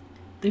Endgame,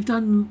 they've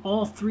done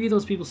all three of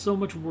those people so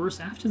much worse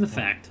after the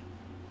fact.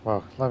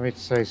 Well, let me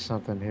say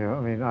something here. I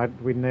mean,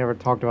 we never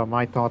talked about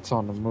my thoughts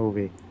on the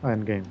movie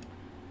Endgame.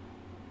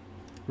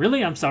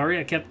 Really? I'm sorry.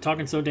 I kept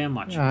talking so damn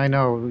much. I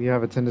know you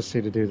have a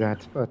tendency to do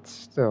that, but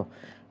still.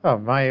 Oh,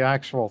 my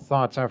actual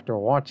thoughts after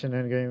watching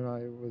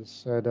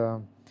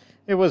Endgame,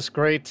 it was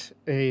great,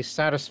 a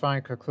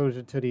satisfying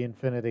conclusion to the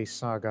Infinity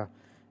Saga.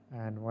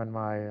 And when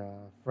my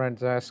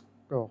friends asked,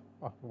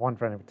 one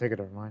friend in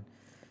particular of mine,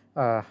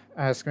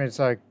 asked me, it's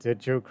like,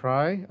 did you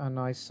cry? And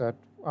I said,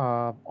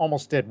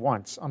 almost did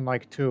once,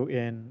 unlike two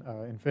in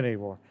Infinity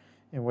War,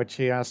 in which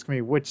he asked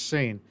me which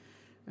scene.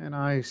 And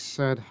I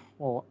said,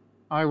 well,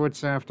 I would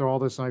say after all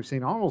this I've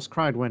seen, I almost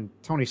cried when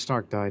Tony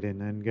Stark died in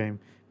Endgame.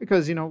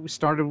 Because, we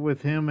started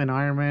with him in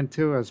Iron Man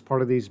 2 as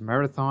part of these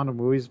marathon of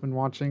movies I've been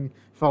watching.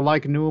 Felt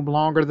like I knew him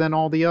longer than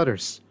all the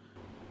others.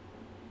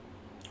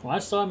 Well, I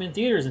saw him in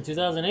theaters in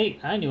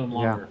 2008. I knew him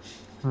longer.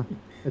 Yeah.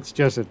 It's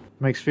just, it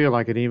makes me feel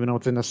like it, even though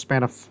it's in the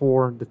span of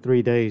 4 to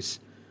 3 days.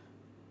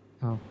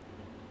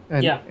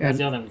 That's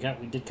the other thing.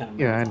 We did kind of.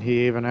 Yeah, and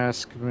he even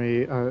asked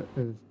me,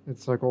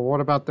 it's like, well, what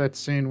about that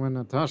scene when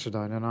Natasha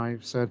died? And I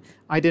said,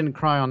 I didn't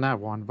cry on that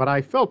one, but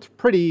I felt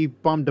pretty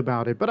bummed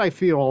about it. But I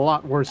feel a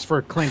lot worse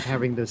for Clint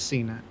having to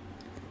see that.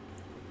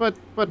 But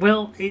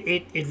well,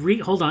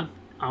 hold on.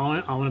 I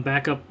want to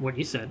back up what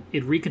you said.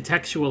 It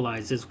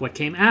recontextualizes what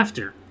came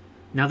after.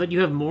 Now that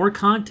you have more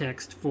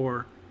context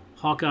for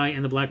Hawkeye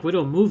and the Black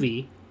Widow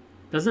movie,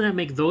 doesn't that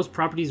make those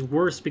properties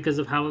worse because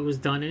of how it was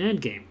done in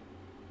Endgame?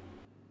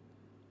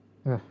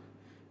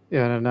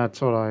 Yeah, and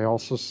that's what I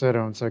also said.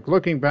 It's like,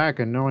 looking back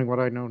and knowing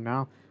what I know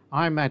now,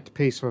 I'm at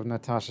peace with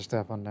Natasha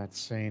Stepp on that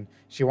scene.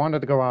 She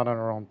wanted to go out on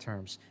her own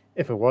terms.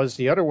 If it was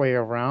the other way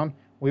around,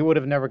 we would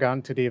have never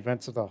gotten to the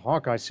events of the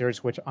Hawkeye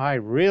series, which I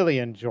really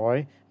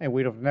enjoy, and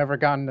we'd have never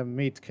gotten to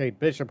meet Kate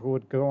Bishop, who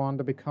would go on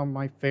to become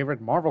my favorite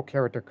Marvel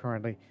character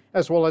currently,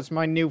 as well as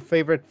my new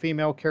favorite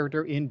female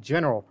character in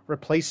general,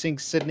 replacing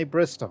Sydney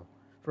Bristow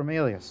from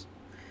Alias.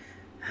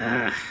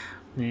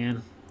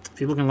 Man,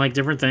 people can like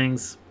different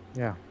things.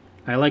 Yeah.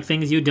 I like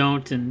things you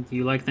don't, and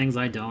you like things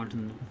I don't,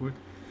 and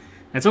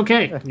that's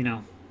okay.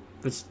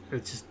 It's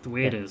just the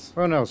way it is.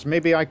 Who knows?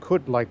 Maybe I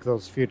could like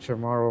those future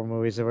Marvel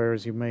movies,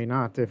 whereas you may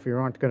not if you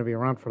aren't going to be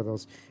around for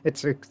those.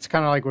 It's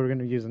kind of like, we're going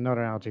to use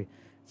another analogy.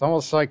 It's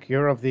almost like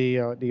you're of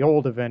the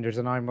old Avengers,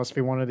 and I must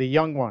be one of the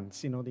young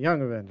ones. The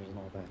young Avengers and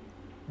all that.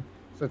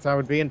 Since I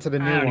would be into the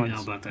new ones. I don't even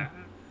know about that.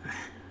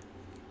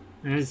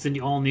 It's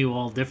an all new,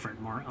 all different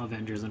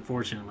Avengers,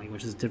 unfortunately,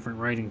 which is a different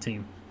writing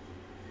team.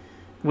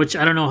 Which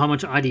I don't know how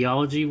much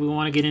ideology we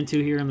want to get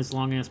into here in this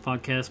long-ass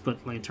podcast, but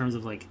in terms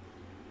of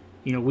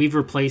we've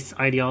replaced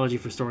ideology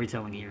for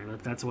storytelling here.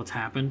 That's what's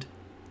happened.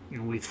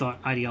 We've thought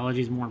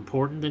ideology is more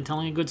important than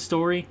telling a good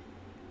story.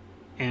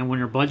 And when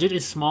our budget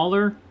is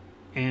smaller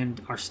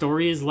and our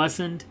story is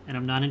lessened and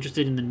I'm not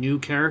interested in the new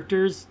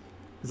characters,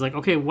 it's like,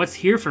 okay, what's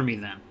here for me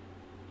then?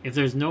 If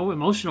there's no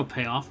emotional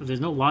payoff, if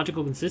there's no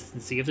logical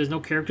consistency, if there's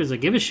no characters I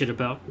give a shit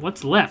about,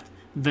 what's left?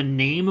 The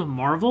name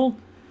Marvel?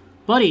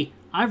 Buddy,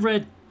 I've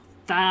read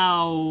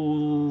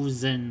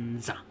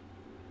thousands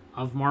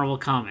of Marvel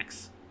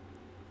comics.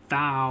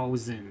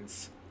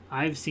 Thousands.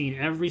 I've seen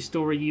every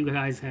story you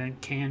guys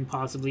can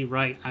possibly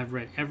write. I've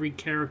read every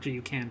character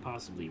you can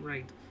possibly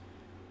write.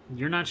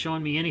 You're not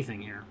showing me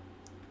anything here.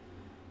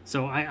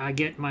 So I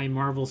get my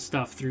Marvel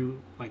stuff through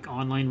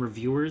online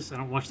reviewers. I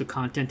don't watch the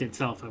content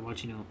itself. I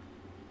watch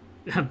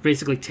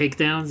basically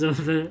takedowns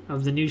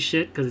of the new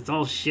shit because it's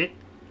all shit.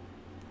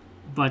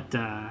 But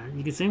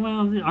you can say,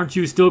 well, aren't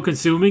you still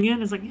consuming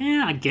it? It's like,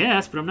 yeah, I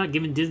guess, but I'm not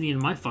giving Disney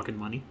my fucking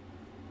money.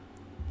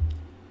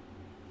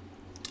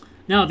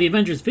 Now, the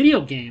Avengers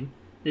video game,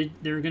 they're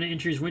going to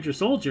introduce Winter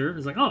Soldier.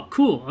 It's like, oh,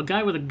 cool, a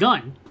guy with a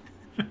gun.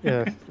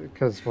 Yeah,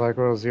 because Black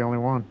Widow's the only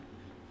one.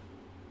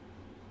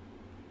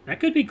 That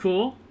could be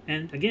cool.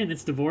 And again,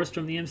 it's divorced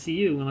from the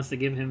MCU unless they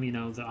give him,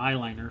 the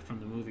eyeliner from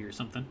the movie or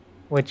something.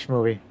 Which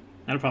movie?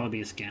 That'll probably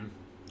be a skin.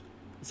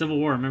 Civil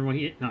War, remember when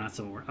he... No, not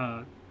Civil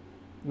War.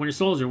 Winter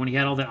Soldier, when he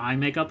had all that eye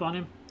makeup on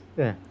him.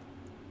 Yeah.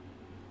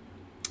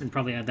 And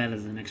probably add that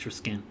as an extra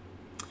skin.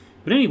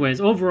 But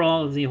anyways,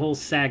 overall, the whole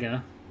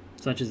saga,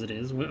 such as it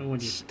is, what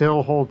do you...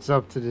 Still holds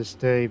up to this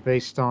day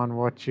based on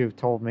what you've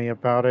told me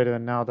about it,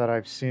 and now that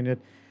I've seen it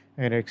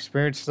and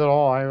experienced it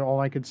all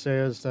I could say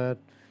is that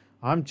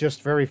I'm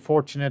just very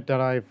fortunate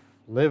that I've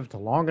lived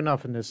long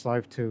enough in this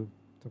life to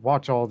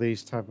watch all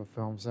these type of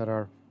films that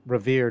are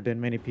revered in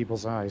many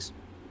people's eyes.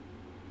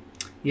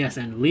 Yes,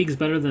 and leagues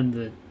better than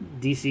the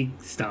DC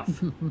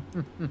stuff.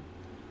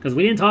 Because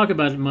we didn't talk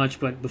about it much,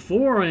 but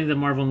before any of the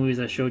Marvel movies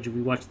I showed you,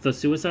 we watched The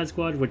Suicide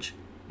Squad, which,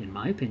 in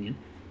my opinion,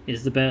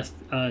 is the best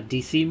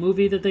DC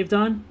movie that they've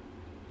done.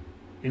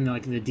 In the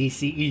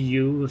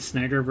DCEU, the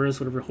Snyderverse,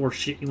 whatever horse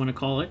shit you want to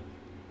call it.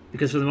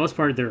 Because for the most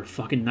part, they're a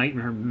fucking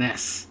nightmare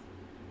mess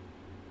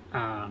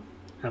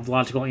of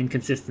logical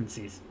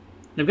inconsistencies.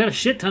 They've got a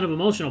shit ton of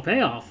emotional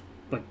payoff,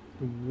 but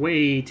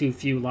way too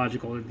few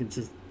logical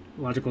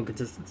logical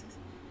consistencies.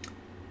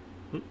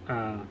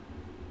 But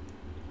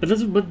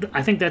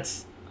I think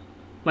that's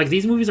like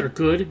these movies are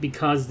good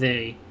because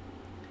they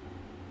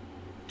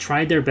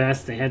tried their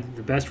best. They had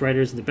the best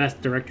writers, and the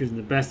best directors, and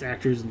the best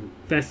actors, and the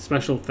best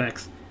special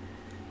effects,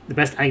 the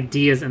best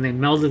ideas, and they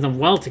melded them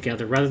well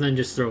together rather than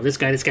just throw this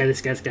guy, this guy,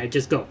 this guy, this guy.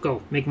 Just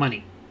go, make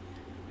money.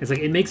 It's like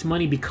it makes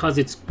money because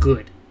it's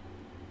good,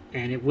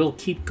 and it will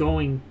keep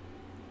going.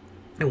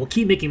 It will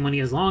keep making money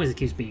as long as it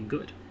keeps being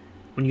good.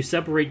 When you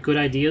separate good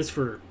ideas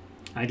for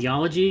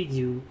ideology,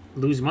 you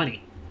lose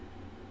money.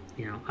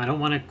 I don't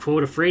want to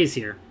quote a phrase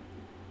here,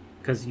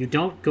 because you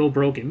don't go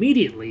broke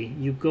immediately,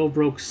 you go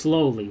broke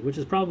slowly, which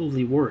is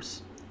probably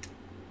worse.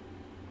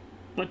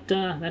 But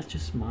that's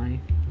just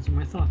those are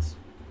my thoughts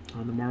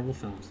on the Marvel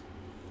films.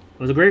 It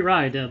was a great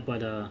ride,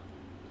 but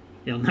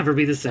it'll never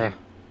be the same.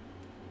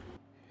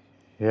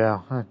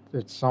 Yeah,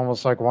 it's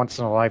almost like once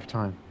in a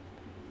lifetime.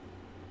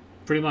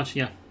 Pretty much,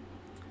 yeah.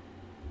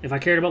 If I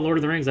cared about Lord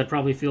of the Rings, I'd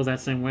probably feel that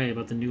same way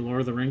about the new Lord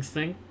of the Rings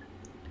thing.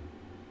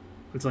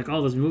 It's like,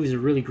 oh, those movies are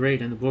really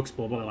great, and the books,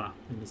 blah, blah, blah.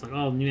 And it's like,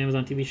 oh, the new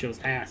Amazon TV show's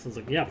ass. I was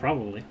like, yeah,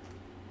 probably.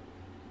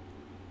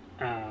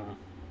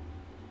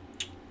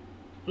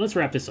 Let's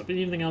wrap this up.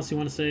 Anything else you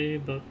want to say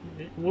about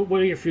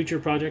what are your future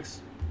projects?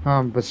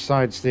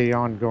 Besides the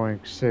ongoing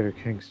Crusader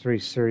Kings 3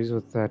 series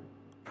with that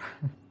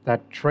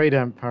Trade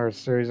Empire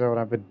series, what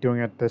I've been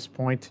doing at this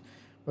point,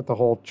 with the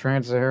whole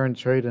trans-Saharan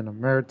trade and the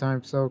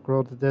maritime Silk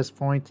Road at this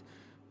point,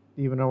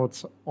 even though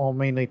it's all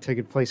mainly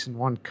taking place in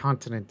one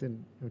continent,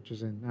 which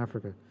is in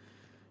Africa.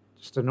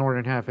 Just the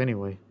northern half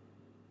anyway.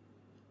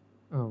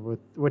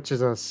 Which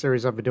is a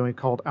series I've been doing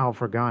called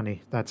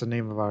Al-Fargani. That's the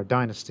name of our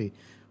dynasty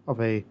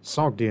of a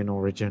Sogdian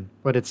origin.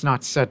 But it's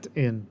not set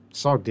in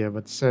Sogdia,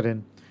 but set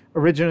in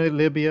originally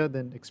Libya,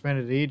 then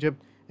expanded to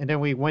Egypt, and then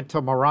we went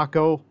to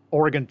Morocco,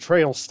 Oregon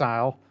Trail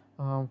style,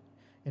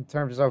 in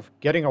terms of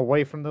getting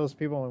away from those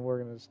people, and we're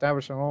going to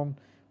establish our own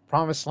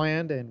promised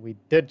land, and we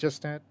did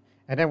just that.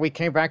 And then we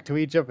came back to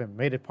Egypt and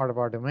made it part of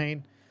our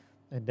domain.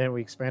 And then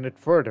we expanded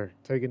further,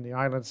 taking the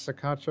islands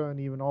Sakatra and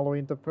even all the way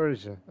into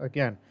Persia.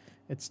 Again,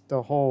 it's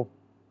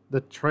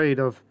the trade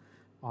of,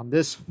 on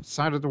this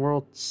side of the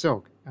world,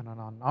 silk, and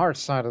on our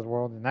side of the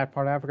world, in that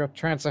part of Africa,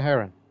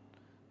 trans-Saharan.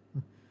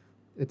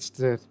 It's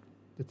the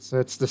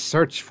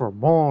search for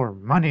more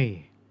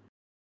money.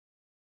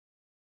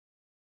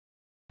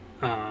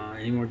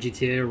 Any more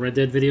GTA or Red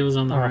Dead videos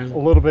on the horizon? A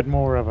little bit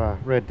more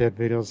of Red Dead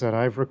videos that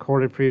I've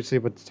recorded previously,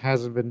 but it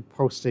hasn't been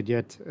posted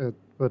yet.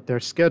 But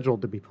they're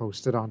scheduled to be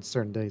posted on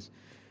certain days.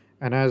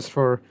 And as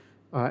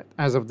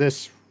of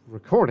this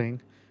recording,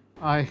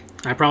 I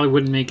probably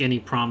wouldn't make any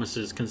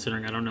promises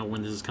considering I don't know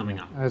when this is coming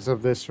out. As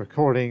of this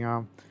recording,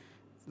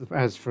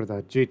 as for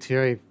the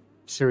GTA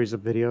series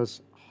of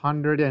videos,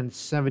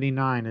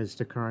 179 is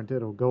the current.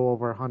 It'll go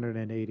over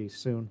 180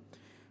 soon.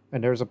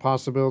 And there's a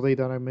possibility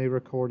that I may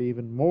record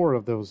even more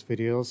of those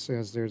videos,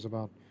 as there's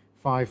about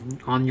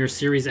 5... On your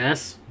Series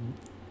S?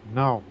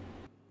 No.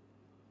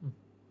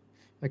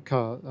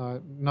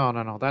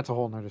 No. That's a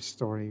whole nother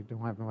story. Don't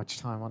have much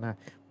time on that.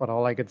 But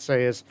all I could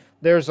say is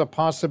there's a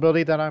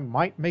possibility that I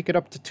might make it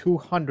up to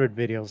 200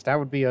 videos. That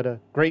would be a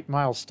great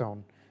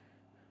milestone.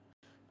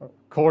 Of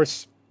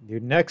course, the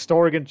next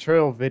Oregon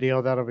Trail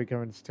video, that'll be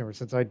coming in September,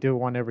 since I do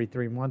one every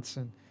 3 months.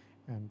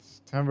 And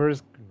September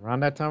is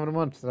around that time of the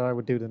month that I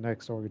would do the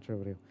next Oregon Trail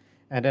video.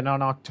 And then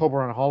on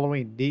October on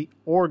Halloween, the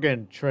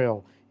Oregon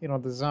Trail.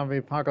 The zombie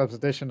apocalypse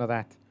edition of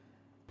that.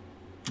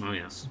 Oh,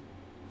 yes.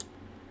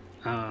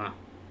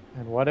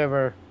 And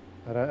whatever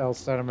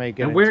else that I may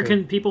get And where into.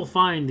 can people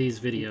find these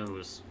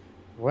videos?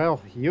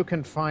 Well, you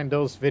can find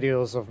those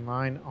videos of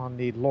mine on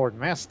the Lord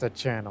Master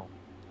channel.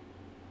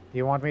 Do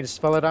you want me to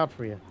spell it out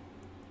for you?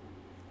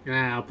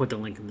 Yeah, I'll put the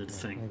link in the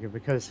thing. Thank you,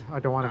 because I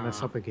don't want to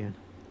mess up again.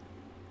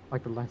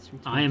 Like the last few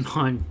times.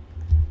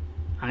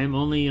 I am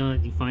only, you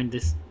can find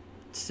this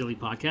silly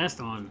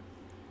podcast on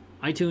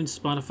iTunes,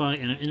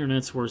 Spotify, and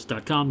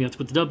internetsource.com. You have to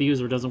put the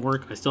W's or it doesn't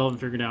work. I still haven't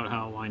figured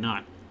out why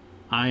not.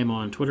 I am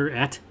on Twitter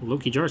at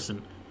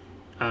LokiJarson.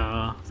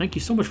 Thank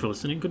you so much for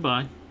listening.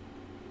 Goodbye.